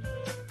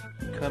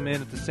come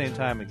in at the same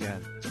time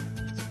again.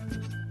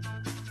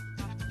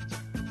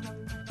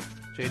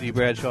 J.D.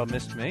 Bradshaw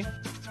missed me.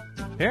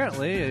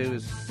 Apparently, it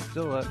was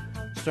still a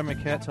Stormy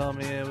Cat telling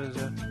me it was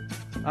a...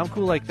 I'm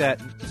cool like that.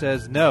 It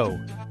says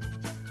no.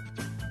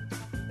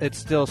 It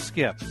still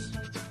skips.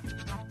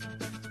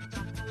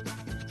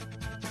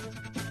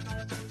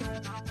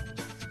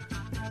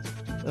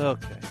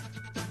 Okay.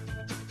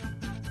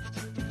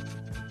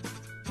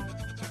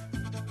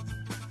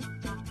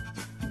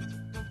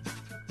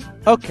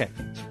 Okay.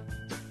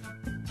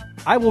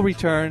 I will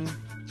return,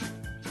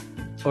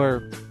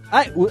 or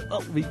I will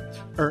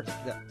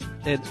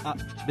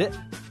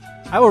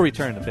I will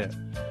return in a bit.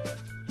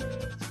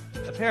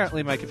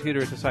 Apparently, my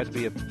computer has decided to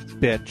be a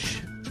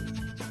bitch,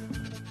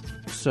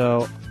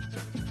 so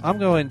I'm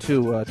going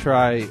to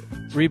try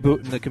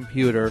rebooting the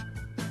computer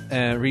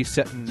and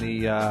resetting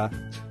the.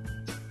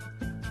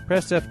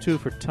 Press F2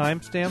 for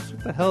timestamps.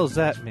 What the hell does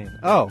that mean?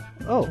 Oh,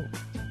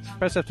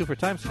 press F2 for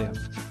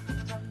timestamps.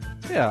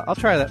 Yeah, I'll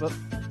try that. But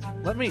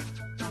let me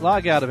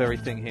log out of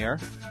everything here.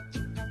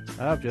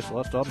 I've just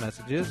lost all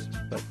messages,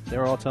 but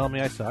they're all telling me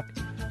I suck.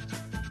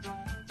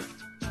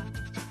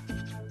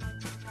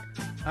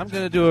 I'm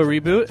going to do a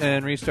reboot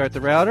and restart the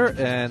router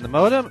and the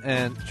modem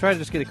and try to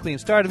just get a clean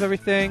start of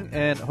everything,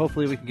 and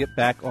hopefully we can get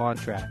back on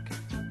track.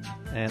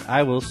 And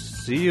I will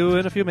see you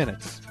in a few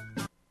minutes.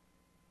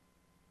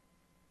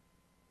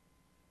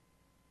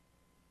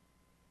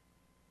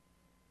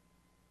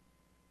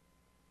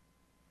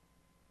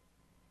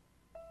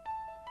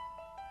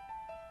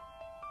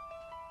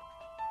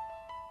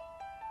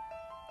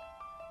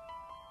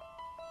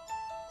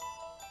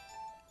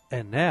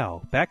 And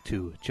now, back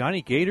to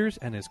Johnny Gators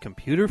and his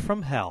computer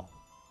from hell.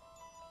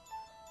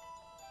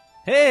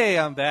 Hey,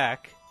 I'm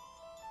back.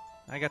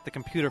 I got the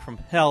computer from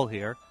hell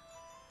here.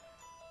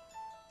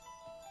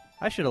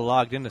 I should have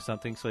logged into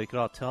something so you could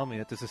all tell me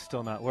that this is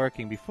still not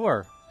working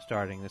before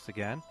starting this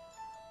again.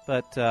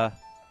 But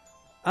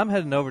I'm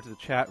heading over to the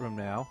chat room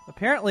now.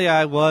 Apparently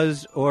I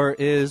was or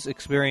is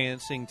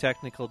experiencing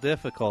technical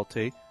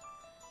difficulty,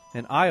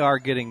 and I are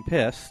getting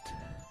pissed.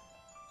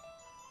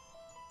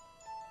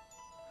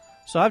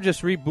 So I've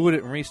just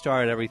rebooted and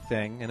restarted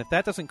everything, and if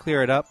that doesn't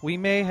clear it up, we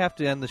may have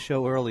to end the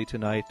show early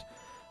tonight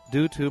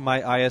due to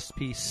my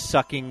ISP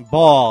sucking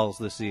balls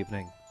this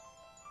evening.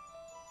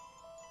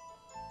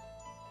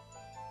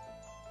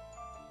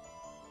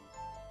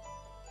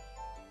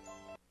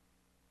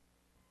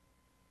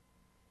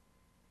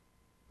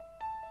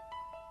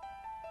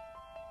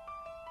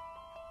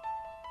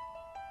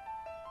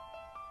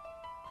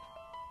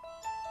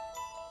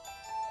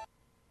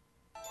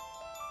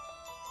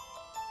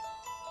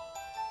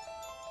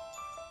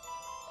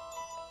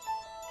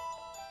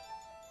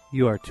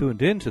 You are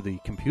tuned in to the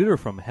Computer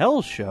from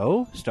Hell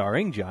show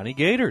starring Johnny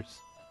Gators.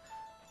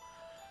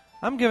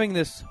 I'm giving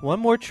this one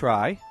more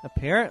try.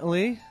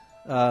 Apparently,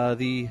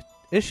 the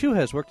issue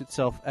has worked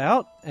itself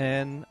out,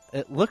 and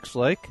it looks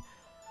like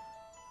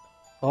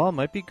all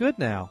might be good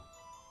now.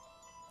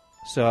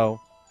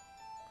 So,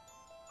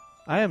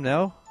 I am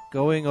now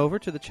going over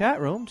to the chat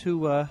room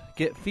to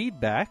get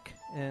feedback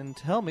and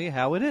tell me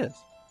how it is.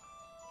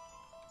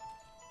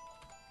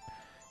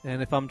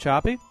 And if I'm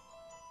choppy,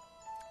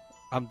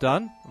 I'm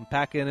done. I'm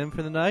packing in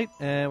for the night,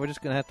 and we're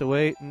just going to have to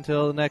wait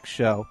until the next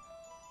show.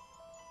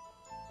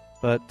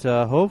 But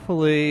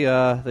hopefully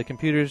the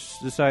computers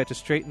decide to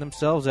straighten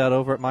themselves out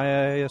over at my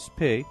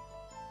ISP.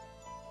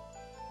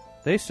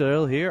 They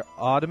still hear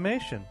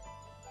automation.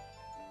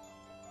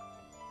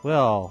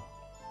 Well,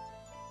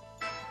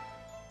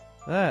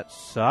 that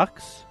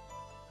sucks.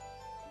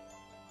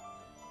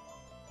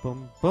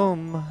 Boom,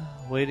 boom.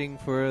 Waiting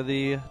for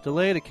the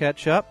delay to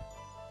catch up.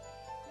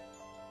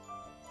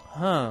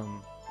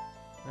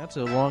 That's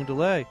a long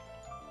delay.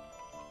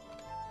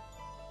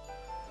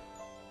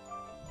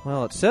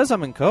 Well, it says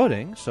I'm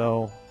encoding,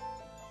 so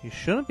you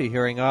shouldn't be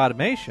hearing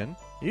automation.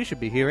 You should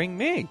be hearing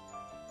me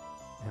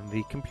and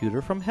the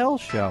Computer from Hell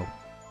show.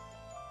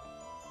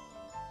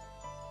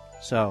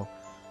 So,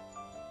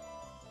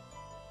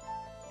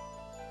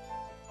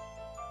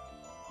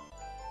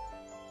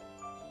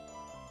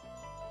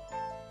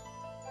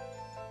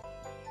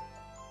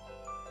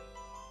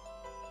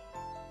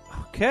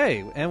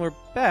 okay, and we're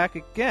back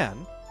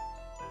again.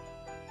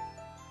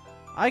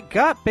 I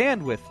got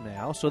bandwidth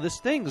now, so this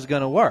thing's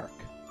going to work.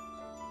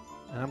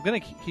 And I'm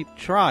going to keep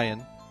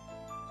trying.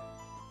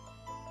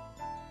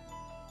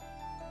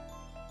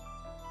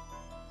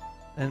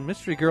 And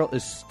Mystery Girl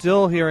is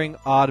still hearing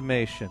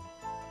automation.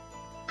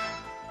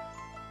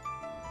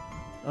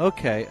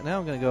 Okay, now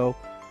I'm going to go,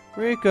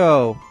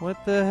 Rico,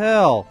 what the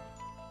hell?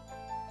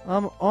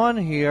 I'm on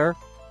here,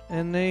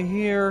 and they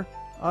hear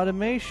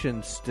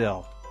automation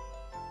still.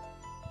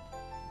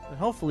 And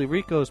hopefully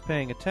Rico's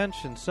paying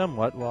attention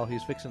somewhat while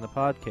he's fixing the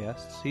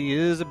podcasts. He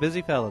is a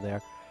busy fellow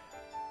there.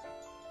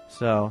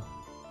 So,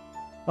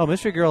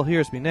 Mystery Girl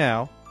hears me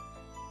now.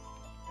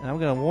 And I'm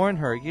going to warn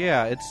her,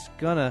 yeah, it's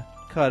going to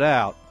cut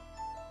out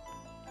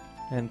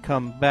and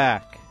come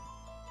back.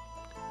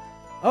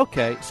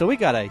 Okay, so we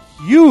got a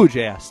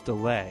huge-ass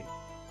delay.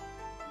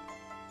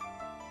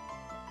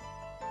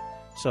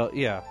 So,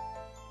 yeah.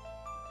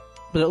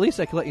 But at least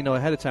I can let you know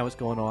ahead of time what's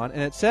going on.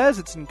 And it says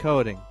it's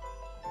encoding.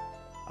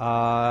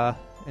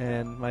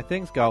 And my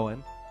thing's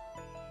going.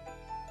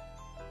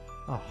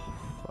 Oh,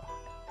 fuck.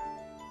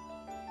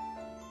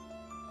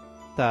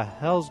 What the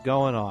hell's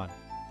going on?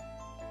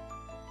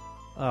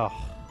 Oh,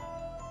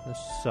 this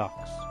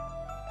sucks.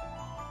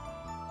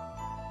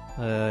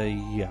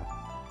 Yeah.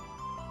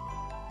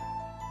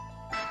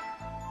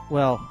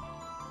 Well,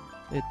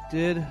 it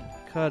did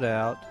cut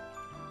out,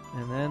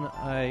 and then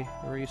I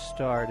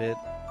restarted.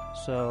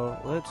 So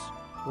let's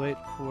wait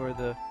for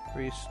the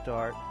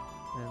restart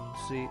and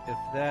see if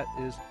that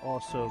is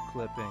also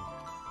clipping.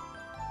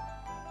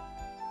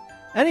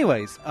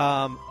 Anyways,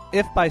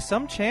 if by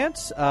some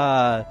chance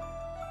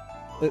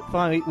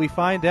we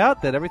find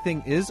out that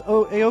everything is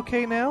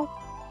A-okay now,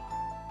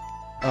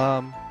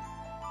 I'm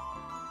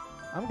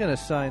going to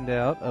sign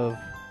out of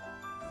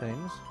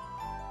things.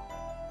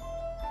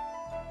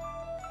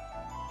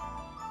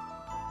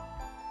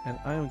 And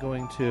I am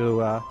going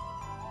to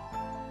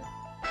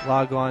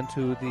log on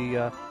to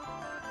the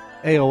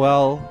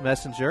AOL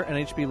Messenger,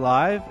 NHB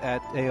Live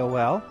at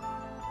AOL,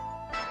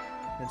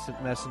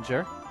 Instant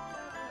Messenger.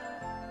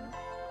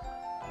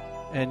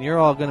 And you're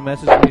all going to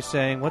message me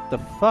saying, what the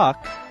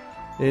fuck?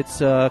 It's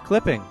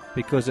clipping,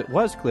 because it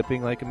was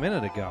clipping like a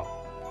minute ago.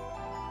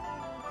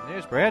 And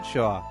there's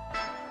Bradshaw.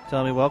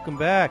 Tell me welcome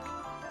back.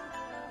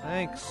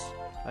 Thanks.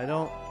 I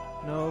don't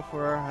know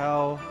for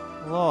how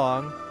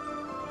long.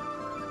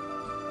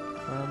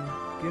 I'm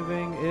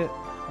giving it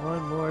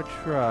one more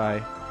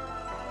try.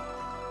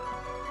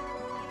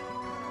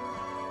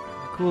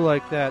 Cool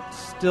like that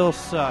still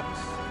sucks.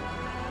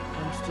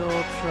 I'm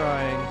still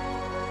trying.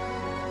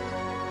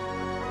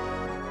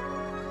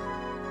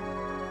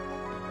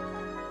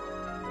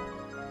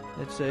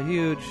 It's a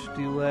huge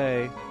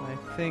delay. I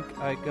think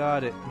I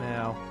got it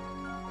now.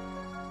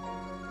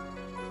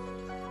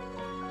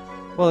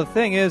 Well, the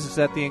thing is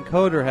that the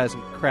encoder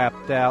hasn't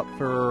crapped out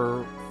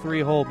for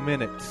 3 whole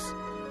minutes.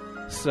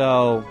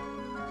 So,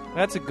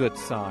 that's a good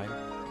sign.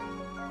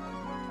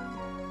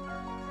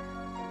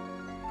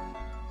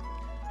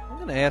 I'm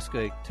going to ask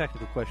a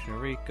technical question to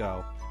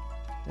Rico.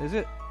 Is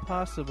it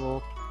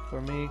possible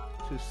for me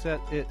to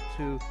set it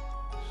to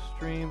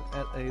stream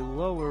at a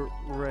lower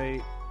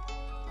rate,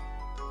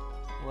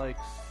 like,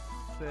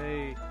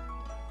 say,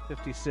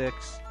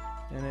 56,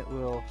 and it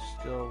will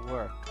still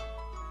work?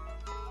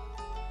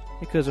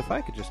 Because if I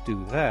could just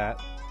do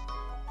that,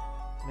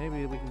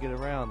 maybe we can get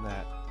around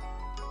that.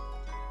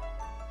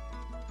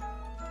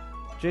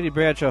 JD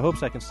Bradshaw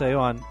hopes I can stay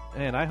on,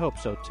 and I hope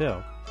so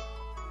too.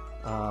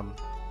 I'm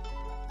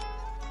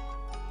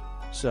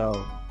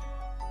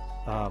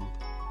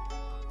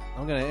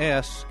going to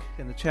ask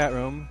in the chat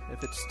room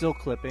if it's still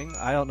clipping.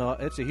 I don't know.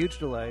 It's a huge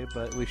delay,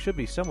 but we should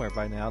be somewhere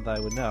by now that I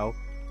would know.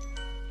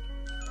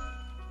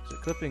 Is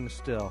it clipping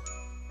still?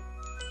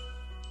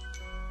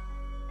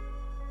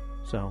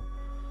 So,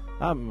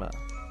 I'm...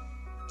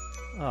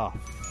 oh,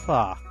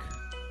 fuck.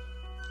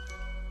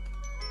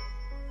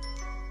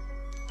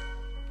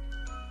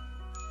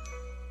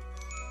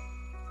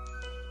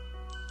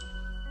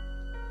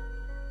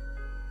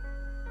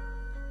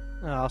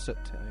 No, I'll set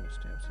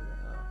timestamps.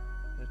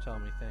 They're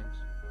telling me things.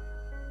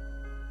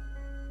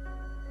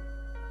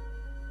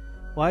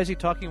 Why is he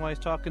talking while he's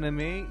talking to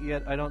me,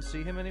 yet I don't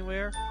see him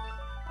anywhere?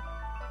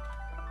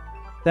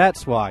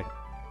 That's why.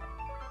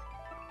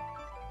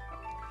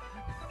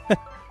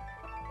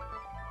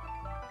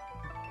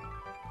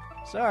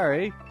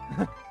 Sorry.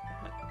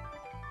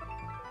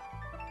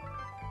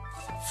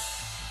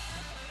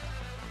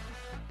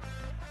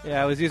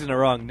 Yeah, I was using the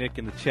wrong nick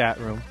in the chat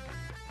room.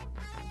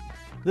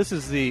 This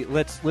is the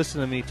Let's Listen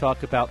to Me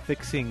talk about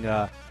fixing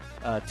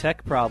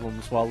tech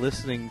problems while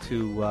listening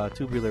to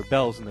Tubular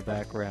Bells in the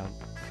background.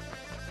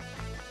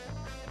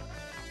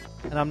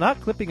 And I'm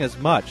not clipping as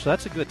much, so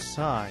that's a good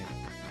sign.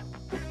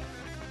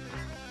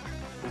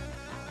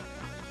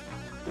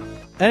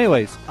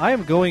 Anyways,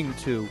 I'm going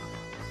to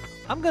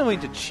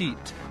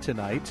cheat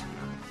tonight.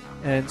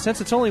 And since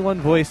it's only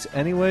one voice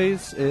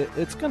anyways,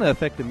 it's going to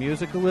affect the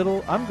music a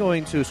little. I'm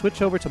going to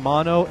switch over to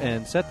mono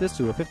and set this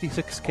to a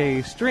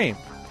 56K stream.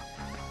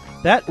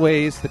 That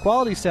way, the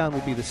quality sound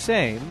will be the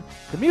same.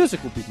 The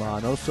music will be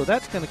mono, so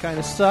that's going to kind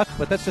of suck,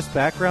 but that's just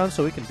background,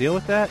 so we can deal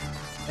with that.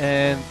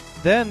 And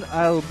then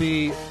I'll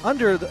be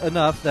under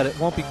enough that it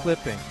won't be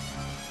clipping.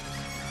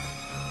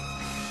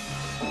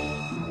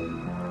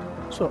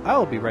 So I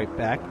will be right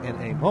back in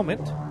a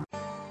moment.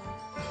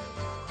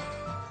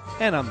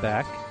 And I'm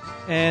back.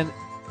 And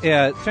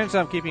yeah, it turns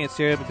out I'm keeping it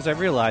stereo because I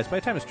realized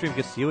by the time the stream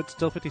gets to you, it's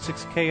still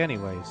 56K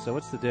anyway, so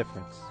what's the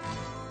difference?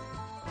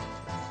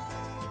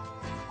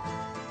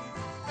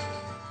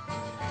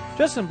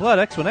 Justin Blood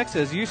X1X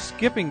says, you're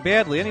skipping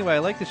badly. Anyway, I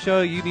like the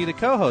show. You need a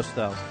co-host,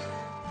 though.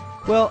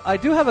 Well, I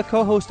do have a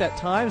co-host at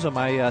times on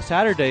my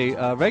Saturday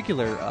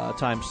regular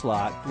time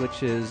slot,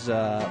 which is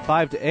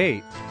 5 to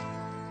 8.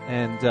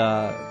 And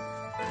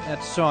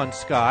that's Sean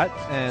Scott.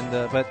 And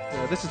but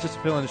this is just a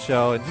fill-in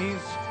show, and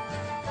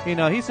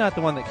he's not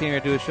the one that came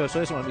here to do a show, so he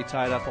doesn't want to be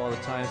tied up all the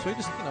time. So he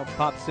just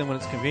pops in when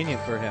it's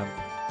convenient for him.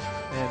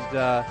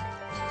 And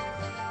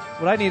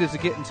what I need is to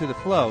get into the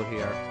flow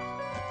here.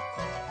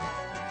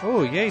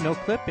 Oh, yay, no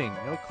clipping.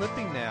 No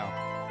clipping now.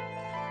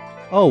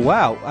 Oh,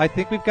 wow. I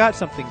think we've got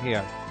something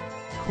here.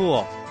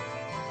 Cool.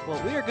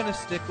 Well, we are going to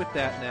stick with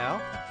that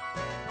now.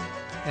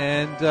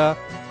 And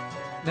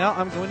now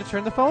I'm going to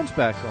turn the phones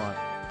back on.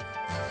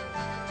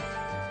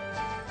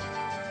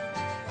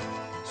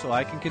 So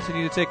I can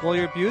continue to take all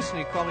your abuse, and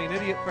you call me an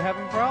idiot for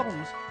having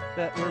problems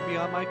that were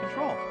beyond my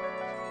control.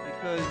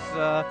 Because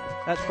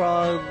that's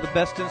probably the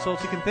best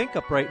insults you can think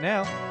of right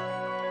now.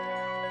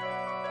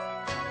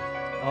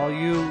 All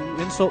you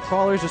insult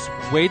callers just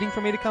waiting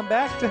for me to come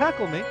back to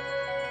heckle me.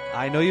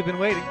 I know you've been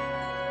waiting.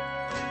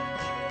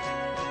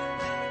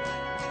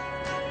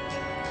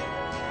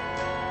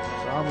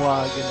 So I'm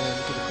logging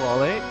into the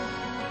call 8.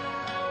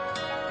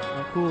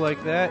 I'm cool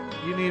like that.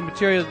 You need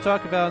material to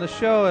talk about on the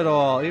show at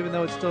all, even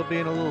though it's still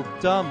being a little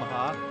dumb,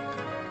 huh?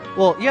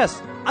 Well,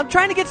 yes, I'm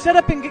trying to get set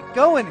up and get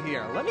going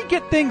here. Let me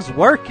get things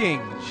working.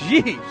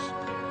 Jeez.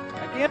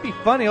 I can't be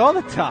funny all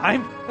the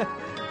time.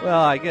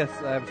 Well, I guess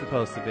I'm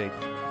supposed to be.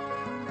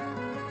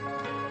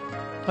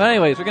 But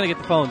anyways, we're going to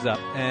get the phones up,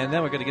 and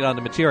then we're going to get on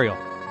to material.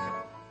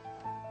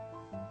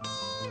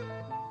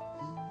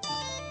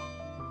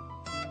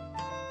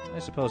 I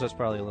suppose that's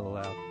probably a little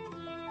loud.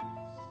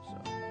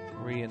 So,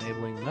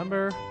 re-enabling the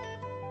number.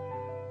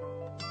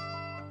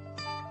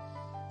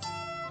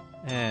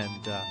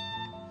 And,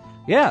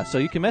 yeah, so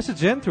you can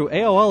message in through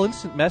AOL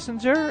Instant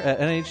Messenger at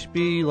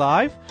NHB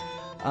Live.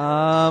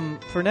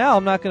 For now,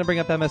 I'm not going to bring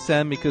up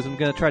MSN because I'm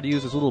going to try to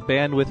use as little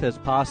bandwidth as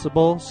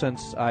possible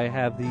since I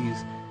have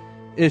these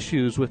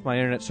issues with my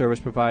internet service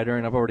provider,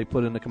 and I've already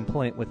put in a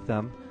complaint with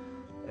them.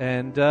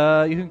 And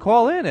you can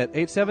call in at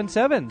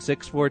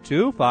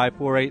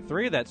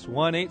 877-642-5483. That's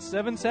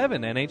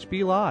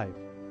 1-877-NHB Live.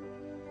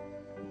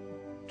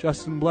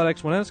 Justin Blood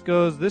X1S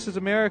goes, "This is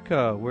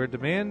America. We're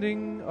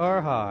demanding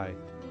our high."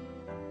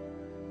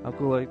 I'm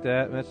cool like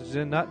that. Message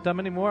in. Not dumb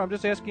anymore. I'm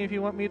just asking if you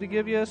want me to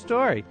give you a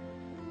story.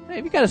 Hey,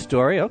 if you got a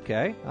story,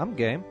 okay. I'm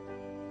game.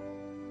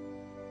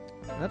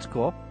 That's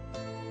cool.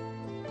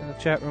 In the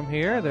chat room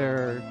here,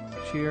 they're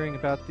cheering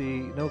about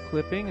the no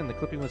clipping, and the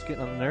clipping was getting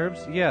on the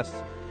nerves. Yes.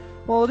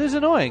 Well, it is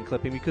annoying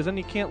clipping because then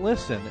you can't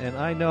listen, and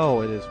I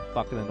know it is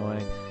fucking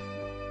annoying.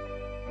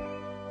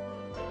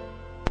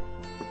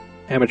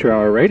 Amateur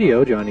Hour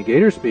Radio, Johnny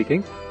Gator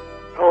speaking.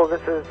 Oh, this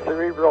is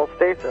Cerebral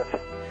Stasis.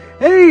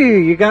 Hey,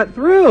 you got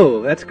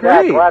through. That's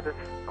great. Yeah,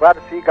 glad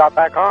to see you got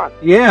back on.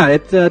 Yeah,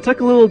 it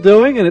took a little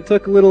doing, and it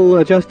took a little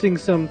adjusting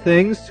some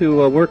things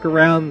to work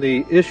around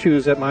the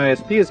issues that my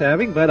ISP is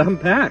having, but I'm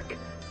back.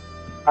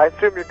 I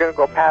assume you're going to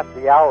go past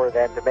the hour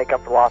then to make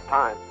up for lost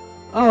time.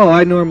 Oh,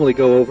 I normally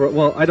go over.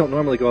 Well, I don't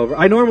normally go over.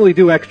 I normally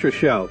do extra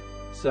show.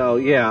 So,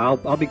 yeah,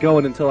 I'll be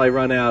going until I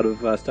run out of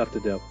stuff to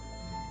do.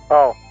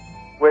 Oh,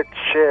 which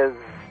is,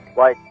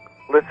 like,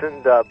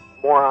 listen to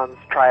morons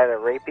try to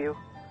rape you?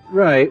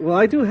 Right. Well,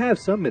 I do have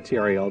some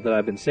material that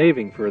I've been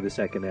saving for the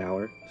second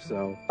hour,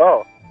 so...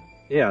 Oh.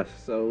 Yeah,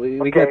 so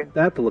we got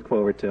that to look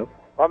forward to.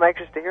 Well, I'm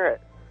anxious to hear it.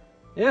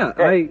 Yeah,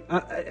 Okay.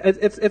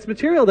 it's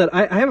material that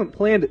I haven't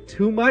planned it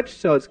too much,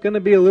 so it's going to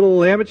be a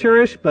little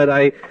amateurish, but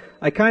I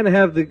kind of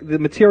have the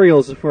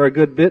materials for a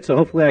good bit, so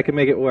hopefully I can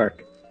make it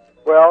work.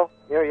 Well,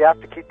 you have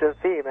to keep the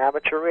theme,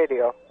 amateur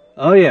radio.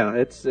 Oh, yeah,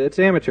 it's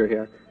amateur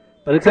here.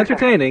 But it's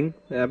entertaining.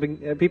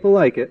 People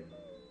like it.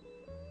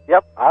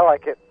 Yep, I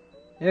like it.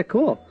 Yeah,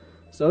 cool.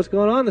 So what's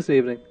going on this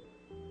evening?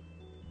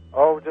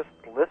 Oh, just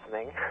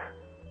listening.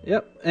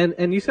 Yep,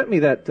 and you sent me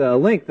that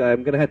link that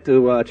I'm going to have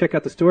to check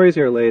out the stories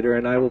here later,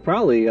 and I will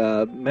probably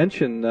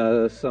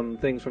mention some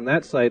things from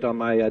that site on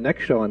my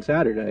next show on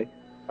Saturday.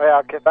 Oh, yeah,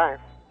 okay,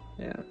 thanks.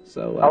 Yeah,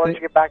 so... I'll let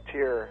you get back to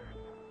your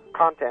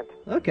content.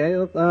 Okay,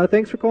 well,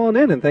 thanks for calling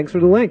in, and thanks for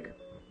the link.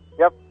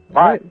 Yep,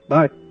 bye. All right,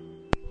 bye.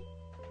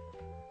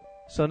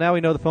 So now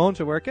we know the phones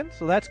are working,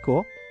 so that's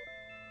cool.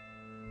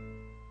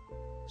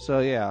 So,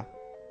 yeah.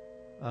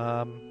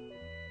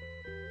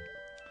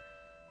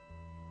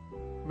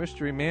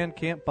 Mystery Man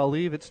can't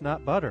believe it's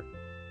not butter.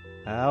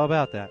 How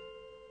about that?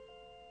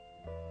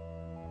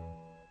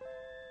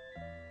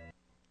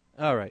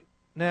 All right.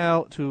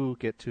 Now to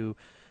get to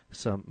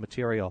some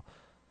material.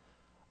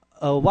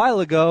 A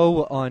while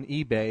ago on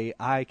eBay,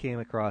 I came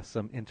across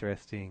some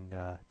interesting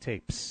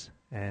tapes.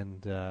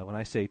 And when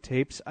I say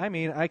tapes, I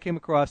mean I came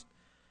across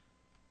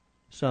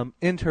some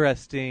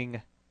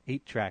interesting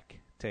 8-track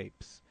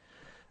tapes.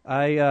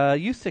 I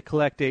used to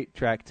collect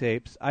 8-track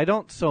tapes. I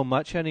don't so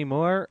much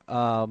anymore,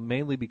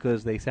 mainly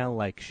because they sound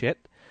like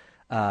shit.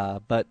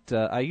 But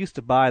I used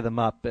to buy them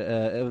up.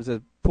 It was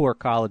a poor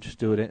college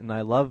student, and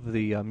I loved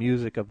the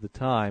music of the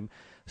time.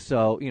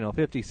 So,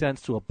 50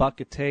 cents to $1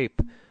 a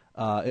tape,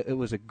 it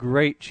was a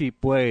great,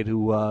 cheap way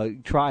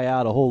to try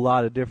out a whole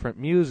lot of different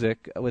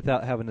music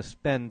without having to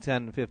spend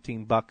 $10,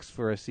 $15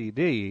 for a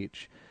CD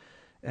each.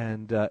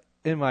 And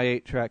in my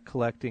 8-track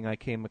collecting, I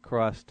came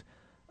across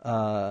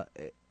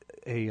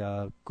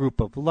a group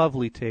of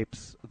lovely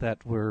tapes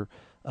that were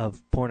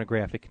of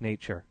pornographic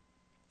nature.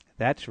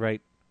 That's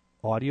right,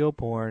 audio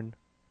porn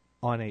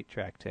on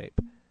 8-track tape.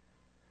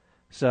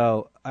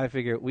 So I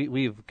figure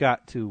we've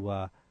got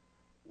to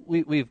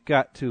we've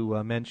got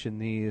to mention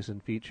these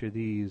and feature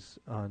these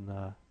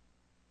on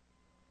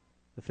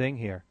the thing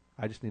here.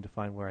 I just need to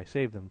find where I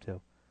saved them to,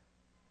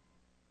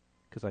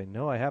 because I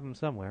know I have them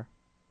somewhere.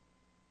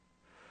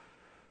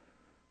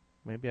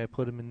 Maybe I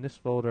put them in this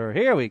folder.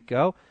 Here we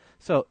go.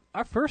 So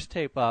our first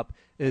tape up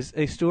is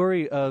a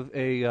story of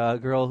a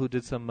girl who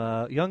did some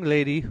young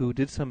lady who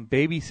did some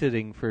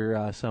babysitting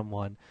for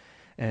someone,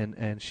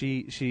 and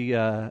she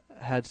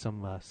had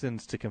some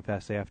sins to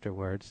confess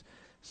afterwards.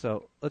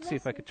 So let's see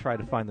if I could try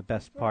to find the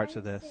best parts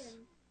of this.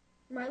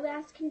 My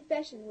last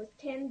confession was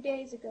 10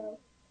 days ago.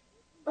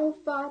 Oh,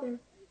 Father,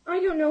 I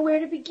don't know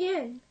where to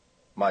begin.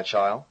 My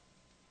child,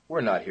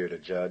 we're not here to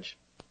judge.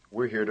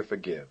 We're here to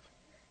forgive.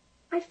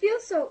 I feel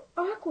so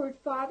awkward,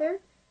 Father.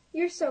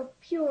 You're so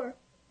pure,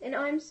 and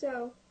I'm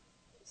so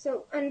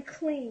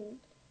unclean.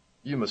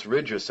 You must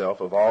rid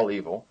yourself of all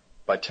evil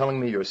by telling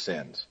me your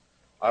sins.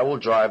 I will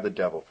drive the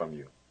devil from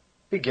you.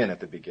 Begin at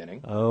the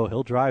beginning. Oh,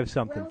 he'll drive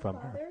something from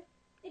her. Father,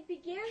 it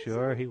began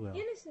Sure so he will.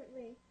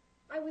 innocently.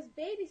 I was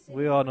babysitting.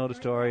 We all know the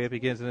story. It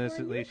begins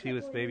innocently. She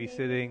was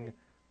babysitting.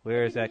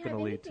 Where is that going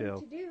to lead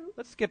to?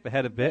 Let's skip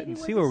ahead a bit and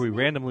see where we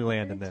randomly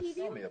land in this.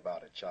 Tell me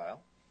about it, child.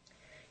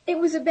 It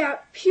was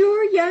about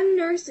pure young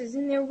nurses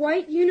in their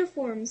white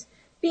uniforms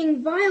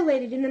being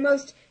violated in the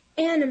most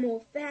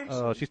animal fashion.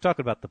 Oh, she's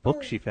talking about the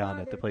book she found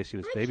at the place she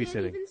was I can't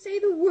babysitting. even say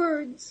the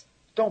words.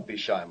 Don't be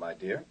shy, my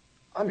dear.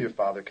 I'm your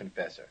father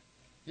confessor.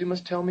 You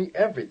must tell me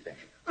everything.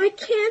 I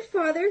can't,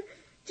 Father.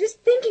 Just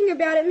thinking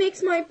about it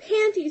makes my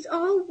panties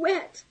all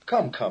wet.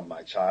 Come,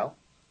 my child.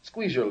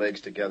 Squeeze your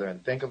legs together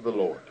and think of the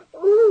Lord.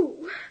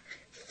 Ooh,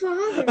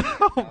 Father.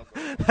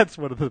 That's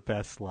one of the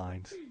best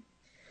lines.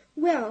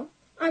 Well,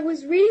 I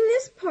was reading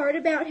this part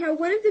about how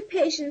one of the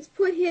patients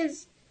put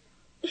his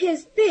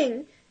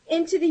thing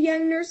into the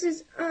young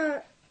nurse's,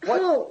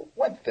 hole.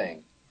 What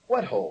thing?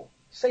 What hole?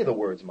 Say the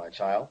words, my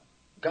child.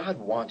 God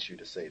wants you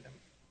to say them.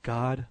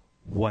 God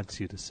wants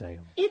you to say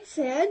them. It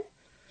said,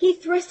 he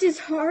thrust his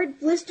hard,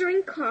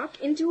 blistering cock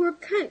into her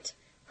cunt,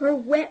 her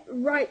wet,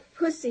 ripe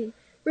pussy,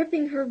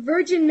 ripping her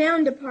virgin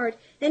mound apart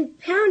and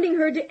pounding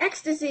her to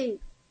ecstasy.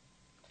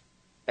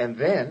 And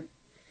then?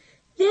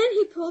 Then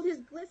he pulled his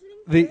glistening...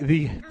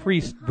 The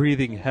priest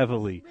breathing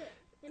heavily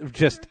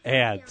just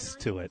adds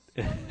to it.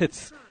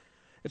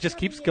 It just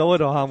keeps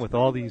going on with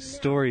all these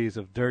stories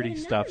of dirty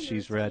stuff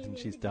she's read and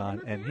she's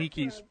done, and he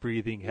keeps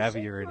breathing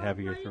heavier and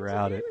heavier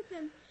throughout it.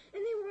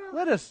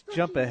 Let us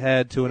jump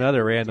ahead to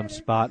another random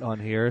spot on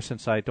here,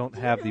 since I don't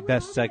have the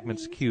best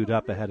segments queued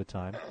up ahead of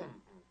time.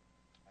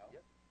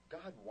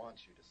 God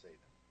wants you to say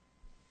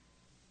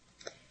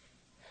them.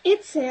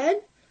 It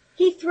said,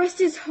 he thrust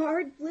his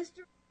hard,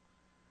 blister...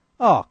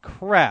 Oh,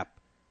 crap.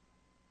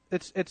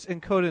 It's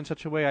encoded in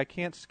such a way I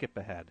can't skip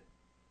ahead.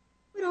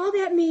 What all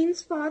that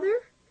means, Father?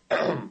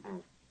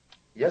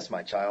 Yes,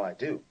 my child, I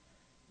do.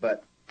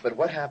 But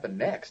what happened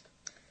next?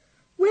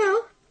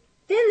 Well,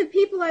 then the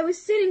people I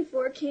was sitting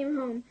for came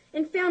home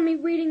and found me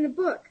reading the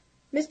book.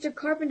 Mr.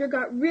 Carpenter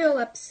got real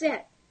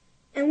upset.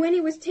 And when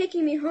he was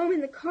taking me home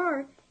in the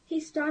car, he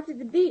stopped at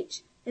the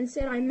beach and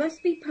said I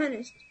must be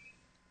punished.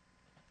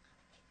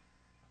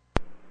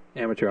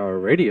 Amateur Hour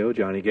Radio,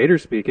 Johnny Gator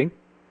speaking.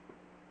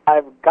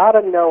 I've got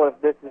to know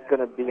if this is going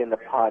to be in the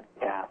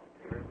podcast.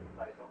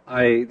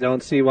 I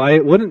don't see why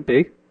it wouldn't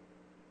be.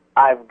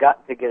 I've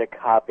got to get a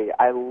copy.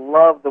 I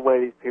love the way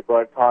these people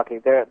are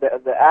talking.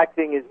 The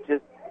acting is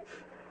just...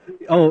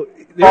 Oh,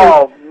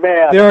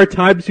 man. There are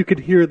times you could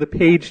hear the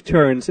page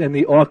turns and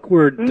the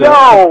awkward...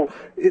 No!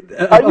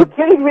 Are you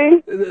kidding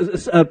me?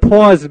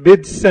 Pause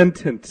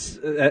mid-sentence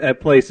at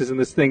places in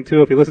this thing,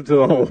 too, if you listen to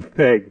the whole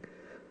thing.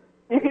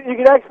 You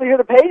can actually hear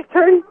the page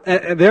turn?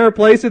 And there are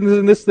places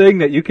in this thing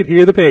that you could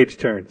hear the page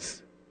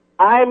turns.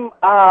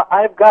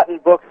 I've gotten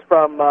books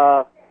from...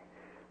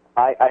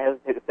 I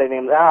hesitate to say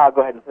names. I'll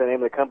go ahead and say the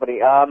name of the company.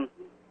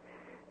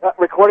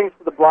 Recordings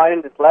for the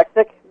blind and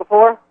dyslexic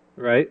before.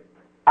 Right.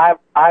 I've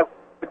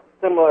put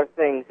similar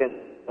things in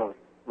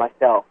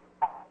myself.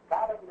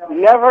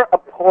 Never a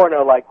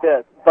porno like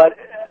this, but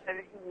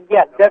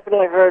yeah,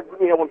 definitely heard.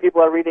 When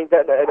people are reading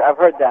that, I've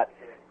heard that,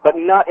 but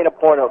not in a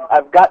porno.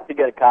 I've got to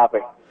get a copy.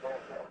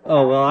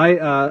 Oh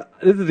well,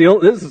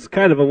 this is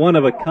kind of a one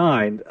of a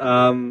kind.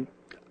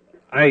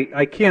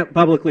 I can't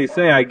publicly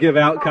say I give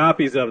out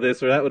copies of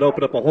this, or that would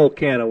open up a whole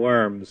can of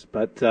worms.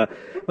 But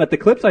the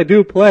clips I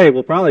do play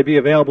will probably be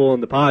available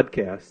in the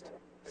podcast.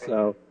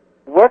 So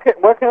where can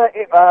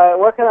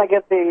I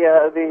get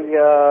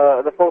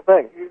the full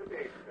thing?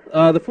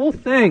 The full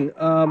thing.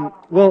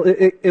 Well,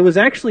 it was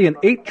actually an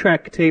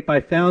 8-track tape I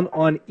found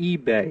on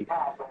eBay,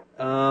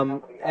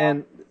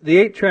 and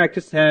the 8-track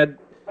just had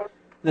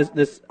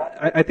this.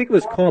 I think it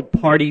was called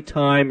Party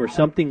Time or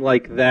something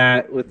like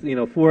that, with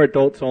for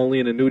adults only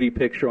and a nudie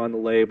picture on the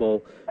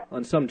label,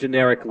 on some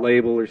generic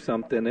label or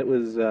something. It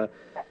was. I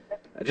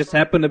just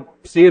happened to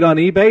see it on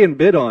eBay and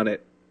bid on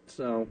it.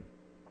 So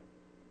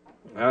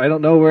I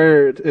don't know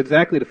where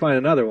exactly to find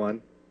another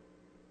one.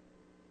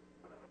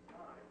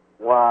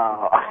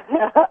 Wow.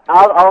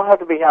 I'll have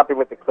to be happy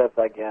with the clips,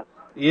 I guess.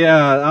 Yeah,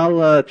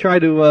 I'll try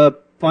to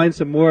find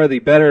some more of the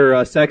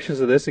better sections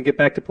of this and get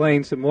back to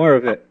playing some more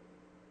of it.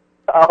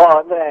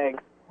 Oh,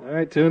 thanks. All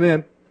right, tune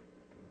in.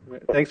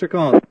 Thanks for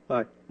calling.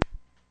 Bye.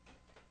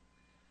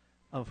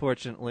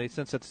 Unfortunately,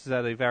 since it's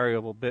at a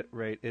variable bit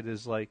rate, it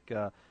is like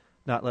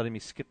not letting me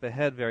skip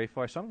ahead very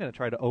far. So I'm going to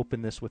try to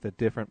open this with a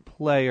different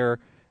player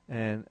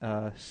and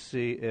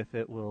see if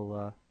it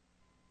will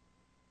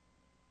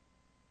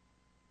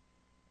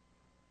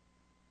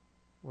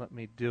let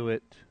me do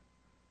it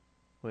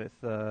with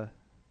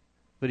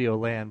Video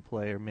LAN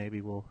player.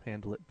 Maybe we'll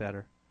handle it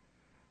better,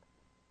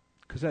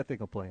 because that thing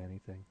will play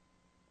anything.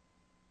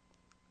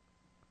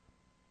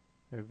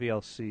 Or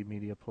VLC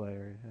media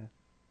player. Yeah.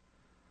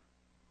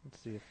 Let's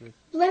see if this...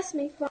 Bless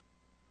me, Father.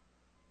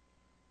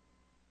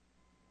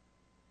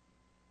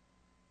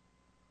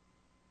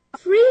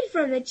 Freed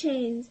from the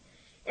chains,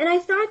 and I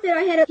thought that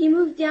I had... He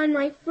moved down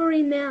my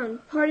furry mound,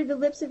 parted the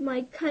lips of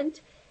my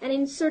cunt, and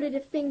inserted a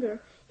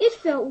finger. It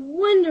felt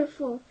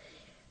wonderful.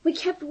 We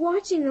kept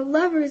watching the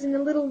lovers in the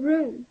little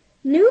room.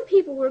 New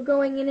people were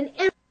going in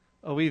and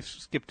Oh, we've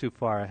skipped too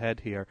far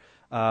ahead here.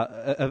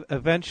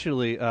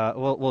 Eventually,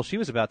 she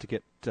was about to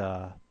get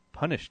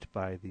punished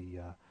by the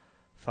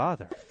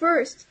father.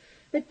 first,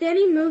 but then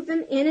he moved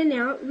them in and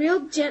out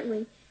real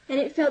gently, and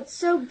it felt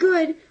so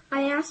good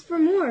I asked for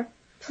more,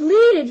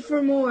 pleaded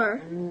for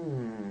more.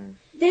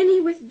 Then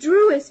he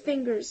withdrew his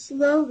fingers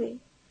slowly,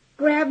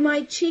 grabbed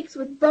my cheeks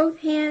with both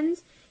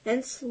hands,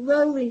 and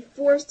slowly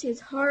forced his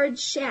hard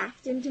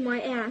shaft into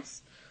my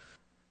ass.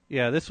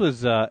 Yeah, this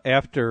was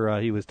after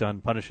he was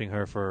done punishing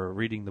her for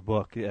reading the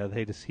book.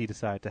 He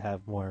decided to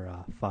have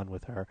more fun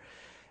with her,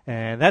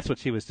 and that's what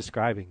she was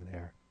describing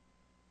there.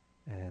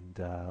 And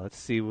let's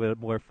see what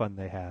more fun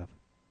they have.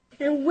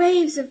 And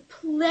waves of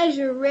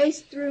pleasure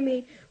raced through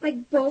me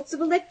like bolts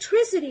of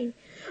electricity.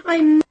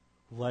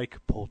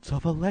 Like bolts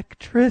of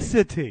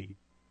electricity.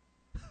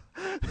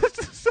 This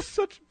is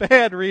such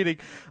bad reading.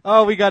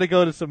 Oh, we got to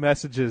go to some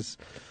messages.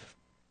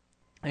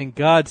 And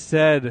God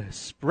said,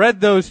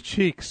 "Spread those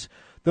cheeks,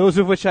 those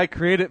of which I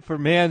created for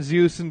man's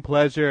use and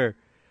pleasure.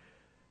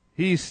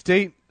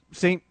 St.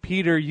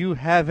 Peter, you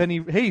have any...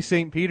 Hey,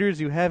 St. Peters,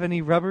 you have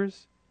any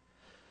rubbers?"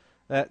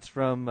 That's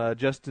from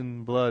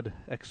Justin Blood,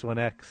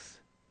 X1X.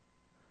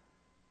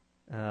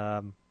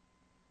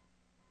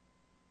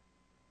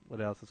 What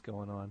else is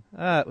going on?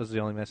 That was the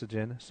only message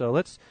in. So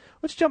let's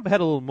jump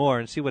ahead a little more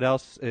and see what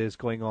else is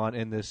going on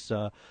in this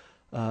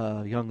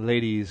young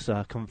lady's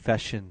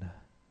confession.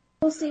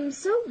 It seemed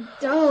so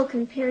dull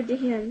compared to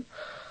him.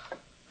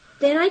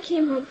 Then I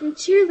came home from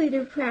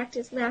cheerleader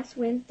practice last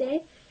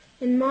Wednesday,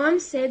 and Mom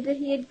said that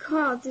he had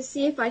called to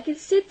see if I could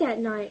sit that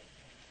night.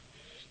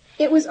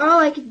 It was all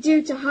I could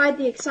do to hide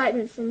the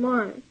excitement from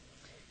Mom.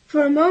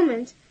 For a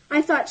moment,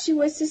 I thought she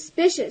was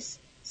suspicious,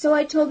 so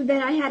I told her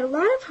that I had a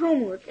lot of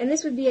homework, and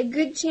this would be a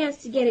good chance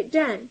to get it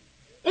done.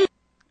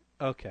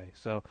 Okay,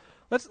 so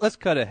let's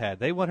cut ahead.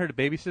 They want her to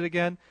babysit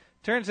again?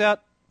 Turns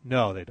out,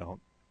 no, they don't.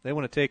 They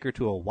want to take her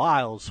to a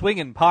wild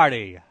swinging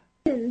party.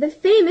 The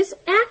famous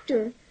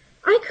actor.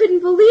 I couldn't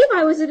believe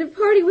I was at a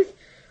party with,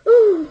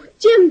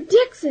 Jim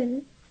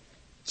Dixon.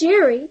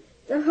 Jerry,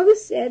 the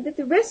host, said that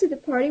the rest of the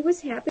party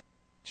was happening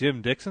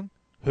Jim Dixon?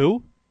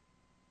 Who?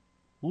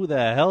 Who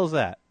the hell's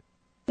that?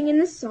 in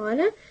the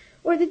sauna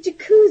or the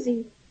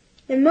jacuzzi,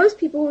 and most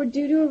people were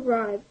due to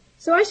arrive,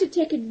 so I should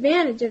take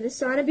advantage of the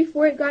sauna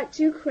before it got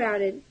too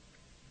crowded.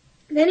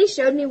 Then he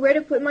showed me where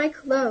to put my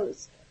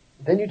clothes.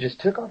 Then you just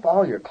took off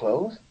all your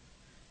clothes?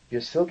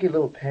 Your silky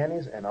little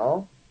panties and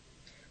all?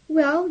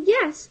 Well,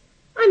 yes.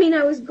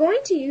 I was going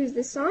to use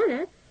the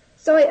sauna,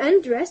 so I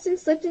undressed and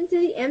slipped into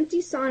the empty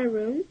sauna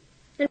room.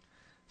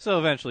 So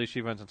eventually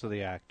she runs into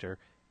the actor,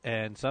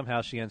 and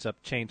somehow she ends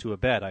up chained to a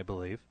bed, I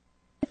believe.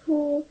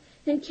 Pool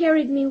and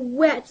carried me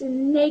wet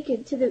and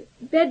naked to the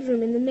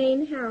bedroom in the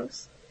main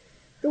house.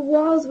 The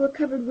walls were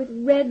covered with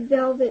red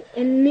velvet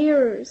and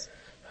mirrors.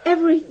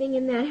 Everything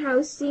in that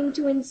house seemed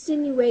to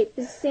insinuate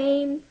the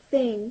same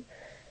thing.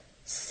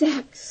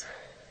 Sex.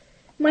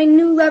 My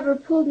new lover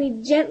pulled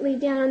me gently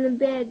down on the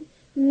bed,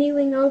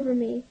 kneeling over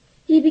me.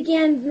 He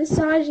began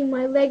massaging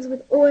my legs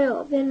with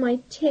oil, then my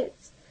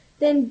tits,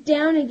 then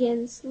down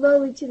again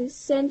slowly to the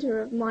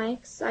center of my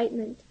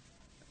excitement.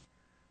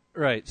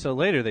 Right, so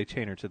later they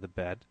chain her to the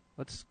bed.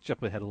 Let's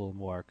jump ahead a little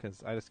more,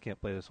 because I just can't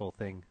play this whole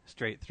thing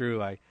straight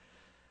through. I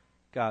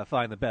gotta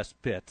find the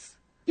best bits.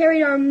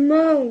 Carried our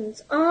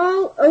moans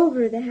all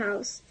over the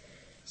house.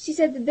 She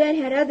said the bed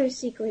had other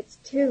secrets,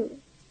 too.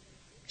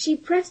 She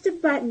pressed a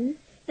button,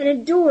 and a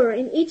door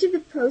in each of the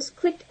posts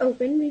clicked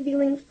open,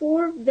 revealing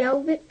 4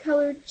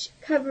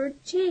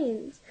 velvet-covered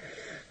chains.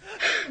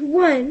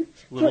 One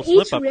for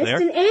each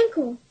wrist and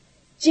ankle.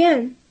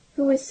 Jim,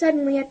 who was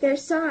suddenly at their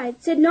side,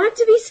 said not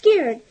to be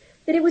scared,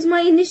 that it was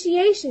my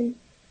initiation.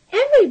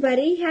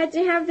 Everybody had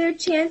to have their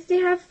chance to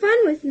have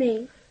fun with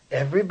me.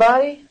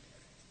 Everybody?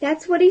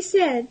 That's what he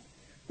said.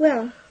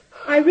 Well,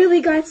 I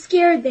really got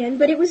scared then,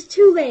 but it was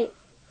too late.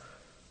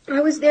 I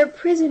was their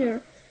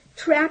prisoner,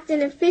 trapped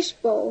in a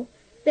fishbowl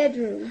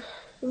bedroom,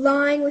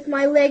 lying with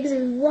my legs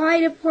as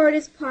wide apart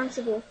as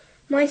possible,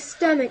 my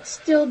stomach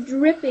still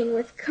dripping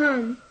with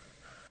cum.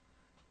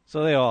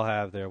 So they all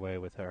have their way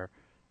with her,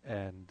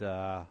 and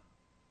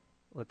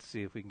let's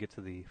see if we can get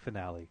to the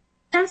finale.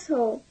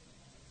 Asshole.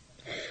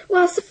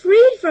 Well,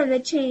 freed from the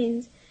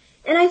chains,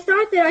 and I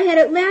thought that I had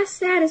at last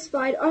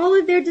satisfied all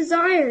of their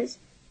desires.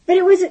 But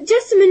it was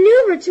just a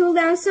maneuver to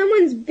allow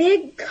someone's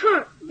big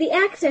cock the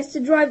access to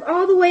drive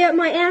all the way up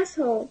my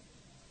asshole,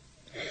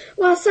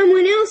 while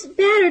someone else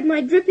battered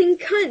my dripping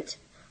cunt.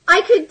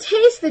 I could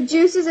taste the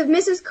juices of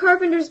Mrs.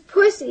 Carpenter's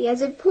pussy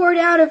as it poured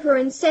out of her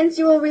in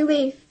sensual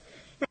relief.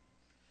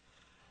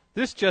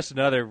 This just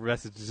another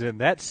message is in.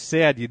 That's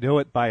sad you know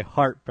it by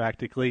heart,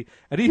 practically,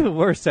 and even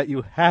worse that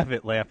you have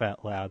it laugh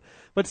out loud.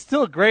 But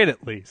still great,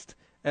 at least.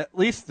 At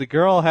least the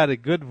girl had a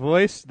good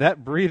voice.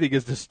 That breathing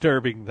is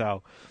disturbing,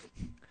 though.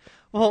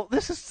 Well,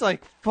 this is,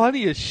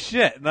 funny as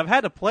shit, and I've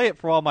had to play it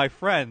for all my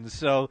friends,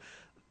 so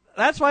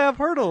that's why I've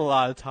heard it a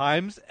lot of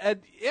times.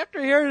 And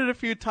after hearing it a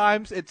few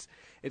times, it's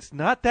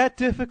not that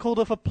difficult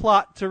of a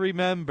plot to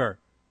remember.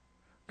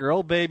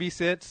 Girl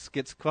babysits,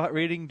 gets caught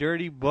reading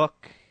dirty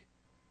book,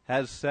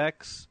 has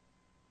sex,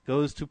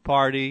 goes to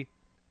party,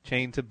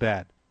 chained to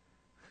bed.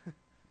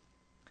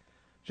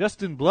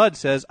 Justin Blood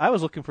says, I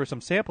was looking for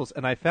some samples,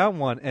 and I found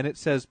one, and it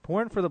says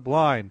porn for the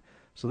blind.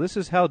 So this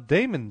is how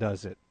Damon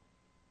does it.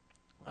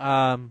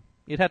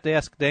 You'd have to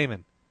ask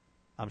Damon.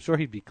 I'm sure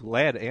he'd be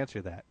glad to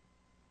answer that.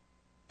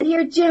 I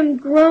hear Jim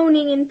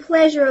groaning in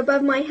pleasure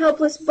above my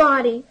helpless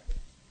body.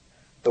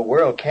 The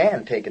world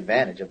can take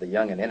advantage of the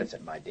young and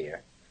innocent, my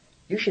dear.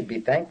 You should be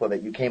thankful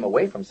that you came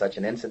away from such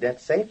an incident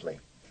safely.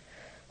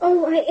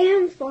 Oh, I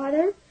am,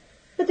 Father.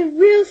 But the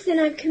real sin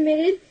I've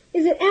committed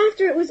is that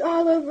after it was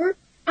all over,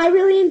 I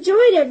really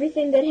enjoyed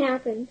everything that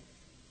happened.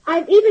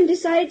 I've even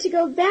decided to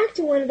go back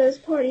to one of those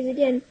parties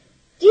again.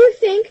 Do you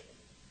think...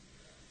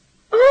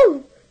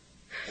 Oh,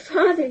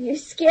 Father, you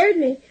scared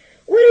me.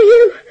 What are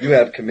you... You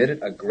have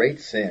committed a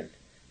great sin.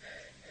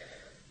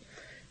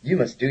 You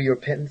must do your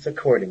penance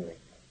accordingly.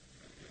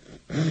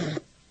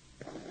 But,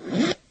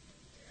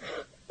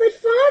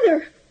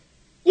 Father,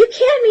 you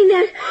can't mean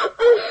that.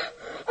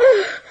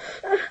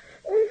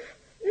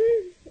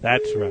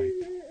 That's right.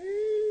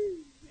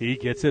 He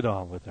gets it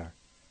on with her.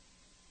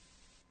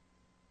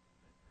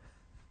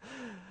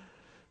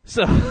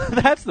 So,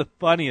 that's the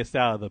funniest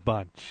out of the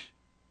bunch.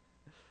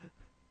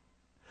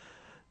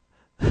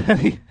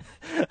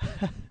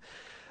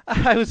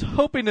 I was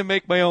hoping to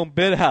make my own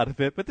bit out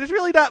of it, but there's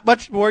really not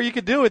much more you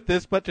can do with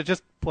this but to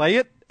just play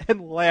it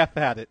and laugh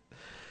at it.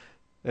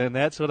 And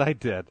that's what I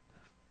did.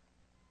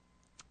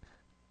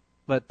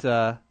 But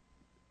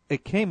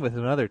it came with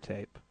another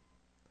tape.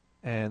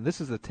 And this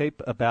is a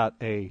tape about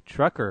a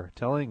trucker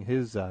telling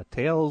his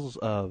tales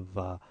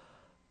of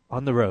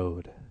on the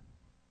road.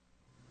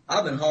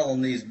 I've been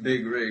hauling these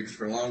big rigs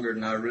for longer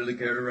than I really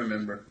care to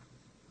remember.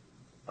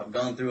 I've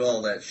gone through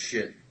all that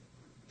shit.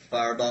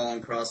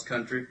 Fireballing cross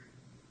country,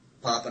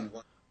 popping.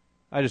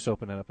 I just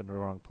opened it up in the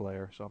wrong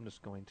player, so I'm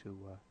just going to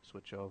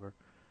switch over.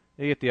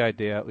 You get the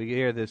idea. We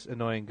hear this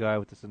annoying guy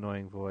with this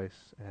annoying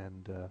voice,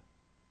 and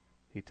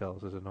he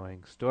tells his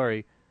annoying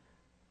story.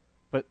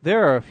 But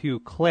there are a few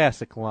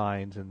classic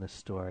lines in this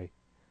story.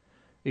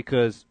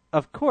 Because,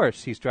 of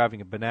course, he's driving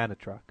a banana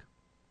truck.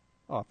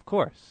 Oh, of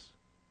course.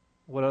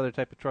 What other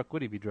type of truck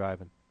would he be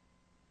driving?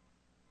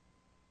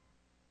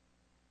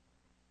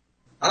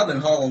 I've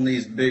been hauling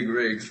these big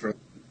rigs for...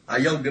 I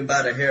yelled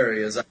goodbye to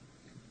Harry as I...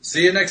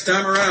 See you next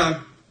time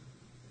around.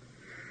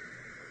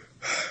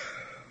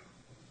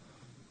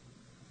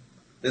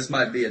 This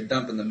might be a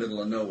dump in the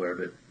middle of nowhere,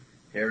 but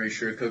Harry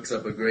sure cooks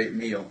up a great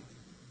meal.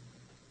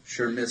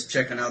 Sure miss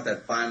checking out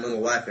that fine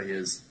little wife of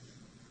his.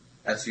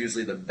 That's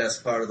usually the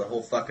best part of the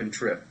whole fucking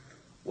trip,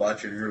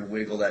 watching her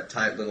wiggle that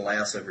tight little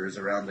ass of hers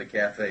around the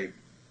cafe.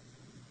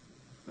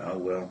 Oh,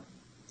 well,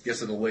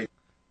 guess it'll wait.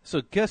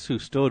 So guess who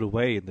stowed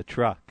away in the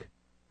truck?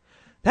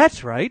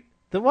 That's right,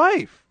 the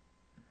wife.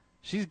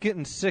 She's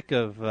getting sick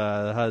of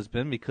the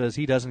husband because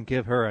he doesn't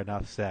give her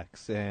enough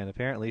sex, and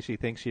apparently she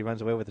thinks she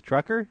runs away with the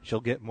trucker, she'll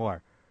get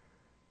more.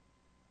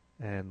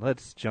 And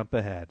let's jump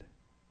ahead.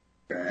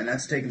 And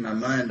that's taking my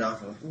mind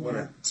off of what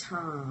Now,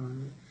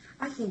 Tom,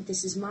 I think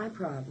this is my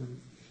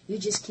problem. You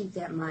just keep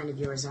that mind of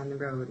yours on the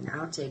road, and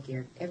I'll take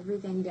care of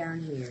everything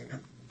down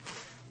here.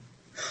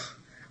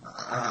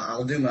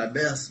 I'll do my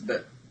best,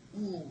 but...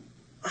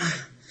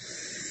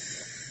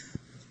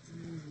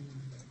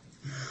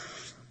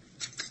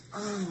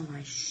 Oh,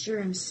 I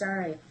sure am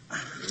sorry.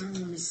 I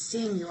miss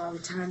seeing you all the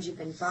times you've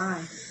been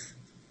by.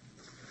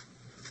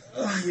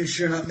 Oh, you're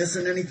sure not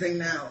missing anything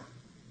now.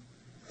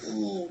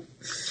 Ooh.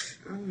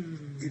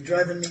 You're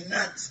driving me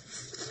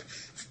nuts.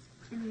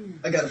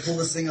 I gotta pull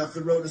this thing off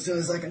the road as soon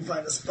as I can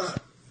find a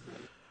spot.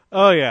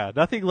 Oh, yeah,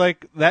 nothing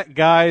like that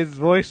guy's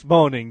voice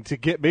moaning to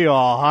get me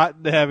all hot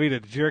and heavy to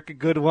jerk a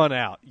good one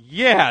out.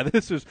 Yeah,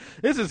 this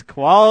is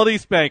quality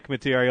spank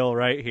material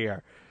right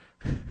here.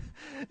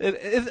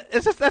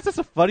 That's just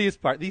the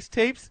funniest part. These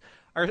tapes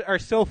are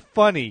so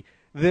funny.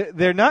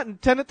 They're not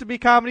intended to be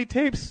comedy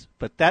tapes,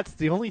 but that's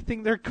the only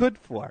thing they're good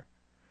for.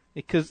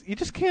 Because you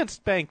just can't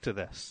spank to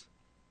this.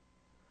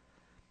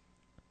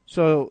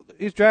 So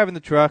he's driving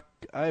the truck.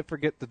 I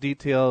forget the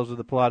details of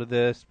the plot of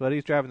this, but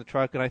he's driving the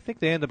truck, and I think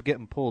they end up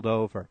getting pulled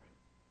over.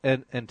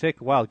 And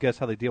take a while to guess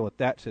how they deal with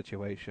that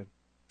situation.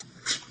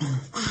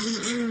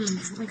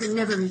 I could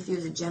never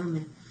refuse a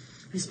gentleman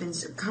who's been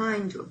so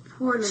kind to a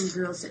poor little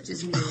girl such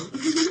as me.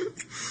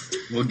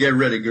 Well, get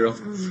ready, girl.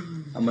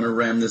 I'm gonna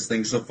ram this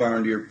thing so far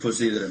into your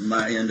pussy that it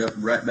might end up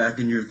right back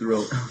in your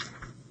throat.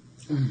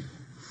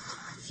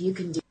 If you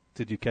can do...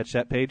 Did you catch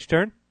that page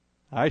turn?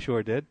 I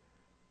sure did.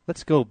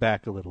 Let's go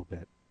back a little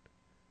bit.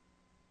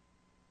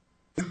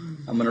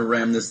 I'm gonna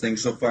ram this thing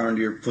so far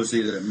into your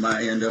pussy that it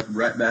might end up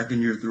right back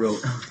in your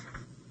throat.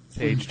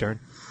 Page turn.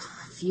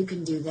 If you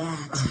can do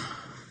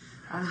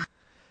that...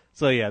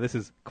 So yeah, this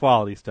is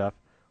quality stuff.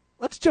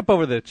 Let's jump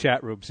over to the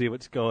chat room, see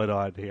what's going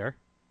on here.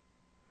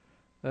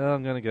 Oh,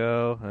 I'm gonna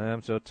go.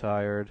 I'm so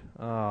tired.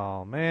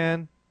 Oh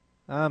man,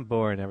 I'm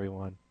boring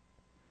everyone.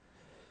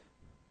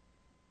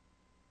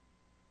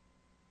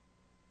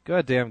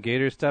 Goddamn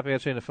Gator, stop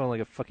answering the phone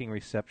like a fucking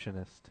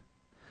receptionist.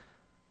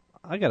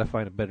 I gotta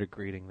find a better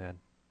greeting then.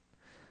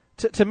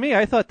 To me,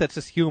 I thought that's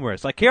just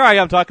humorous. Like, here I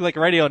am talking like a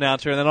radio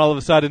announcer, and then all of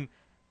a sudden,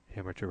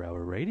 Amateur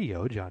Hour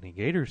Radio, Johnny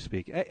Gator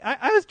speak.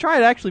 I was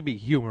trying to actually be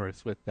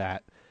humorous with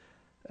that.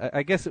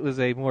 I guess it was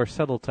a more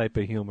subtle type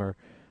of humor.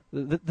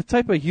 The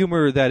type of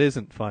humor that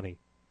isn't funny.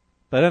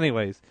 But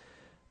anyways,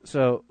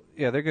 so,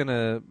 yeah, they're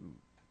gonna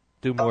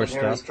do more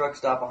stuff. Harry's truck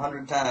stop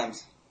 100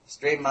 times.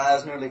 Straighten my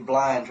eyes nearly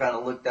blind trying to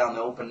look down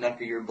the open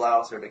neck of your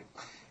blouse or to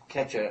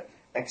catch an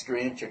extra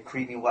inch of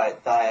creamy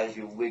white thigh as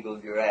you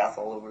wiggled your ass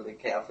all over the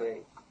cafe.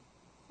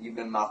 You've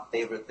been my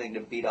favorite thing to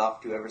beat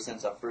off to ever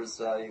since I first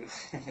saw you.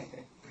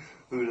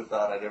 Who'd have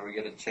thought I'd ever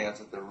get a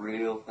chance at the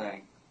real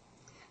thing?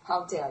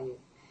 I'll tell you.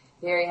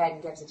 Harry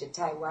hadn't kept such a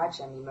tight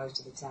watch on me most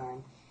of the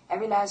time.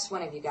 Every last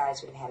one of you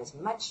guys would have had as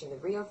much of the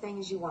real thing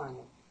as you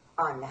wanted.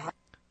 On the house.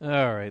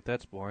 All right,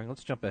 that's boring.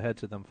 Let's jump ahead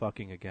to them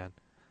fucking again.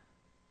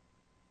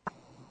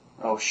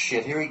 Oh,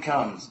 shit, here he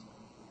comes.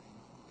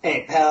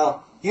 Hey,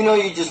 pal, you know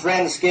you just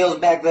ran the scales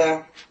back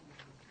there?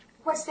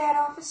 What's that,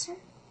 officer?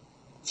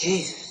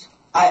 Jesus.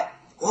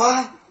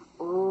 What?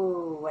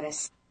 Ooh, what a...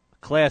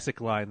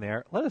 Classic line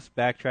there. Let us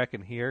backtrack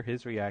and hear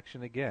his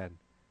reaction again.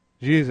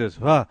 Jesus,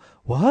 what?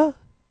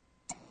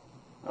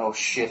 Oh,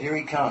 shit, here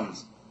he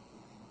comes.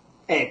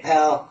 Hey,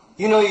 pal,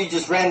 you know you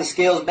just ran the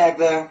scales back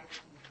there?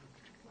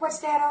 What's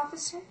that,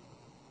 officer?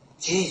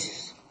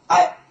 Jesus.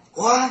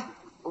 What?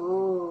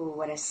 Ooh,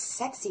 what a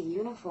sexy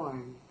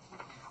uniform.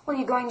 Were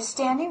you going to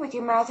stand there with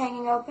your mouth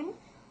hanging open?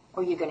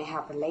 Or are you going to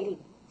help a lady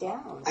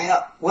down?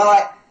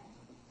 I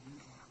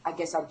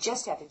guess I'll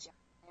just have to jump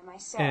there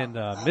myself. And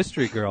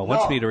Mystery Girl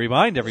wants me to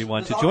remind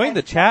everyone to join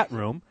the chat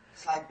room.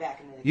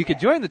 You can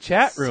join the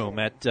chat room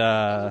at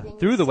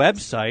through the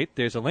website.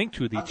 There's a link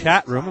to the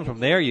chat room, and from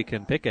there you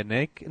can pick a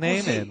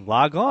nickname and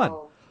log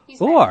on.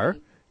 Or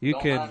you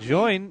can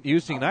join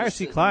using an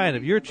IRC client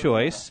of your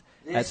choice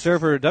at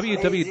server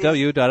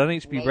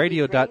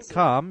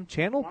www.nhbradio.com,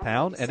 channel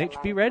pound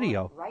NHB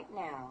Radio.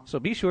 So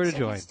be sure to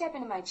join.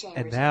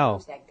 And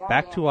now,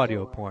 back to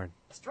audio porn.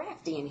 It's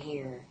drafty in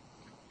here.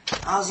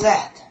 How's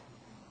that?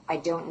 I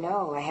don't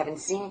know. I haven't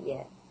seen it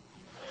yet.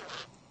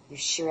 You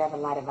sure have a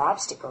lot of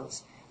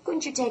obstacles.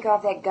 Couldn't you take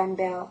off that gun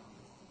bell?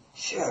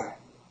 Sure.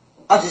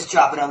 I'll just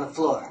drop it on the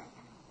floor.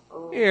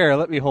 Here,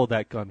 let me hold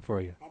that gun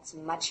for you. That's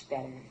much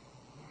better.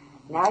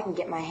 Now I can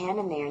get my hand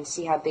in there and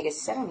see how big a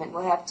settlement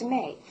we'll have to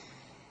make.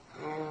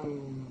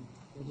 You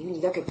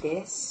look at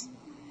this.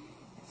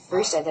 At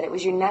first I thought it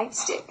was your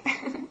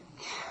nightstick.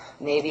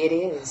 Maybe it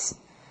is.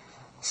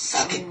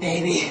 Suck it,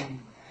 baby.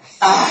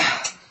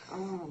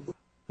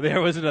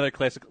 There was another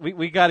classic.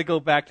 We got to go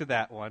back to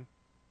that one.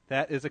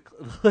 That is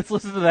let's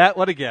listen to that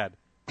one again.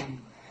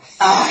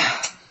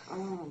 I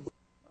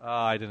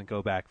didn't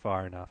go back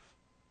far enough.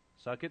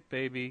 Suck it,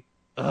 baby.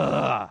 It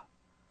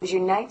was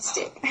your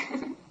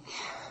nightstick.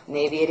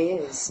 Maybe it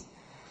is.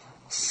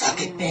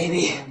 Suck it,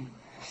 baby.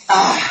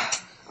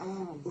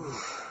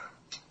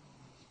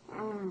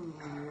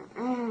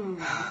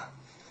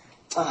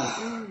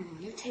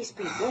 You taste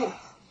pretty good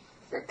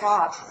for a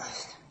cop.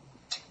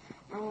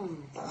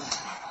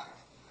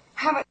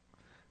 How about...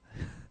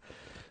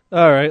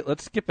 All right,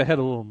 let's skip ahead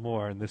a little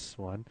more in this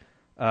one.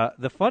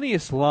 The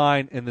funniest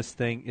line in this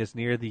thing is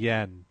near the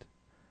end,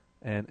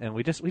 and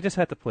we just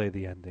had to play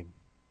the ending.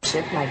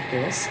 Shit like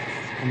this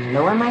and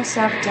lower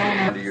myself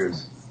down.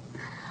 Yours.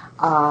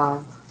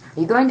 Are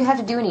you going to have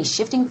to do any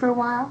shifting for a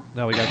while?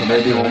 No, we got to.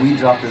 Maybe when we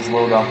drop this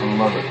load off in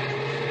Lubbock,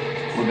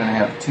 we're gonna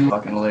have too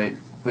fucking late.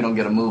 If we don't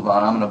get a move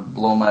on, I'm gonna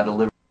blow my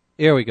delivery.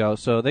 Here we go.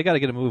 So they got to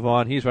get a move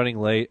on. He's running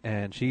late,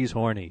 and she's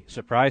horny.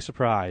 Surprise,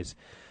 surprise.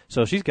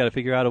 So she's got to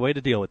figure out a way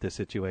to deal with this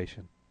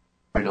situation.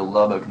 To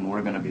Lubbock, and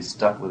we're gonna be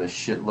stuck with a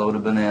shitload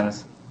of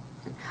bananas.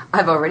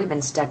 I've already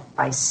been stuck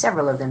by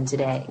several of them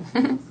today.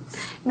 And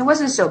it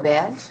wasn't so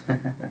bad.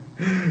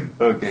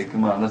 Okay,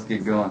 come on, let's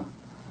get going.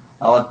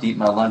 I'll have to eat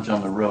my lunch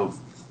on the road.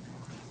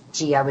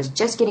 Gee, I was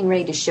just getting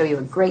ready to show you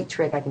a great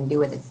trick I can do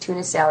with a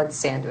tuna salad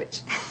sandwich.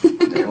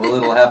 Yeah, well,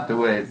 it'll have to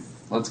wait.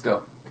 Let's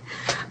go.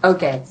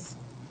 Okay.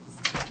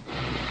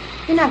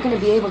 You're not going to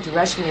be able to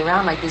rush me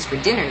around like this for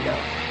dinner, though.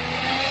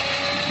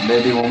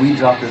 Maybe when we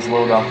drop this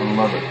load off in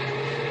Lubbock,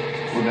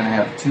 we're going to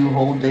have 2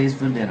 whole days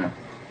for dinner.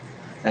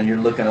 And you're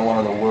looking at one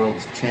of the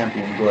world's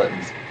champion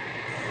gluttons.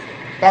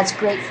 That's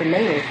great for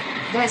later.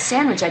 That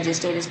sandwich I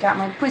just ate has got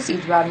my pussy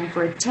throbbing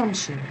for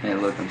attention. Hey,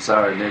 look, I'm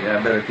sorry, baby.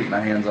 I better keep my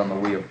hands on the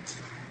wheel.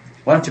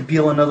 Why don't you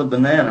peel another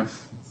banana?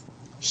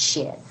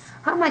 Shit.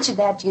 How much of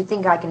that do you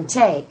think I can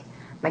take?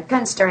 My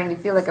cunt's starting to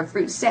feel like a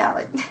fruit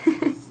salad.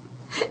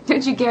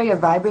 Don't you carry a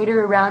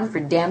vibrator around for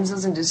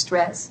damsels in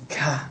distress?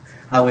 God,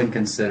 how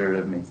inconsiderate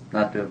of me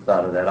not to have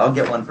thought of that. I'll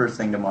get one first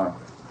thing tomorrow.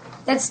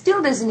 That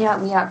still doesn't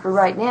help me out for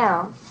right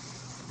now.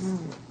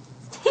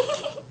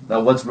 Now,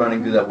 what's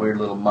running through that weird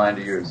little mind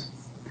of yours?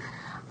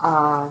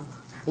 Are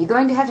you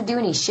going to have to do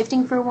any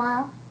shifting for a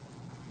while?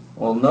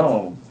 Well,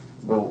 no.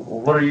 But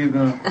what are you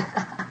going to...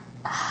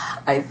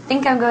 I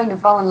think I'm going to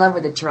fall in love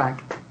with a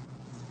truck.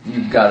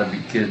 You've got to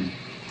be kidding.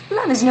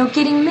 Love is no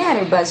kidding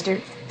matter,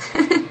 Buster.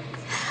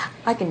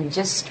 I can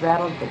just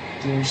straddle the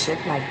gear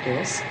shift like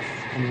this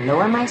and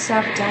lower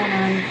myself down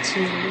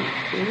onto...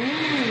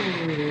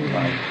 Ooh.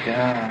 My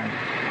God.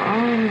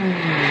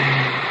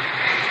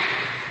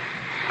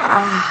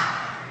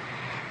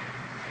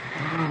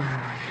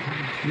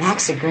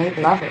 Mac's a great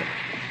lover.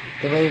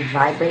 The way he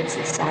vibrates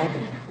inside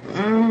me.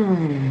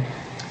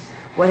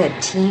 What a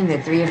team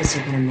the three of us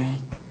are gonna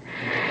make.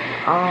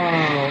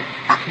 Oh,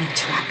 fuck me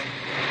truck.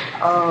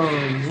 Oh,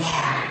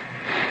 yeah.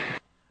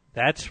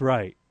 That's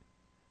right.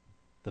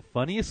 The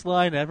funniest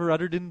line ever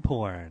uttered in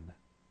porn.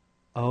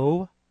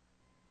 Oh,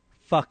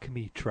 fuck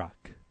me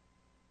truck.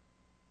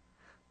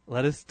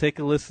 Let us take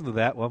a listen to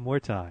that one more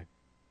time.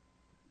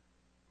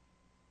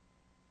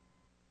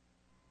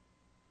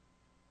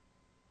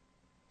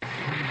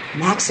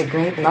 Mac's a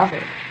great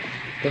lover.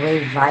 The way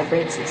he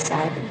vibrates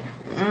inside me.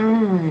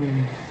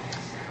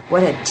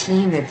 What a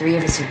team the three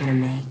of us are gonna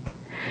make.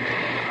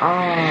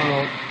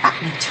 Oh,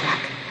 fuck me truck.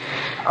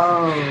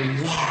 Oh,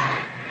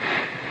 yeah.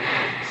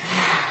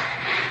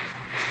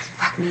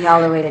 Fuck me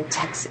all the way to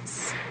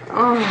Texas.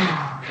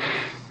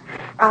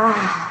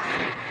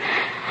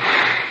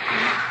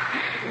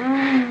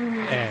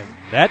 And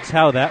that's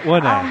how that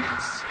one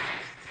ends.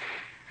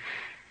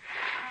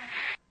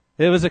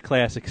 It was a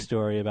classic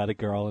story about a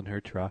girl in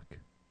her truck.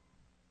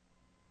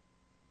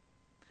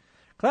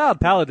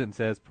 Cloud Paladin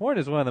says, porn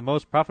is one of the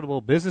most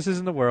profitable businesses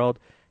in the world,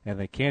 and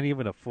they can't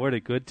even afford a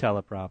good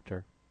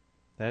teleprompter.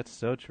 That's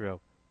so true.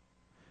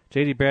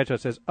 J.D. Bradshaw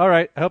says, all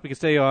right, I hope you can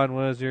stay on.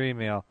 What is your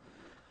email?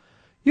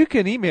 You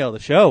can email the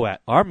show at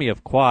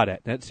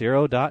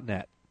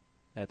armyofquad@netzero.net.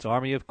 That's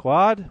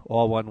armyofquad,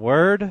 all one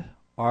word,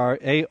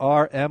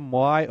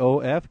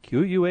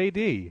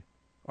 ARMYOFQUAD,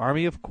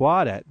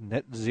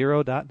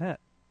 armyofquad@netzero.net.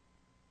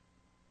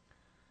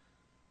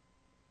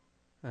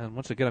 And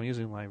once again, I'm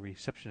using my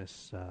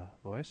receptionist's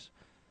voice.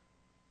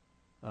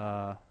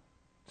 Let's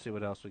see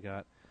what else we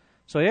got.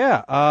 So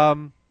yeah,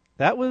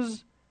 that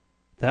was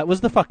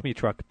the fuck me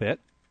truck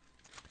bit.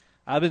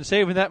 I've been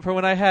saving that for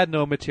when I had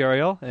no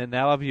material, and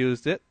now I've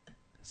used it.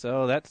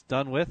 So that's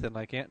done with, and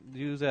I can't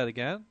use that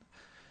again.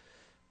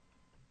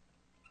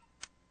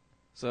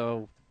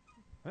 So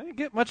I didn't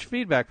get much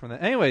feedback from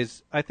that.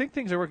 Anyways, I think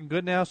things are working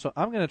good now, so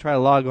I'm going to try to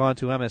log on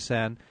to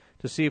MSN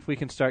to see if we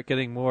can start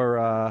getting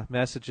more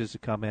messages to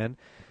come in.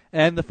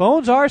 And the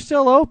phones are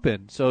still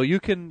open, so you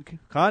can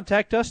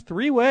contact us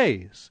 3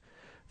 ways.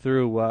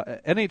 Through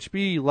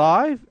NHB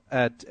Live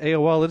at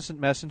AOL Instant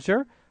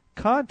Messenger,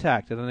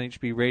 contact at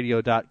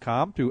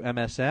nhbradio.com through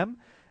MSM,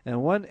 and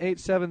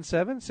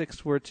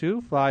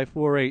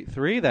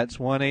 1-877-642-5483. That's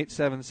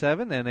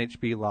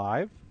 1-877-NHB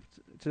Live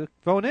to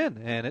phone in,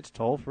 and it's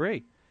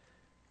toll-free,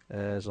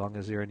 as long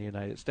as you're in the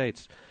United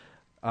States.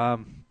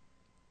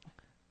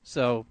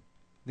 So,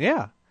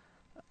 yeah.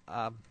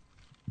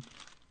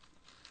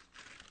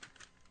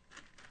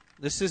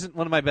 This isn't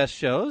one of my best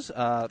shows,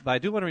 but I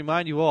do want to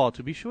remind you all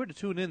to be sure to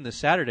tune in this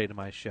Saturday to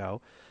my show,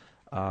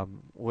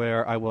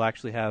 where I will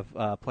actually have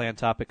planned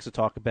topics to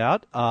talk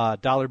about.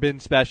 Dollar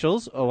Bin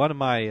Specials, one of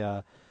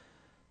my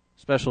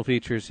special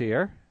features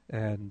here.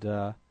 And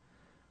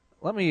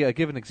let me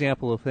give an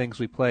example of things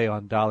we play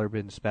on Dollar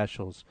Bin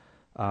Specials.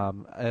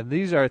 And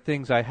these are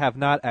things I have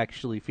not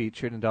actually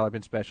featured in Dollar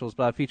Bin Specials,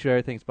 but I featured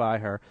other things by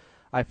her.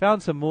 I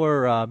found some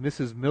more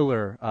Mrs.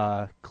 Miller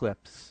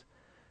clips,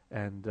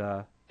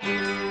 and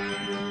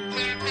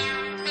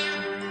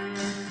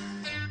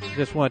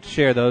just want to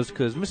share those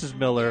because Mrs.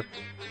 Miller,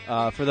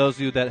 for those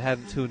of you that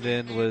hadn't tuned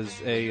in, was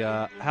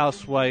a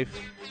housewife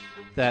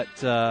that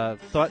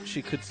thought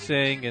she could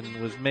sing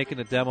and was making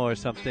a demo or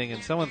something,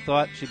 and someone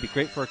thought she'd be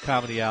great for a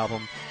comedy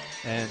album,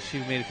 and she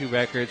made a few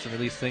records and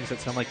released things that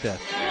sound like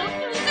this.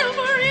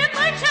 Silver in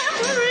my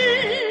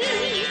tambourine.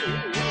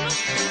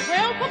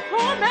 Well,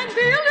 perform and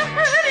build a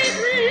pretty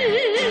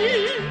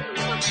dream.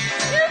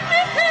 Give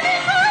me pretty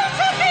voice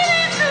and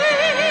pretty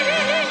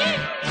dream.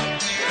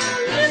 Now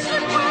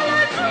listen while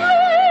I play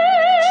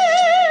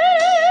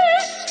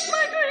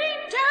my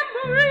green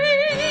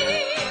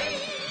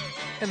tambourine.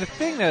 And the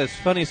thing that is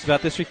funniest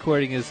about this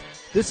recording is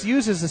this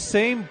uses the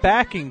same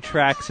backing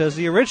tracks as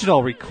the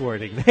original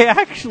recording. They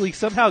actually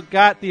somehow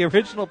got the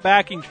original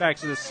backing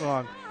tracks of this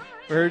song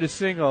for her to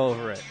sing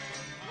over it.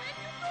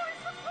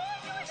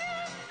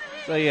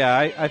 So yeah,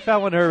 I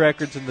found one of her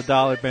records in the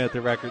Dollar Bin at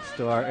the record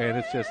store, and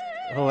it's just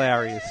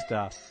hilarious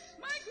stuff.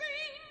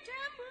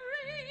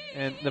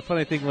 And the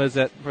funny thing was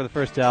that for the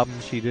first album,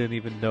 she didn't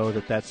even know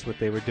that that's what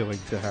they were doing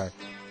to her.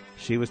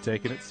 She was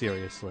taking it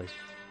seriously.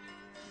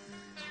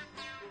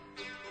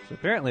 So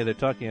apparently they're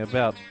talking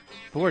about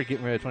Ford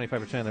getting rid of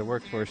 25% of their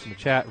workforce in the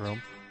chat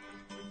room.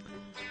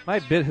 My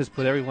bit has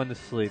put everyone to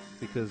sleep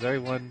because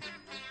everyone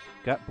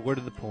got bored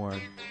of the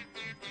porn.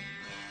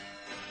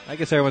 I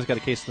guess everyone's got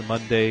a case of the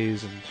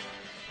Mondays and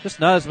just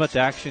not as much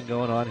action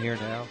going on here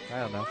now.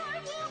 I don't know.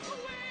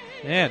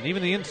 And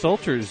even the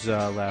insulters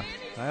left.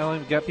 I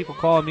only got people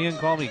calling me and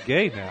calling me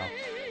gay now.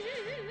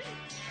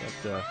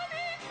 But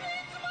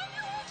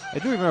I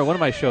do remember one of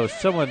my shows,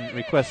 someone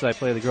requested I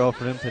play the girl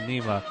from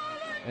Ipanema,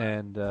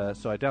 and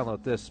so I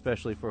download this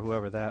especially for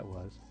whoever that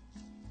was.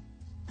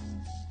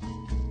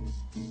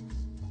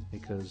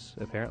 because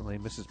apparently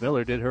Mrs.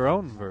 Miller did her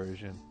own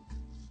version.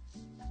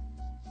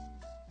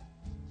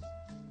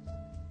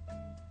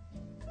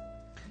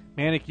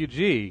 Manic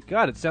UG.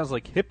 God, it sounds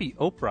like hippie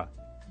Oprah.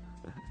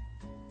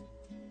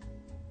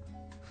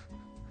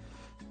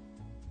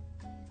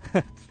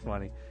 That's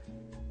funny.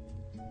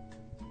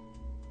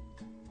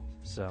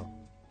 So,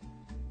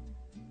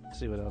 let's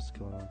see what else is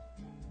going on.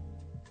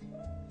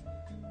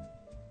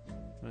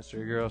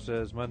 Mr. Girl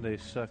says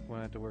Mondays suck when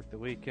I have to work the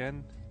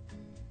weekend.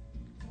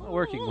 Well,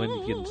 working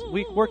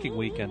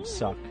weekends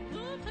suck.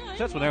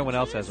 That's when everyone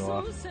else has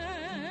off.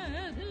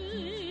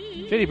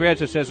 JD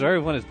Bradshaw says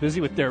everyone is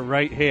busy with their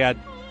right hand.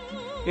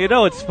 You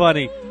know, it's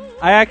funny.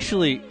 I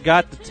actually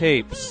got the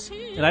tapes,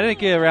 and I didn't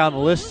get around to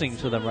listening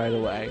to them right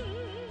away.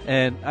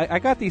 And I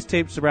got these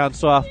tapes around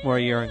sophomore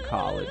year in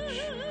college.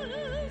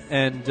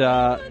 And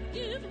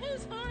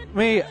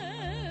me,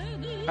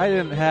 I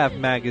didn't have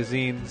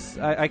magazines.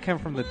 I come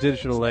from the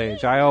digital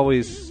age. I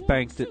always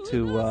spanked it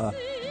to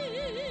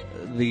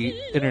the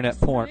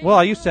internet porn. Well,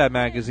 I used to have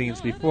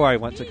magazines before I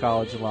went to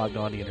college and logged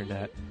on the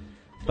internet.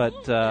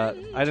 But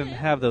I didn't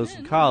have those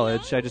in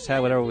college. I just had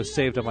whatever was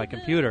saved on my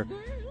computer.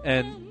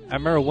 And I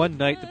remember one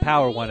night the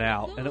power went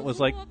out, and it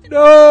was like,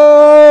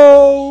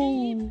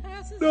 no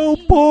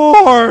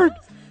porn!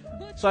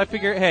 So I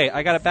figured, hey,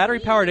 I got a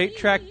battery-powered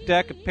 8-track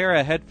deck, a pair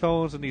of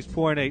headphones, and these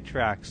porn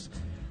 8-tracks.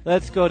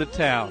 Let's go to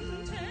town.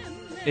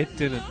 It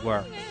didn't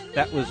work.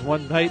 That was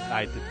one night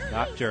I did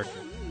not jerk it.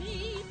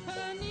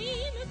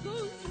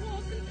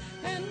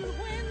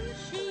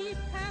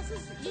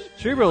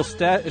 Cerebral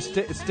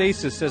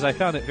Stasis says, I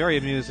found it very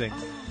amusing.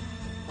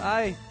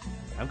 I'm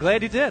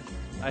glad he did.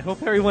 I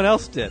hope everyone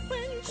else did.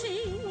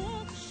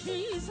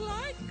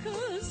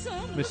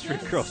 Mystery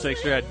Girl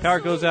shakes her head. Power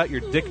goes out,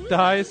 your dick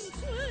dies.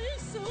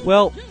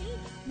 Well,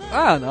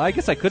 I don't know. I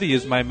guess I could have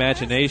used my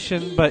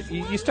imagination, but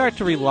you start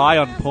to rely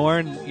on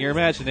porn, your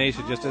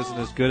imagination just isn't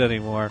as good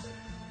anymore.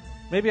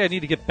 Maybe I need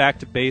to get back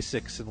to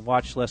basics and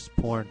watch less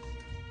porn.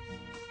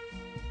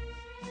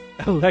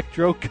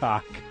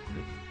 Electrocock.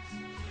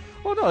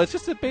 Oh no, it's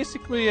just that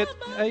basically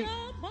I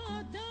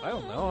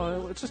don't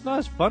know. It's just not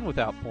as fun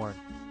without porn.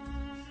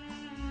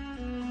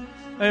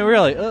 I mean,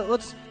 really,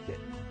 let's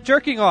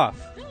jerking off.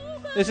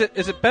 Is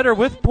it better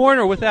with porn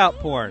or without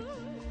porn?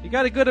 You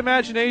got a good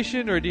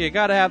imagination, or do you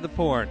got to have the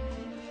porn?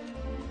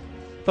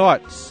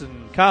 Thoughts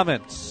and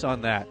comments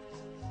on that?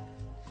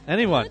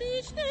 Anyone?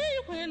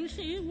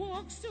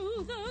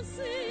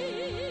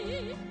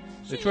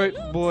 Detroit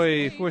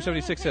Boy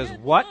 476 says,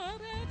 what?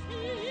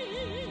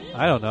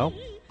 I don't know.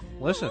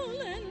 Listen.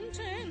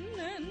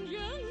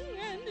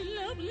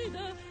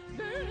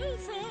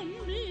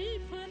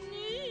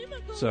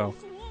 So.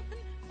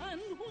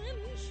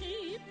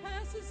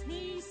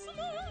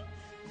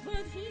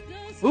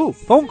 Ooh,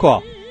 phone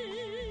call.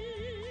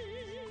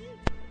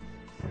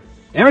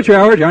 Amateur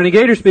Hour, Johnny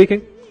Gator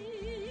speaking.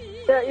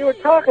 Yeah, you were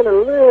talking a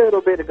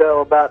little bit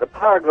ago about the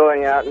power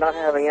going out and not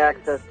having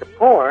access to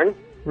porn.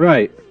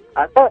 Right.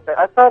 I thought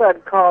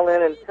I'd call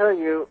in and tell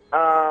you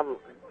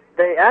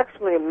they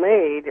actually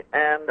made,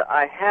 and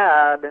I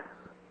had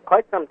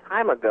quite some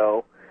time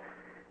ago,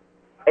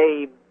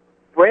 a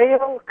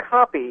Braille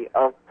copy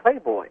of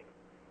Playboy.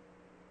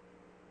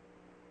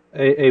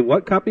 A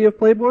what copy of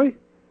Playboy?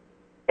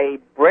 A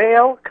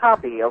Braille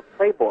copy of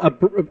Playboy.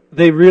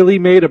 They really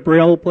made a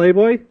Braille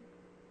Playboy?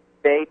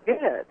 They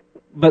did.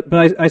 But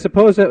I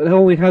suppose that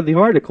only had the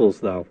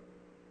articles, though.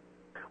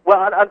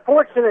 Well,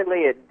 unfortunately,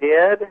 it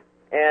did.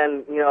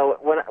 And you know,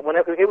 when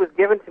it was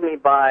given to me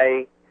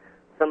by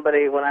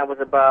somebody when I was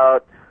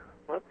about,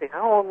 let's see,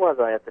 how old was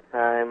I at the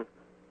time?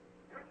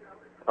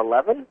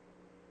 11.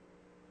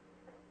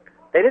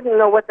 They didn't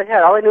know what they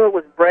had. All they knew it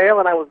was Braille,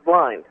 and I was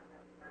blind.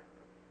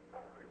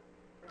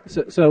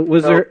 So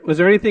was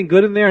there anything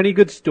good in there? Any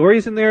good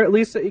stories in there, at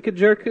least, that you could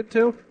jerk it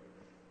to?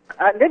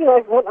 I didn't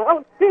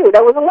know. Dude,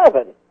 I was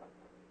 11.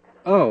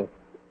 Oh,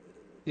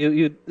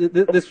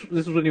 this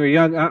was when you were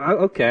young.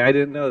 Okay, I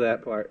didn't know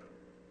that part.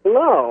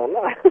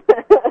 No.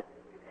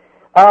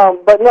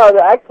 But no,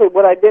 actually,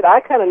 what I did, I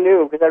kind of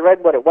knew because I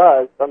read what it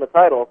was on the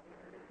title,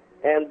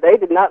 and they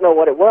did not know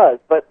what it was.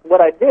 But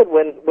what I did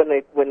when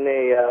they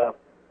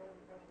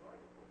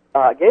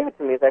gave it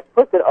to me is I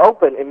flipped it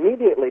open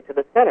immediately to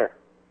the center.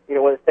 You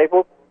know, where the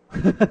staples.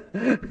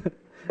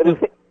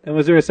 And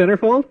was there a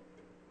centerfold?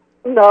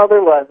 No,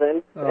 there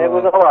wasn't. Oh. It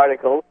was all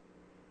articles.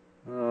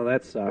 Oh,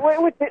 that sucks.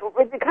 Which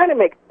kind of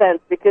makes sense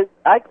because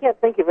I can't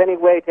think of any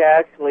way to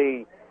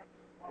actually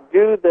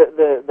do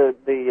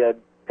the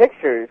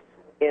pictures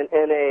in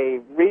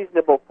a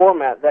reasonable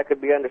format that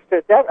could be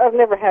understood. I've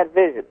never had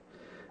vision.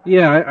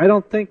 Yeah, I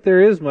don't think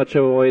there is much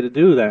of a way to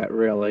do that,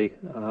 really.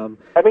 I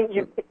mean,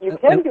 you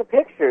can do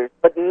pictures,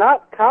 but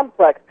not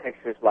complex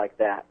pictures like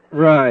that.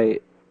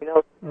 Right. You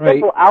know, right.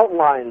 simple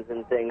outlines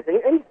and things. And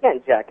you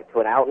can't jack it to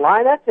an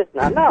outline. That's just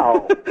not,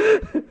 no.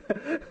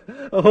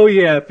 Oh,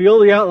 yeah, feel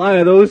the outline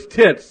of those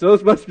tits.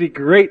 Those must be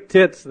great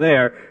tits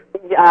there.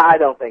 Yeah, I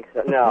don't think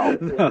so, no.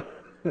 No.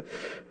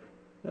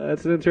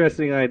 That's an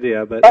interesting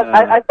idea, but...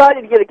 I thought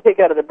you'd get a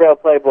kick out of the Braille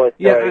Playboy story.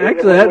 Yeah,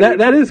 actually,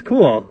 that is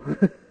cool.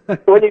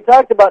 when you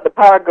talked about the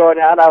power going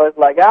out, I was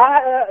like,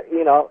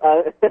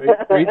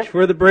 Reach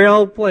for the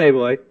Braille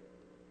Playboy.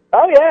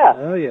 Oh, yeah.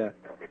 Oh, yeah.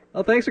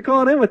 Well, thanks for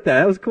calling in with that.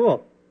 That was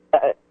cool.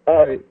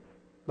 All right.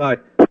 Bye.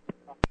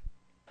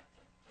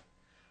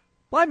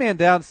 Blind Man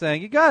Down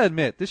saying, you gotta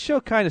admit, this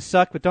show kind of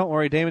sucked, but don't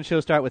worry, Damon's show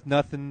start with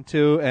nothing,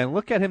 too, and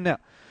look at him now.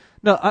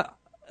 No,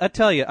 I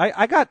tell you,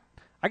 I got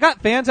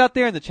fans out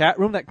there in the chat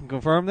room that can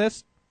confirm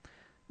this.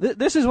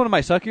 This is one of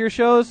my suckier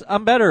shows.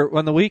 I'm better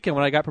on the weekend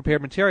when I got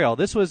prepared material.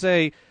 This was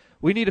we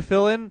need to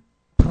fill in.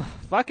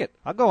 Fuck it,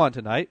 I'll go on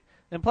tonight.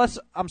 And plus,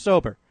 I'm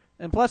sober.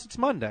 And plus, it's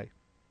Monday,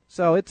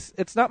 so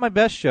it's not my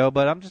best show,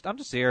 but I'm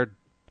just here,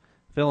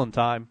 filling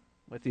time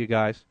with you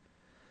guys.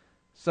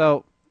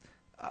 So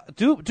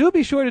do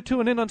be sure to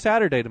tune in on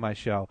Saturday to my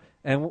show,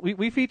 and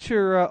we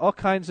feature all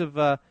kinds of.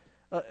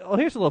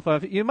 Here's a little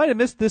fun. You might have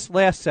missed this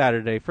last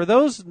Saturday. For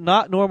those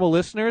not normal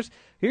listeners,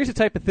 here's the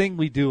type of thing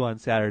we do on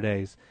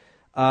Saturdays.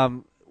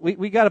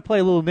 We got to play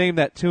a little Name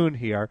That Tune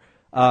here.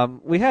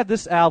 We had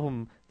this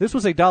album. This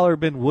was a dollar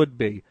bin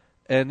would-be.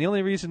 And the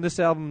only reason this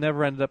album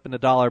never ended up in the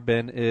dollar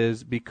bin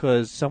is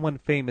because someone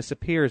famous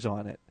appears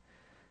on it.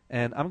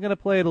 And I'm going to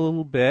play it a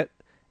little bit,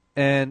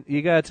 and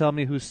you got to tell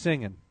me who's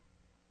singing.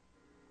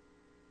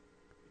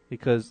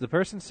 Because the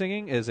person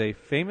singing is a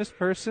famous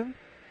person,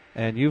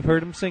 and you've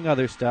heard him sing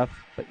other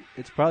stuff, but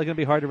it's probably going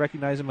to be hard to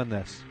recognize him on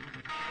this.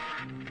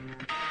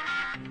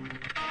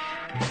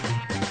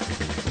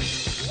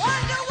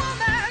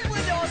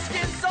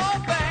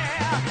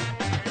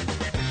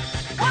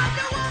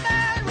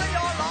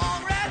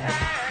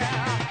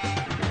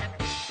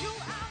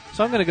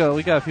 So I'm going to go.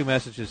 We got a few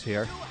messages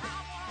here.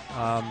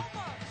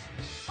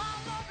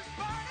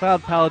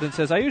 Cloud Paladin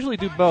says, I usually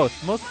do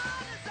both. Most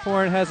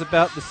porn has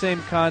about the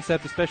same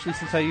concept, especially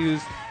since I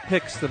use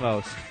pics the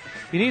most.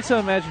 You need some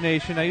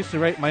imagination. I used to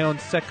write my own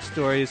sex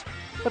stories,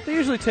 but they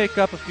usually take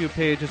up a few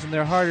pages and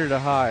they're harder to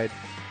hide.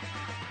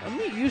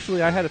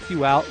 Usually I had a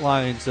few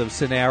outlines of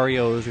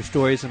scenarios or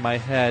stories in my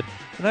head,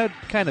 and I'd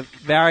kind of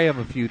vary them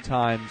a few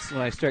times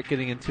when I start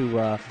getting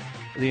into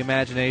the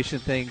imagination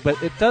thing.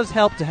 But it does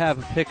help to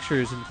have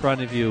pictures in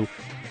front of you.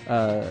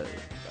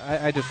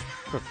 I just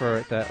prefer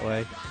it that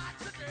way.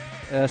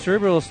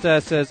 Cerebral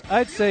Stat says,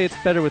 I'd say it's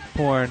better with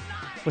porn,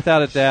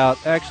 without a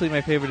doubt. Actually,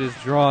 my favorite is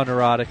drawn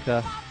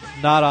erotica,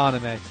 not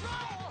anime.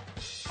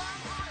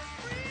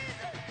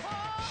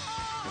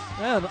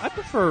 I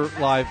prefer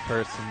live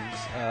persons.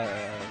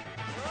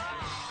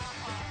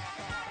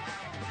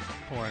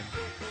 Porn.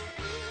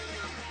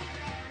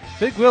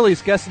 Big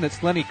Willie's guessing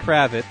it's Lenny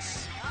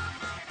Kravitz.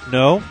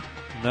 No,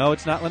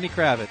 it's not Lenny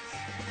Kravitz.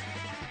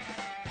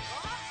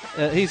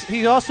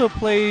 He also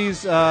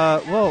plays,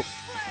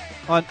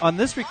 on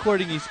this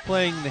recording he's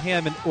playing the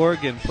Hammond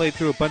organ played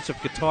through a bunch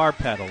of guitar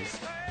pedals.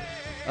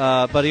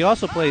 But he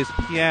also plays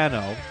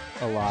piano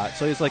a lot.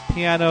 So he's like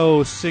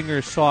piano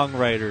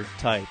singer-songwriter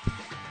type.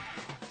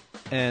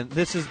 And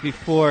this is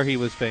before he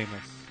was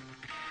famous.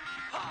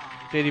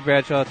 J.D.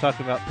 Bradshaw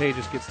talking about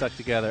pages get stuck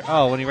together.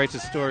 Oh, when he writes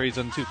his stories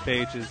on 2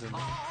 pages and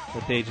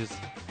the pages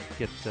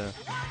get... well,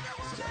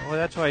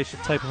 that's why you should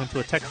type them into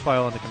a text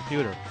file on the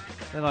computer.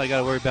 Then all you got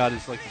to worry about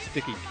is like the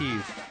sticky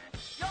keys.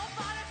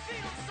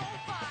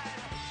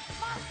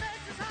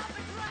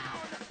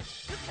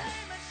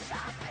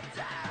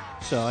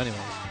 So, anyways,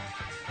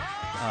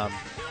 I'm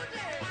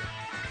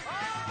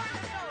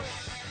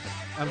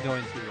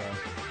going to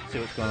see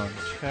what's going on in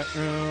the chat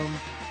room.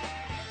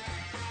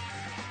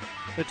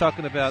 They're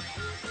talking about...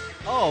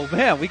 Oh,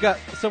 man, we got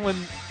someone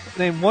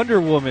named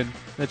Wonder Woman in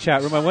the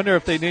chat room. I wonder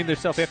if they named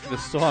themselves after the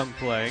song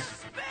playing.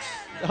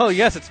 Oh,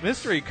 yes, it's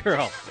Mystery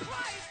Girl.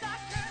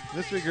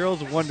 Mystery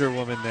Girl's Wonder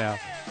Woman now.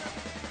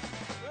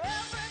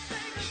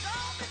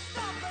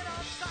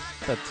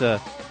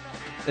 But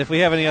if we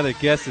have any other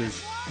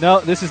guesses...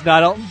 No, this is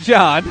not Elton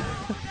John.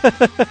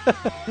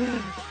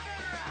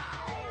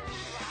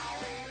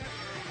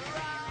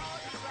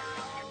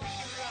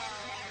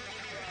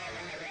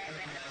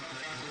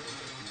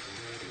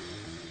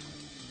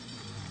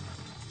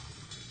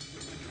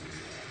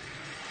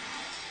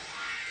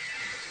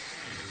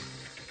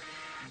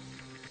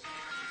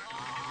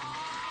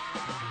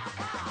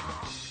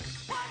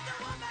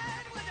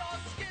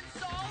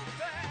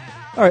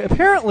 All right,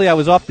 apparently I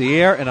was off the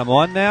air and I'm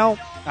on now.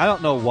 I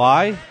don't know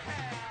why.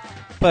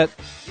 But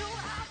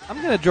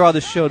I'm going to draw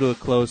this show to a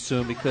close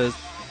soon because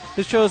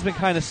this show has been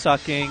kind of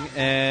sucking,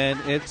 and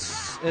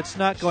it's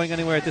not going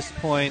anywhere at this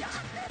point.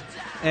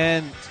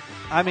 And,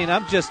 I mean,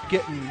 I'm just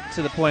getting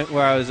to the point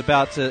where I was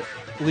about to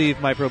leave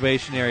my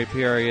probationary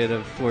period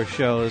of 4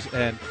 shows,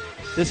 and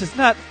this is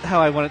not how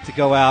I want it to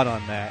go out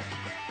on that.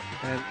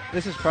 And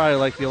this is probably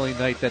like the only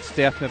night that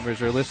staff members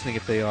are listening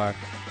if they are.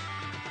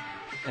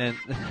 And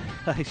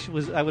I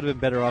would have been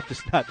better off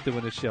just not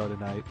doing a show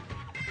tonight.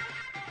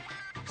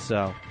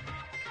 So...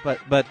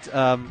 But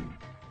I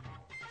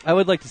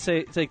would like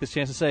to take this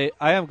chance to say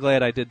I am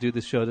glad I did do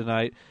this show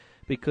tonight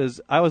because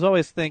I was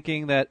always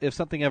thinking that if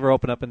something ever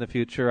opened up in the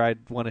future,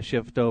 I'd want to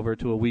shift over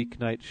to a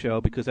weeknight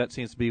show because that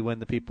seems to be when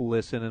the people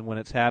listen and when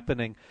it's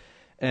happening.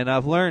 And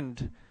I've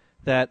learned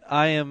that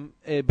I am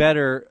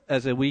better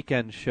as a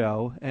weekend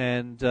show,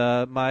 and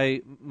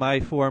my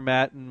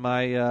format and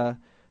my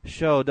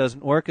show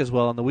doesn't work as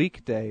well on the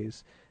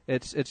weekdays.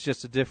 It's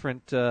just a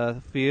different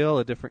feel,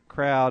 a different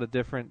crowd, a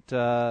different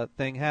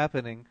thing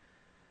happening.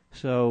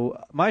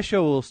 So my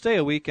show will stay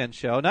a weekend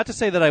show. Not to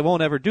say that I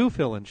won't ever do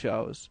fill-in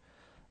shows,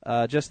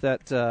 just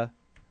that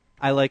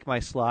I like my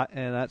slot,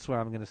 and that's where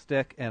I'm going to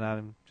stick, and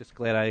I'm just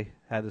glad I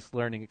had this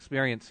learning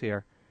experience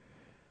here.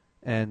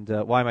 And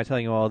why am I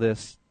telling you all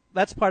this?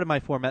 That's part of my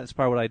format. That's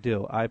part of what I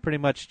do. I pretty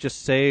much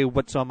just say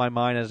what's on my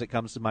mind as it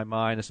comes to my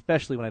mind,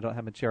 especially when I don't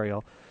have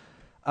material.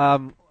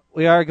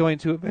 We are going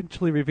to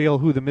eventually reveal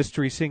who the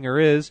mystery singer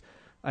is.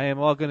 I am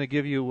all going to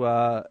give you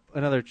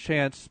another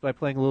chance by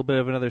playing a little bit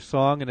of another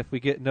song, and if we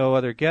get no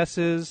other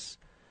guesses,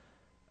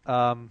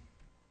 I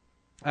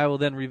will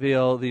then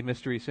reveal the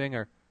mystery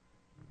singer.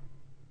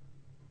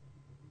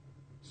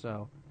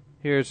 So,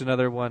 here's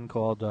another one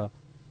called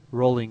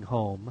Rolling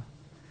Home.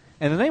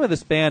 And the name of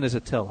this band is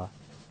Attila.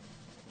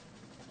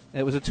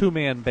 It was a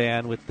two-man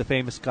band with the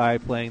famous guy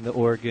playing the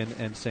organ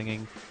and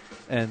singing,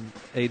 and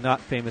a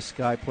not-famous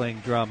guy playing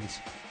drums.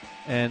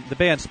 And the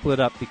band split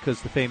up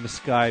because the famous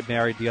guy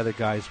married the other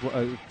guy's,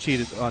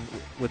 cheated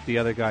with the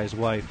other guy's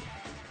wife,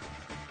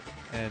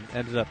 and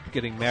ended up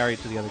getting married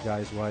to the other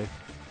guy's wife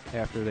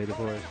after they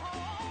divorced.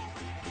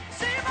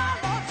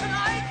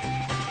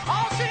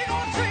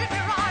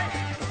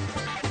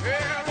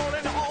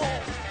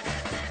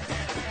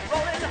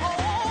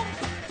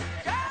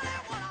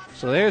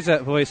 So there's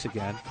that voice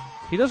again.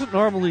 He doesn't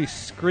normally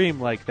scream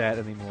like that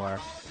anymore.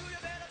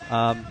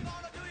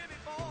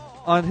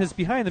 On his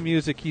Behind the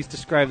Music, he's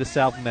described this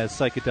album as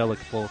psychedelic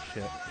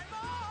bullshit.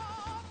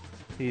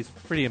 He's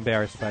pretty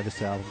embarrassed by this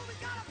album.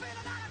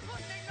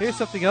 Here's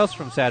something else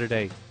from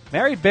Saturday.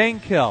 Marry, Bang,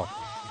 Kill.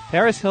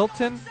 Paris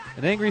Hilton,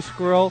 an angry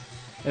squirrel,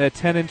 and a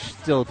 10-inch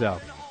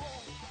dildo.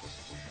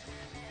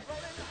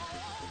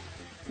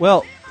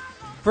 Well,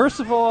 first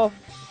of all,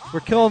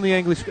 we're killing the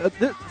English.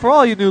 For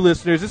all you new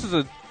listeners,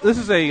 this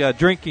is a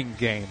drinking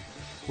game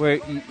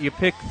where you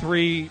pick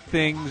three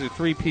things or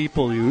three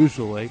people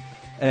usually,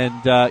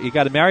 and you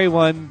got to marry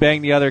one,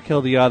 bang the other,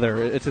 kill the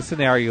other. It's a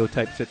scenario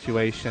type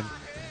situation,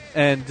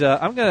 and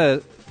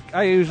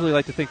I usually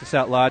like to think this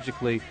out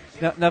logically.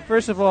 Now,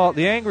 first of all,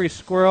 the angry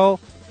squirrel.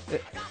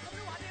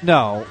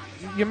 No,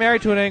 you're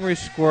married to an angry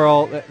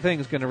squirrel. That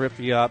thing's going to rip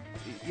you up.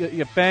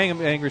 You bang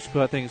an angry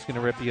squirrel, that thing's going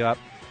to rip you up.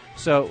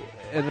 So,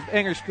 and the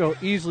angry squirrel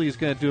easily is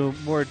going to do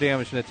more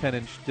damage than a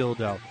 10-inch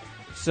dildo.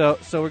 So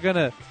we're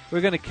gonna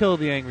kill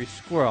the angry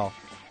squirrel.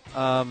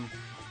 Now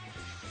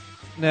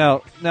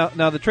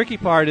the tricky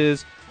part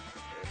is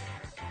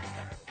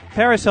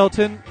Paris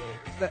Hilton.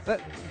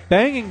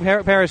 Banging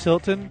Paris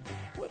Hilton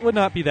would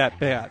not be that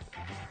bad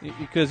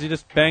because you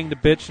just bang the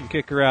bitch and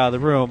kick her out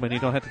of the room, and you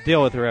don't have to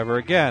deal with her ever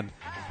again.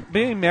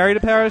 Being married to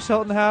Paris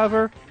Hilton,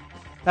 however,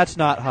 that's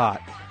not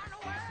hot.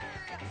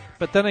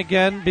 But then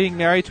again, being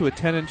married to a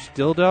 10-inch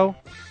dildo.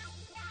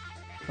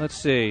 Let's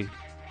see.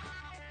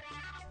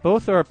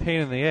 Both are a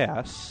pain in the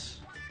ass.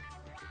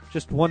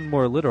 Just one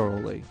more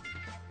literally.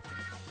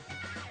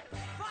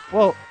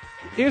 Well,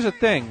 here's the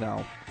thing,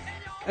 though.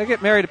 I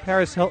get married to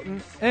Paris Hilton.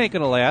 It ain't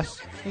going to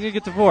last. I'm going to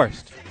get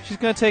divorced. She's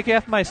going to take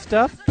half my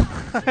stuff?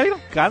 I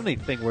don't got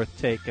anything worth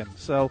taking.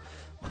 So,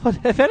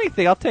 if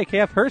anything, I'll take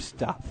half her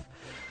stuff.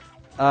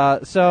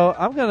 So,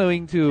 I'm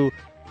going to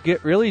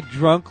get really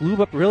drunk,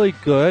 lube up really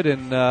good,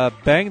 and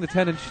bang the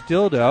 10-inch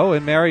dildo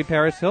and marry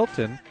Paris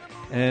Hilton.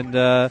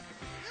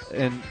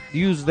 And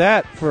use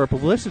that for a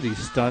publicity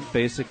stunt,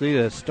 basically,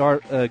 to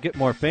start get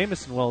more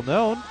famous and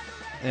well-known,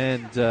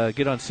 and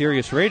get on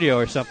Sirius Radio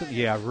or something.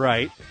 Yeah,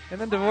 right.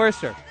 And then divorce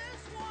her.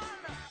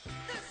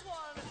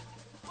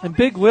 And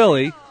Big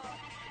Willie,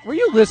 were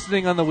you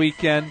listening on the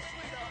weekend?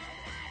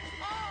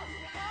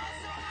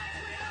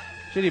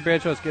 J.D.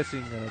 Bradshaw's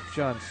guessing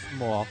John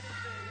Small.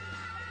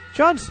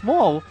 John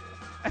Small?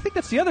 I think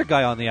that's the other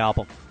guy on the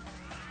album.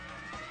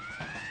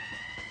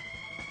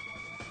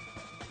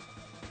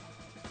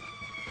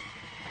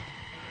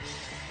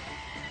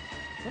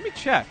 Let me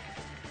check.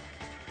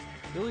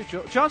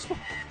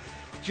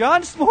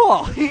 John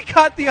Small. He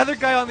got the other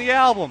guy on the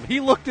album. He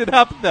looked it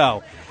up,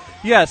 though.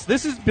 Yes,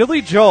 this is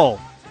Billy Joel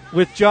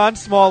with John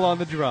Small on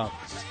the drums.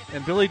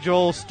 And Billy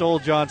Joel stole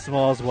John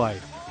Small's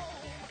wife.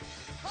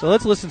 So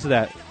let's listen to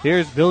that.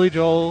 Here's Billy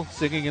Joel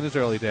singing in his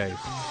early days.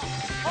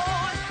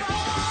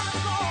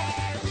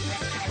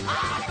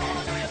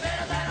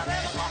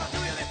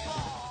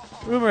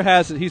 Rumor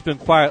has it he's been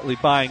quietly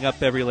buying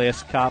up every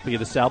last copy of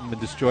this album and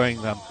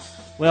destroying them.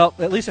 Well,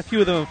 at least a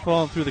few of them have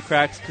fallen through the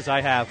cracks because I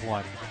have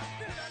one.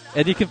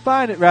 And you can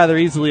find it rather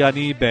easily on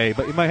eBay,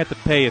 but you might have to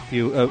pay a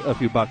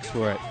few bucks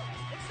for it.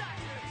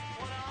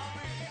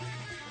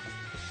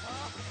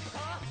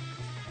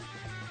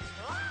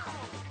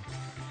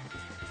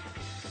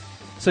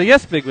 So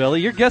yes, Big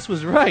Willie, your guess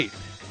was right.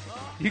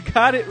 You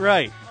got it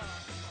right.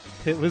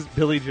 It was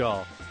Billy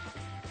Joel.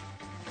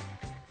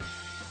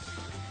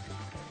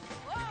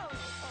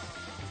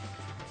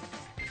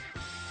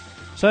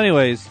 So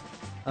anyways,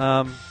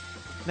 now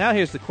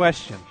here's the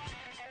question.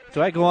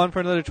 do I go on for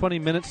another 20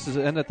 minutes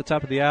to end at the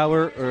top of the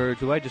hour, or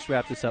do I just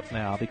wrap this up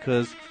now?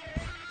 Because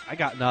I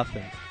got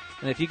nothing.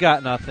 And if you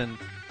got nothing,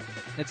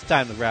 it's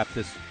time to wrap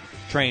this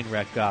train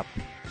wreck up.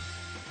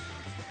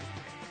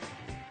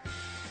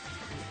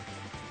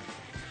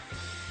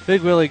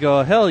 Big Willie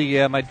go, hell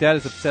yeah, my dad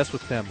is obsessed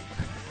with them.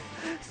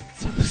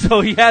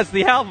 So he has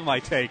the album, I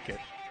take it.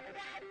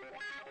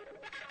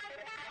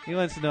 He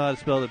wants to know how to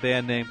spell the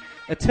band name.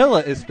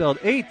 Attila is spelled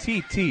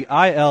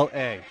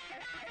Attila.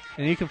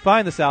 And you can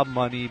find this album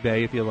on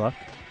eBay if you look.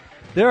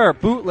 There are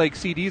bootleg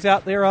CDs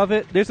out there of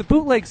it. There's a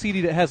bootleg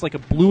CD that has like a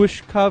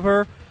bluish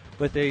cover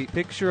with a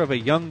picture of a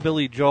young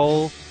Billy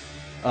Joel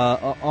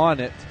on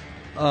it.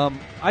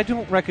 I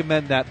don't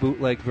recommend that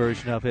bootleg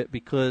version of it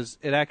because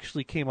it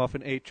actually came off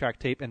an 8-track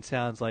tape and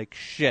sounds like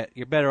shit.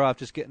 You're better off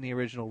just getting the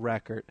original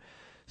record.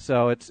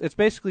 So it's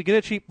basically get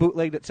a cheap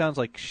bootleg that sounds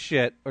like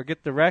shit, or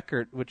get the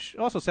record, which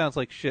also sounds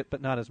like shit,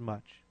 but not as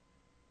much.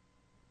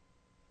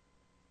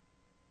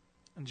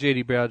 And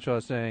J.D. Bradshaw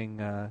saying,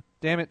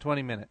 damn it,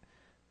 20 minute.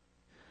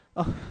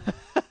 Oh,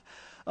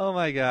 oh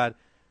my God.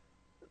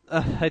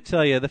 I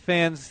tell you, the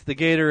fans, the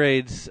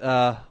Gatorades,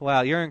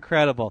 wow, you're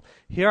incredible.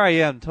 Here I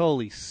am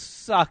totally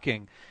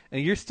sucking,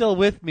 and you're still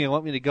with me and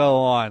want me to go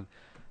on.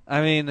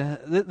 I mean,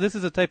 this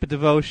is a type of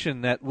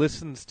devotion that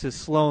listens to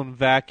Sloan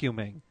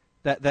vacuuming.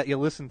 That you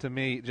listen to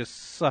me just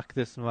suck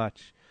this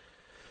much.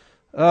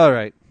 All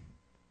right.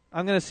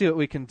 I'm going to see what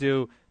we can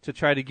do to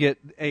try to get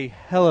a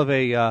hell of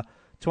a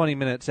 20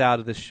 minutes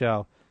out of this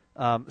show.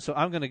 So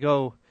I'm going to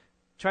go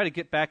try to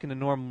get back into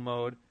normal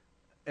mode,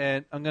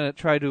 and I'm going to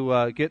try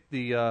to get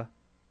the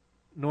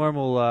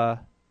normal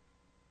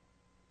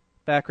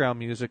background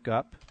music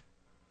up.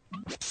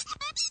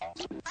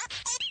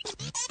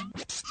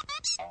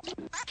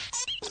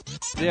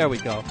 There we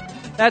go.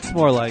 That's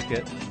more like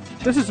it.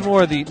 This is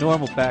more the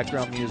normal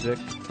background music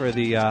for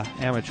the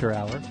amateur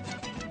hour.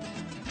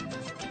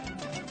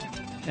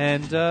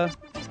 And I've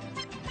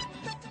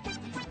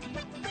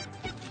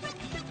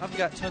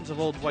got tons of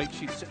old white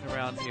sheets sitting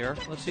around here.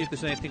 Let's see if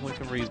there's anything we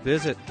can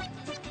revisit.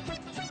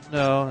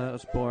 No, that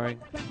was boring.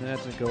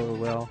 That didn't go over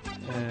well.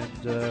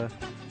 And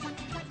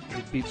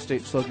it beat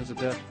state slogans to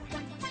death.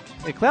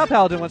 Hey, Cloud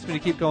Paladin wants me to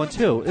keep going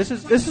too. This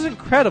is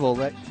incredible.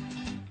 Like,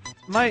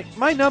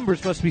 my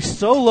numbers must be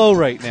so low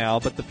right now,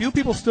 but the few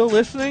people still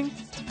listening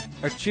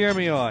are cheering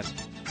me on.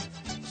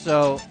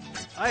 So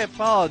I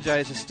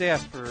apologize to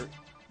staff for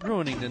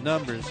ruining the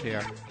numbers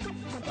here.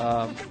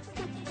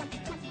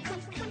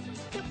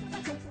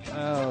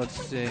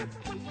 Let's see.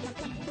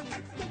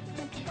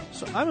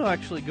 So I'm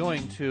actually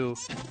going to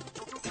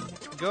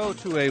go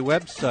to a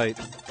website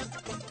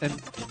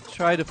and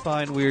try to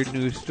find weird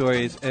news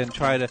stories and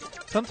try to...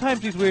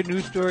 Sometimes these weird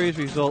news stories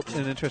result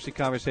in an interesting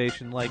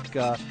conversation, like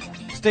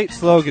state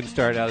slogan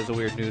started out as a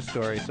weird news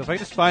story. So if I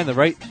just find the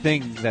right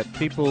thing that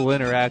people will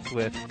interact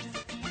with,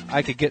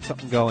 I could get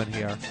something going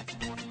here.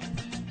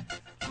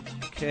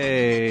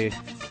 Okay.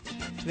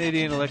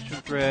 Canadian election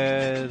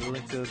thread.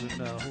 Link doesn't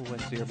know. Who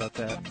went to hear about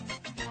that?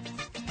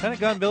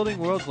 Pentagon building,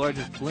 world's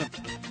largest blimp.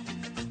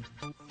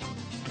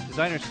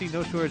 Designers see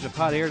no shortage of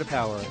hot air to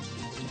power it.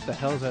 What the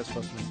hell is that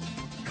supposed to mean?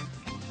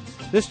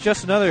 This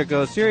just another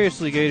goes,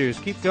 seriously, Gators,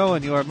 keep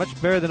going. You are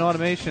much better than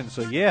automation,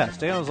 so yeah,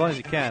 stay on as long as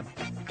you can.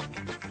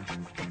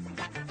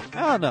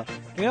 I don't know.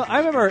 You know, I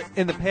remember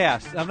in the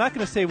past, I'm not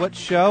going to say what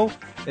show,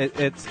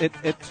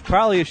 it's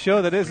probably a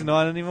show that isn't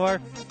on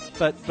anymore,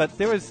 but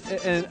there was,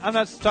 and I'm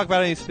not talking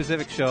about any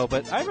specific show,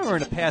 but I remember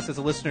in the past as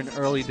a listener in the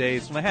early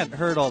days when I hadn't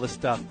heard all this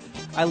stuff,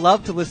 I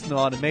loved to listen to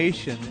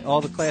automation, all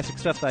the classic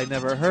stuff that I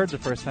never heard the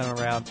first time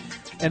around.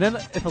 And then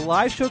if a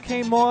live show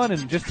came on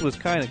and just was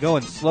kind of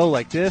going slow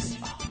like this,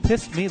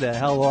 pissed me the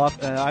hell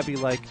off, and I'd be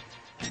like,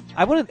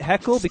 I wouldn't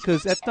heckle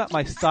because that's not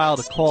my style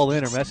to call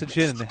in or message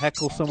in and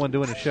heckle someone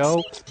doing a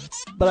show,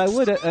 but I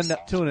would end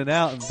up tuning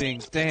out and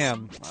being,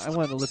 damn, I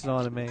wanted to listen to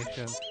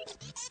automation.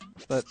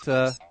 But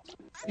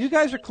you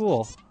guys are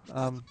cool.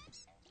 I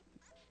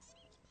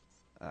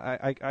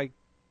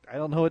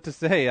don't know what to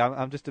say.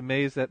 I'm just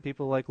amazed that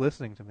people like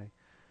listening to me.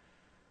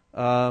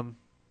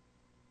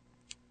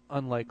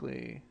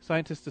 Unlikely.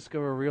 Scientists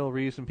discover a real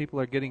reason people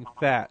are getting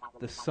fat.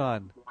 The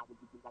sun.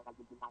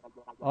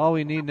 All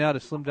we need now to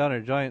slim down our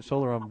giant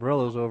solar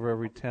umbrellas over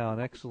every town.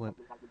 Excellent.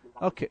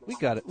 Okay, we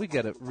got it. We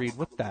got it, Reed.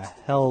 What the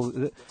hell?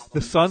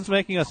 The sun's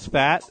making us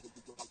fat?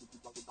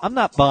 I'm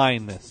not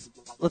buying this.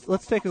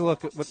 Let's take a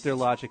look at what their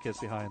logic is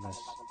behind this.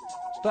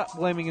 Stop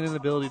blaming an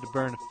inability to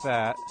burn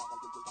fat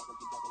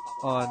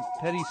on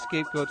petty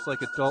scapegoats like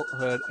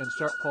adulthood and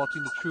start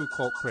faulting the true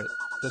culprit,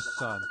 the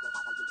sun.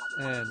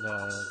 And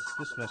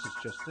this message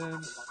just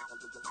in.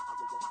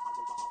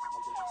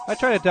 I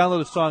tried to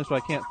download the songs, but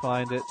I can't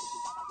find it.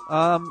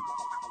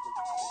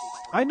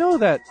 I know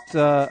that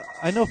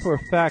I know for a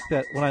fact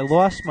that when I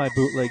lost my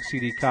bootleg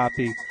CD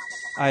copy,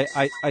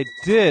 I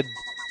did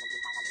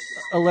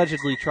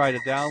allegedly try to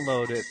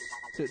download it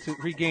to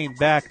regain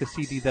back the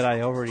CD that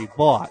I already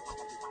bought.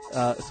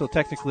 So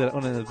technically, that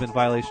wouldn't have been a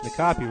violation of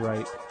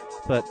copyright,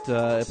 but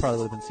it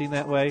probably would have been seen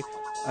that way.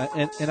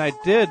 And I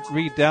did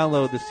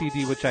re-download the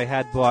CD, which I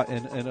had bought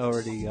and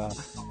already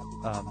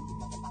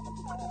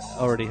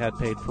had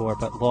paid for,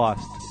 but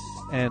lost.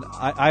 And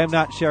I am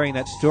not sharing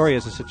that story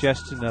as a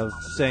suggestion of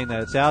saying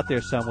that it's out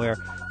there somewhere.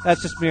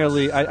 That's just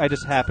merely, I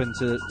just happened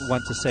to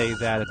want to say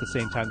that at the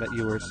same time that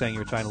you were saying you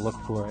were trying to look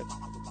for it.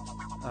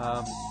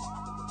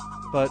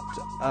 But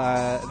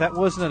that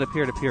wasn't a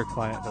peer-to-peer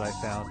client that I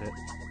found it.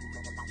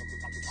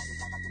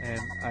 And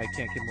I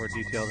can't give more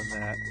detail than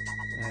that.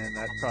 And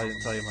that probably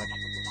didn't tell you much.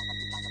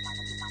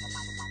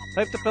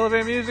 Type to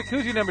Philip Music.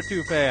 Who's your number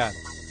 2 fan?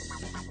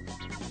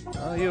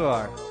 Oh, you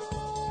are.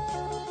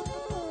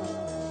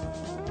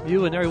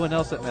 You and everyone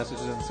else that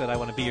messaged and said, I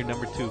want to be your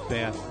number 2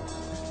 fan.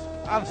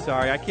 I'm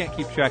sorry, I can't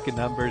keep track of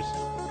numbers.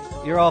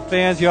 You're all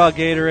fans, you're all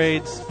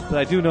Gatorades, but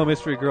I do know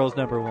Mystery Girl's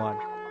number 1.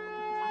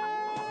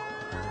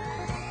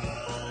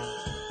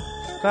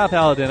 Bob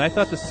Paladin, I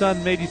thought the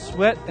sun made you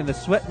sweat and the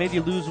sweat made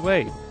you lose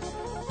weight.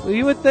 Well,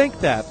 you would think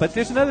that, but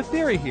there's another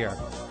theory here.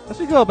 As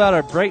we go about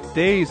our bright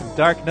days and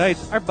dark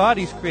nights, our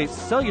bodies create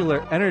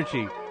cellular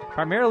energy,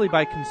 primarily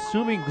by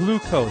consuming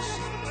glucose.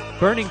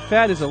 Burning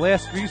fat is a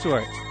last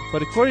resort,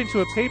 but according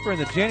to a paper in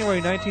the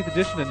January 19th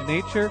edition of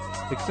Nature,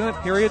 extended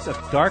periods of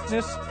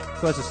darkness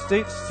cause a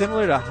state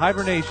similar to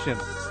hibernation,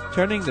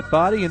 turning the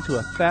body into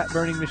a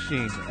fat-burning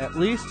machine. At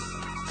least,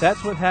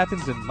 that's what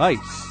happens in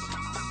mice.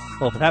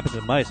 Well, if it happens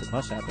in mice, it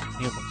must happen in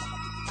humans.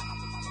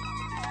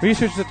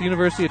 Researchers at the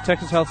University of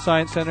Texas Health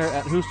Science Center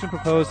at Houston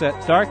proposed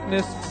that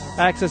darkness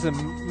acts as a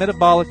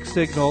metabolic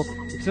signal.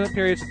 Extended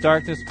periods of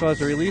darkness cause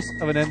the release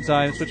of an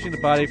enzyme, switching the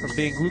body from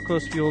being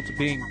glucose-fueled to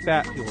being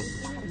fat-fueled.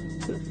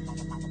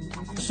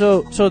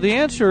 So the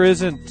answer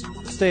isn't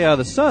stay out of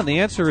the sun. The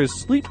answer is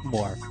sleep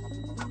more.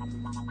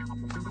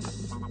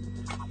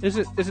 Is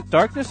it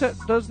darkness that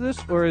does this,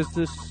 or is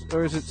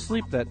it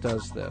sleep that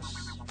does this?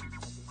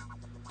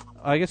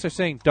 I guess they're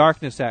saying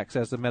darkness acts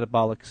as the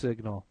metabolic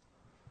signal.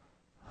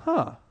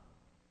 Huh.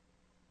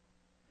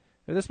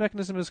 If this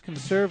mechanism is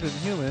conserved in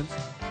humans,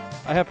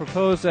 I have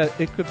proposed that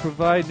it could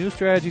provide new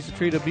strategies to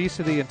treat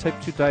obesity and type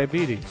 2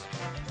 diabetes.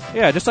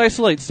 Yeah, just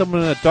isolate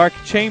someone in a dark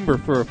chamber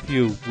for a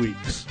few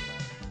weeks.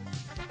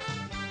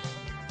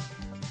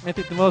 I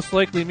think the most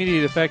likely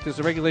immediate effect is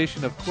the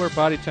regulation of core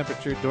body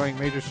temperature during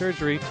major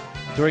surgery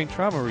and during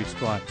trauma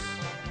response.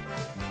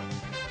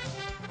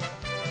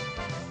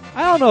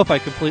 I don't know if I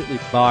completely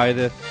buy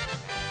this.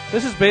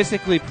 This is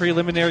basically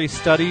preliminary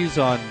studies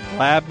on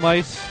lab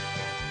mice.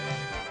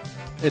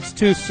 It's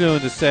too soon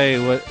to say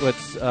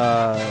what's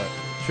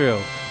true.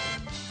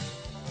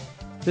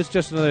 This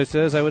just another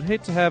says, I would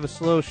hate to have a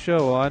slow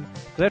show on,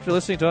 but after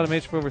listening to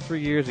Automation for over 3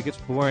 years, it gets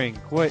boring.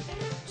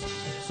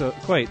 So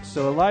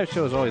a live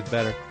show is always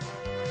better.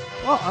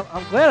 Well,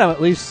 I'm glad I'm at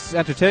least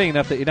entertaining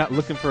enough that you're not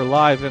looking for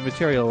live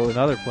material in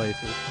other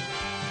places.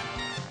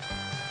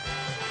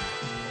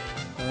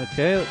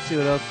 Okay, let's see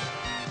what else.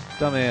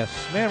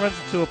 Dumbass. Man runs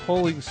into a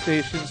polling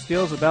station,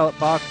 steals a ballot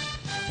box,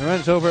 and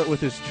runs over it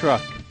with his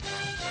truck.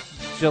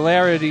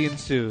 Hilarity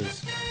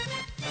ensues.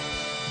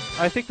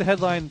 I think the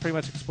headline pretty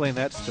much explained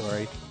that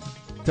story.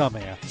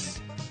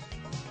 Dumbass.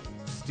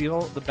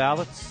 Steal the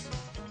ballots?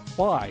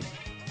 Why?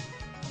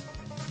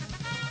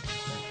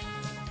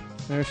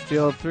 Nurse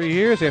jailed 3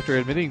 years after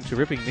admitting to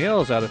ripping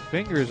nails out of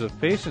fingers of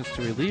patients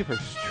to relieve her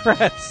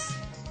stress.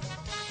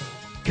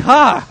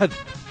 God!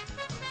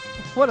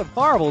 What a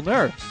horrible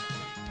nurse.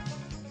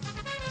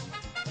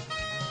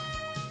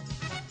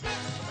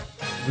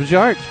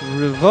 Bajart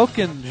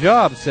Revoken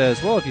Job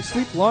says, well, if you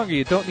sleep longer,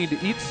 you don't need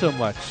to eat so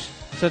much,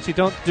 since you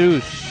don't do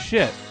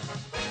shit.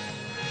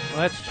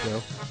 Well, that's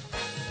true.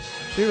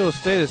 Serial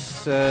Status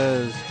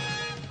says,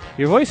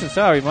 your voice and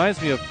style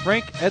reminds me of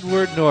Frank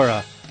Edward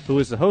Nora, who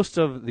is the host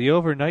of The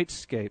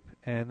Overnightscape,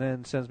 and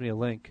then sends me a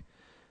link,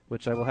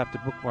 which I will have to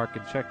bookmark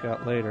and check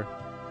out later.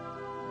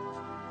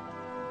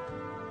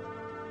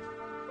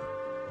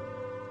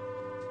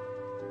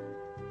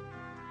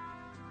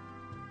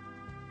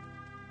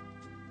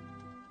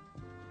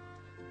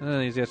 And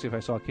then he's asking if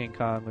I saw King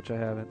Kong, which I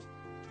haven't.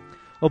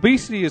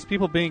 Obesity is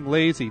people being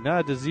lazy,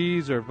 not a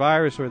disease or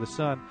virus or the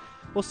sun.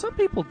 Well, some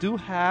people do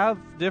have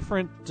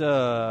different...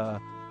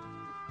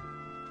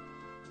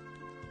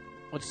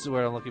 what's the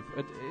word I'm looking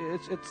for?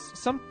 It's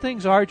some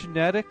things are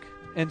genetic,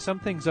 and some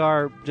things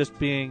are just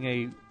being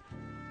a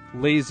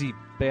lazy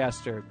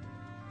bastard.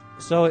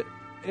 So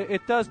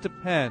it does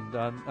depend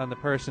on the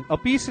person.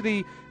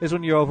 Obesity is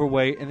when you're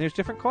overweight, and there's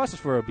different causes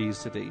for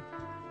obesity.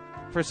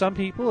 For some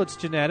people, it's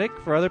genetic.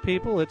 For other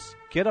people, it's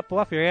get up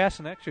off your ass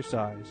and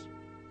exercise.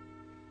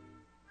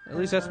 At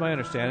least that's my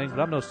understanding, but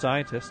I'm no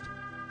scientist.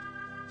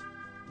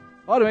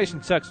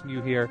 Automation sucks when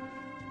you hear,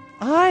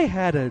 I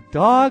had a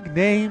dog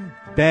named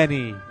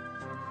Benny.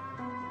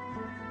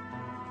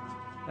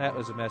 That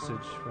was a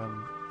message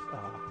from...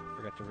 I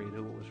forgot to read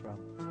who it was from.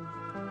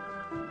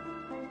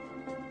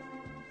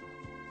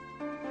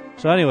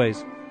 So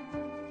anyways,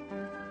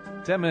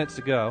 10 minutes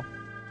to go.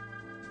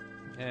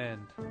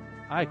 And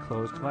I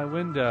closed my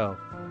window.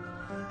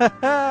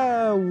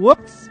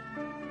 Whoops.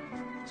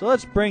 So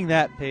let's bring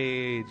that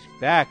page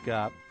back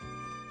up.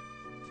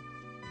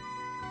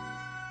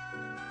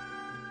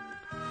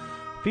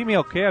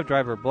 Female cab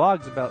driver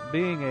blogs about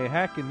being a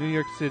hack in New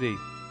York City.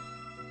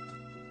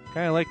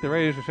 Kind of like the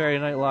ratings for Saturday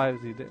Night Live.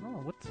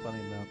 Oh, what's funny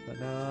about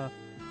that?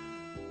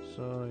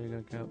 So you're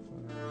going to count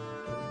for...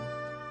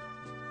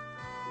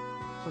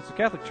 Since the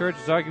Catholic Church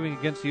is arguing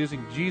against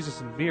using Jesus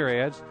in beer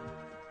ads,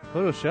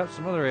 Photoshop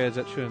some other ads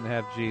that shouldn't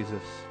have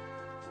Jesus.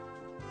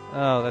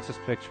 Oh, that's just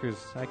pictures.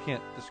 I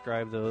can't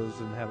describe those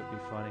and have it be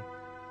funny.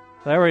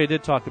 I already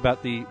did talk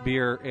about the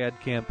beer ad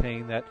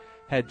campaign that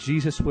had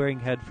Jesus wearing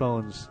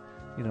headphones.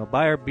 You know,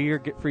 buy our beer,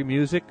 get free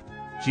music.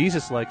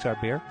 Jesus likes our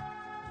beer.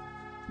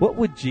 What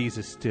would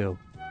Jesus do?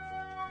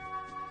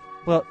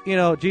 Well, you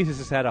know, Jesus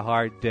has had a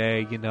hard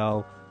day, you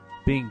know,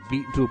 being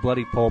beaten to a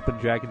bloody pulp and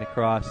dragging the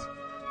cross.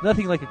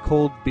 Nothing like a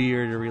cold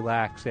beer to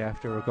relax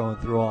after we're going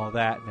through all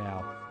that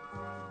now.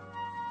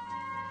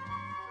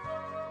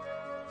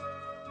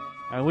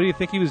 And what do you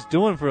think he was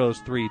doing for those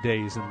 3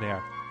 days in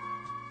there?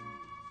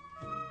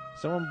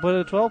 Someone put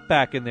a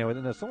 12-pack in there with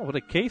him. Someone put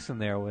a case in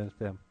there with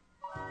him.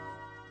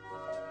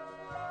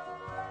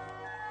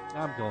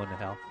 I'm going to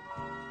hell.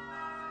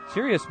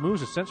 Serious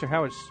moves to censor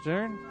Howard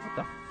Stern? What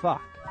the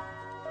fuck?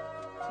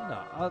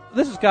 No,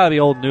 this has got to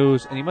be old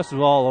news, and you must have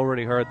all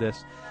already heard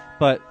this.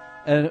 But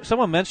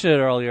someone mentioned it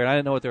earlier, and I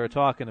didn't know what they were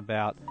talking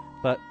about.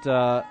 But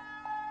I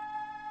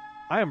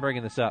am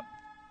bringing this up.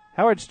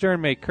 Howard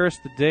Stern may curse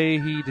the day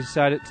he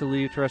decided to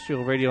leave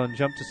terrestrial radio and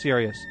jump to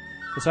Sirius.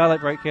 The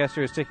satellite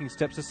broadcaster is taking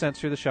steps to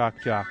censor the shock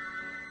jock.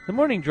 The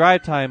morning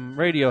drive time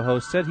radio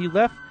host said he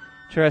left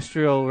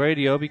terrestrial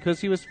radio because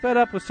he was fed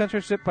up with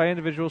censorship by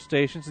individual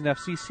stations and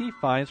FCC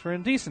fines for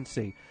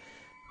indecency.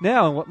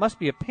 Now, in what must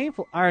be a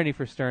painful irony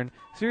for Stern,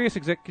 Sirius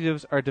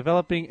executives are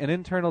developing an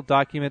internal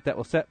document that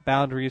will set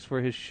boundaries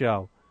for his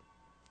show.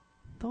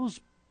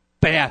 Those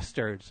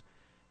bastards.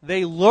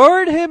 They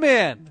lured him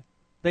in.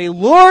 They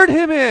lured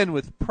him in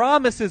with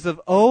promises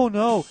of, oh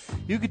no,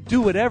 you could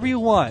do whatever you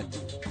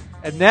want.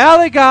 And now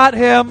they got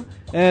him,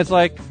 and it's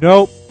like,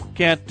 nope,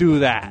 can't do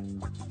that.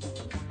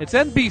 It's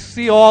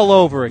NBC all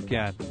over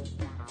again.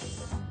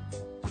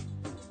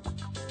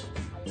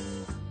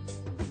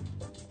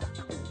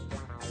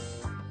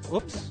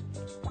 Whoops.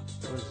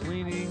 I was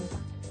leaning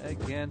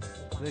against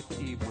the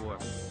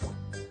keyboard.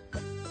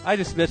 I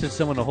just messaged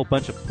someone a whole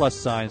bunch of plus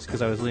signs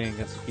because I was leaning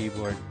against the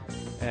keyboard.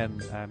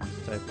 And I'm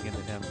just typing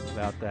into him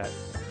about that.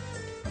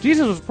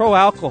 Jesus was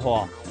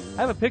pro-alcohol.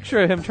 I have a picture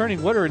of him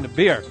turning water into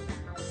beer.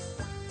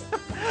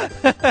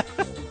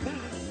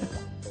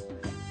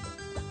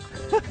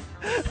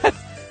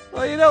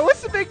 Well, you know,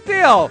 what's the big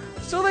deal?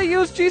 So they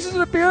used Jesus in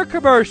a beer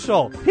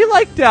commercial. He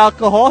liked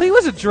alcohol. He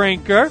was a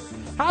drinker.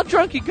 How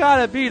drunk you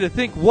gotta be to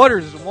think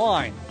water's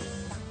wine?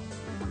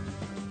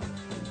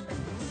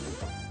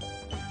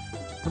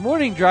 The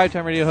morning drive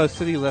time radio host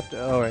City left.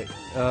 All right.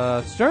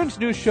 Stern's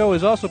new show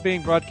is also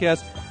being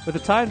broadcast with a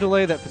time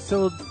delay that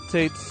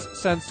facilitates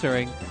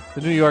censoring,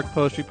 the New York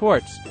Post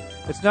reports.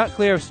 It's not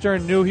clear if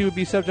Stern knew he would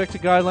be subject to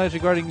guidelines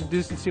regarding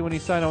indecency when he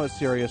signed on with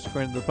Sirius,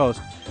 according to the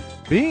Post.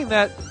 Being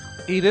that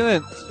he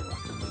didn't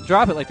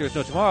drop it like there was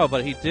no tomorrow,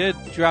 but he did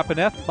drop an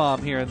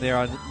F-bomb here and there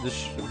on the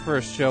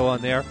first show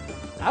on there,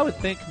 I would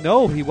think,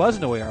 no, he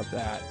wasn't aware of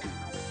that.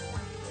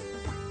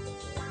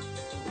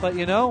 But,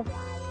 you know,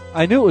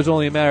 I knew it was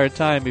only a matter of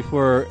time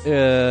before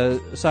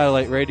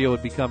satellite radio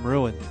would become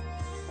ruined.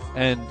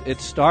 And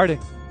it's starting.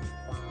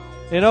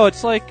 You know,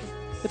 it's like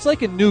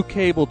a new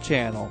cable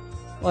channel.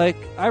 Like,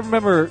 I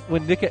remember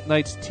when Nick at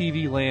Night's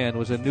TV Land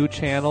was a new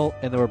channel,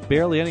 and there were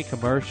barely any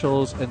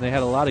commercials, and they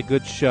had a lot of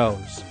good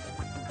shows.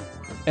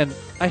 And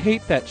I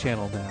hate that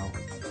channel now.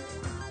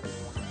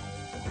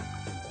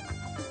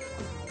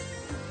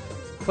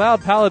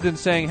 Cloud Paladin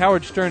saying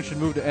Howard Stern should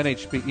move to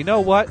NHB. You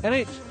know what?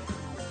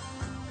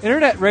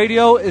 Internet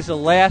radio is the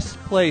last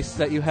place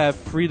that you have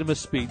freedom of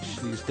speech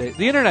these days.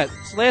 The Internet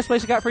is the last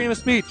place you got freedom of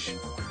speech.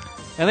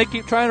 And they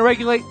keep trying to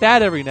regulate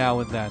that every now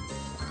and then.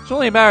 It's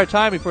only a matter of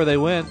time before they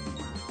win.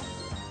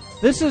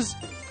 This is...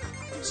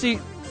 See,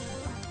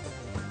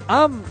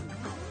 I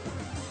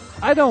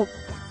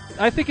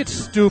think it's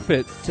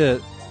stupid to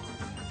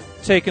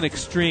take an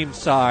extreme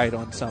side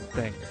on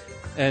something.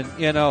 And,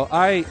 you know,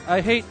 I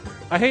hate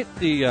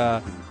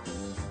the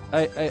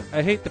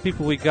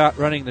people we got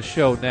running the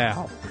show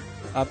now.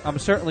 I'm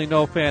certainly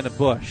no fan of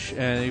Bush.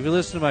 And if you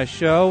listen to my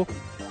show,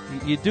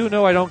 you do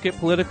know I don't get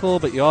political,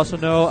 but you also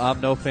know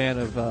I'm no fan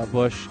of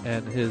Bush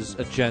and his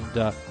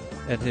agenda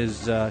and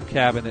his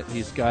cabinet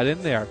he's got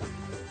in there.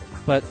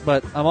 But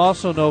I'm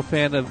also no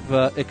fan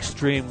of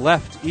extreme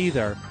left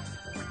either.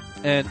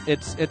 And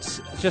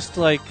it's just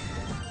like,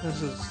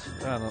 this is,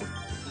 I don't know.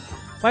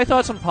 My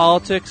thoughts on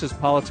politics is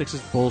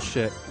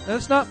bullshit. And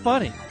it's not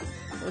funny,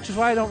 which is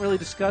why I don't really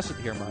discuss it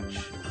here much.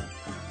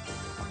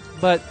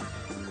 But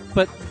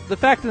the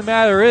fact of the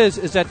matter is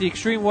that the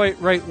extreme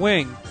right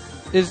wing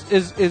is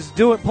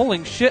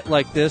pulling shit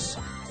like this.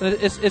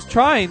 It's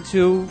trying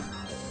to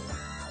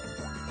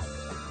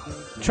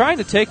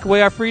take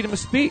away our freedom of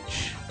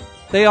speech.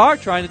 They are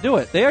trying to do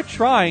it. They are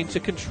trying to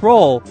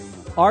control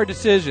our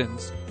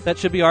decisions that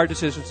should be our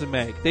decisions to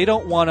make. They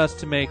don't want us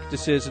to make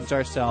decisions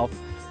ourselves.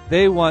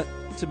 They want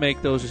to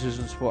make those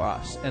decisions for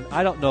us. And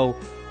I don't know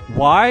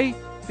why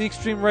the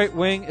extreme right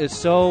wing is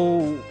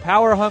so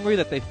power hungry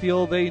that they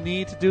feel they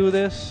need to do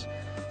this,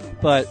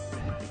 but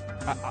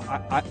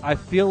I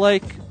feel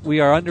like we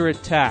are under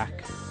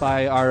attack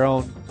by our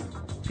own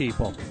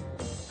people.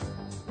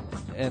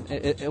 And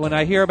when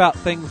I hear about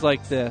things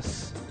like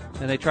this,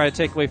 and they try to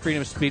take away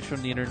freedom of speech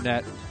from the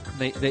internet,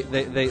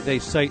 they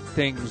cite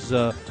things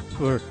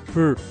for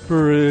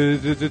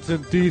it's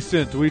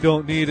indecent. We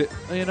don't need it.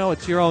 You know,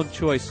 it's your own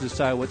choice to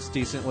decide what's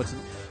decent,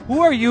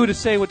 Who are you to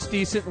say what's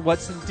decent and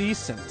what's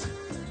indecent?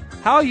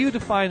 How are you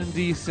define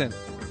indecent?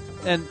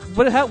 And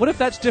what if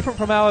that's different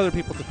from how other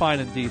people define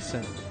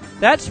indecent?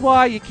 That's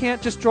why you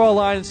can't just draw a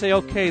line and say,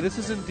 okay, this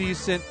is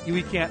indecent,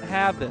 we can't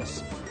have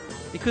this.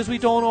 Because we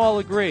don't all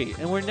agree,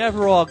 and we're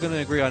never all going to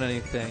agree on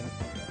anything.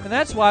 And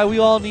that's why we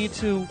all need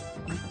to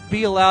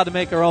be allowed to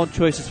make our own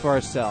choices for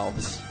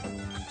ourselves.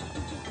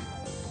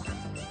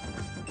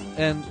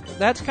 And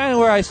that's kind of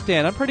where I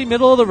stand. I'm pretty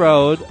middle of the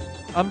road.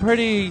 I'm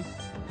pretty...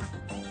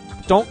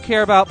 don't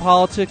care about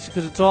politics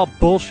because it's all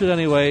bullshit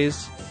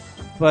anyways.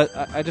 But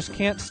I just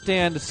can't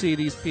stand to see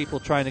these people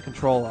trying to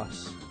control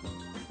us.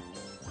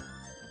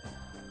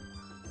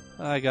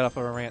 I got off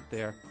of a rant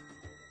there.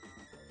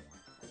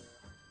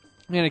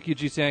 Manic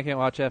UG saying I can't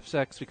watch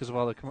FX because of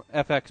all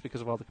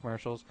the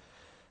commercials.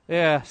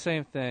 Yeah,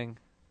 same thing.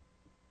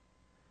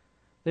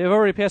 They have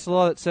already passed a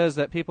law that says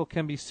that people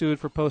can be sued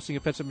for posting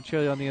offensive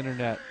material on the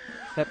internet.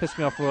 That pissed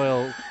me off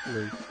royally.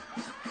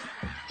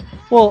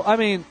 Well, I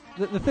mean,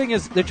 the thing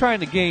is, they're trying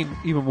to gain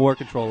even more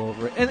control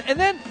over it. And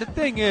then the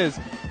thing is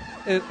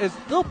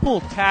they'll pull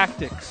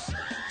tactics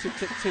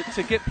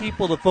to get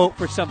people to vote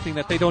for something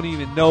that they don't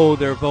even know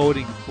they're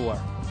voting for.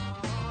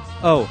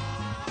 Oh,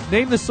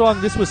 name the song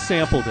this was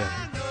sampled in.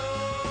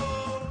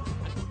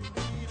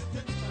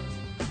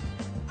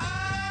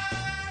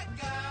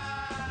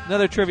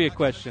 Another trivia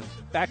question.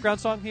 Background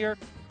song here.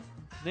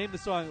 Name the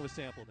song it was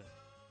sampled in.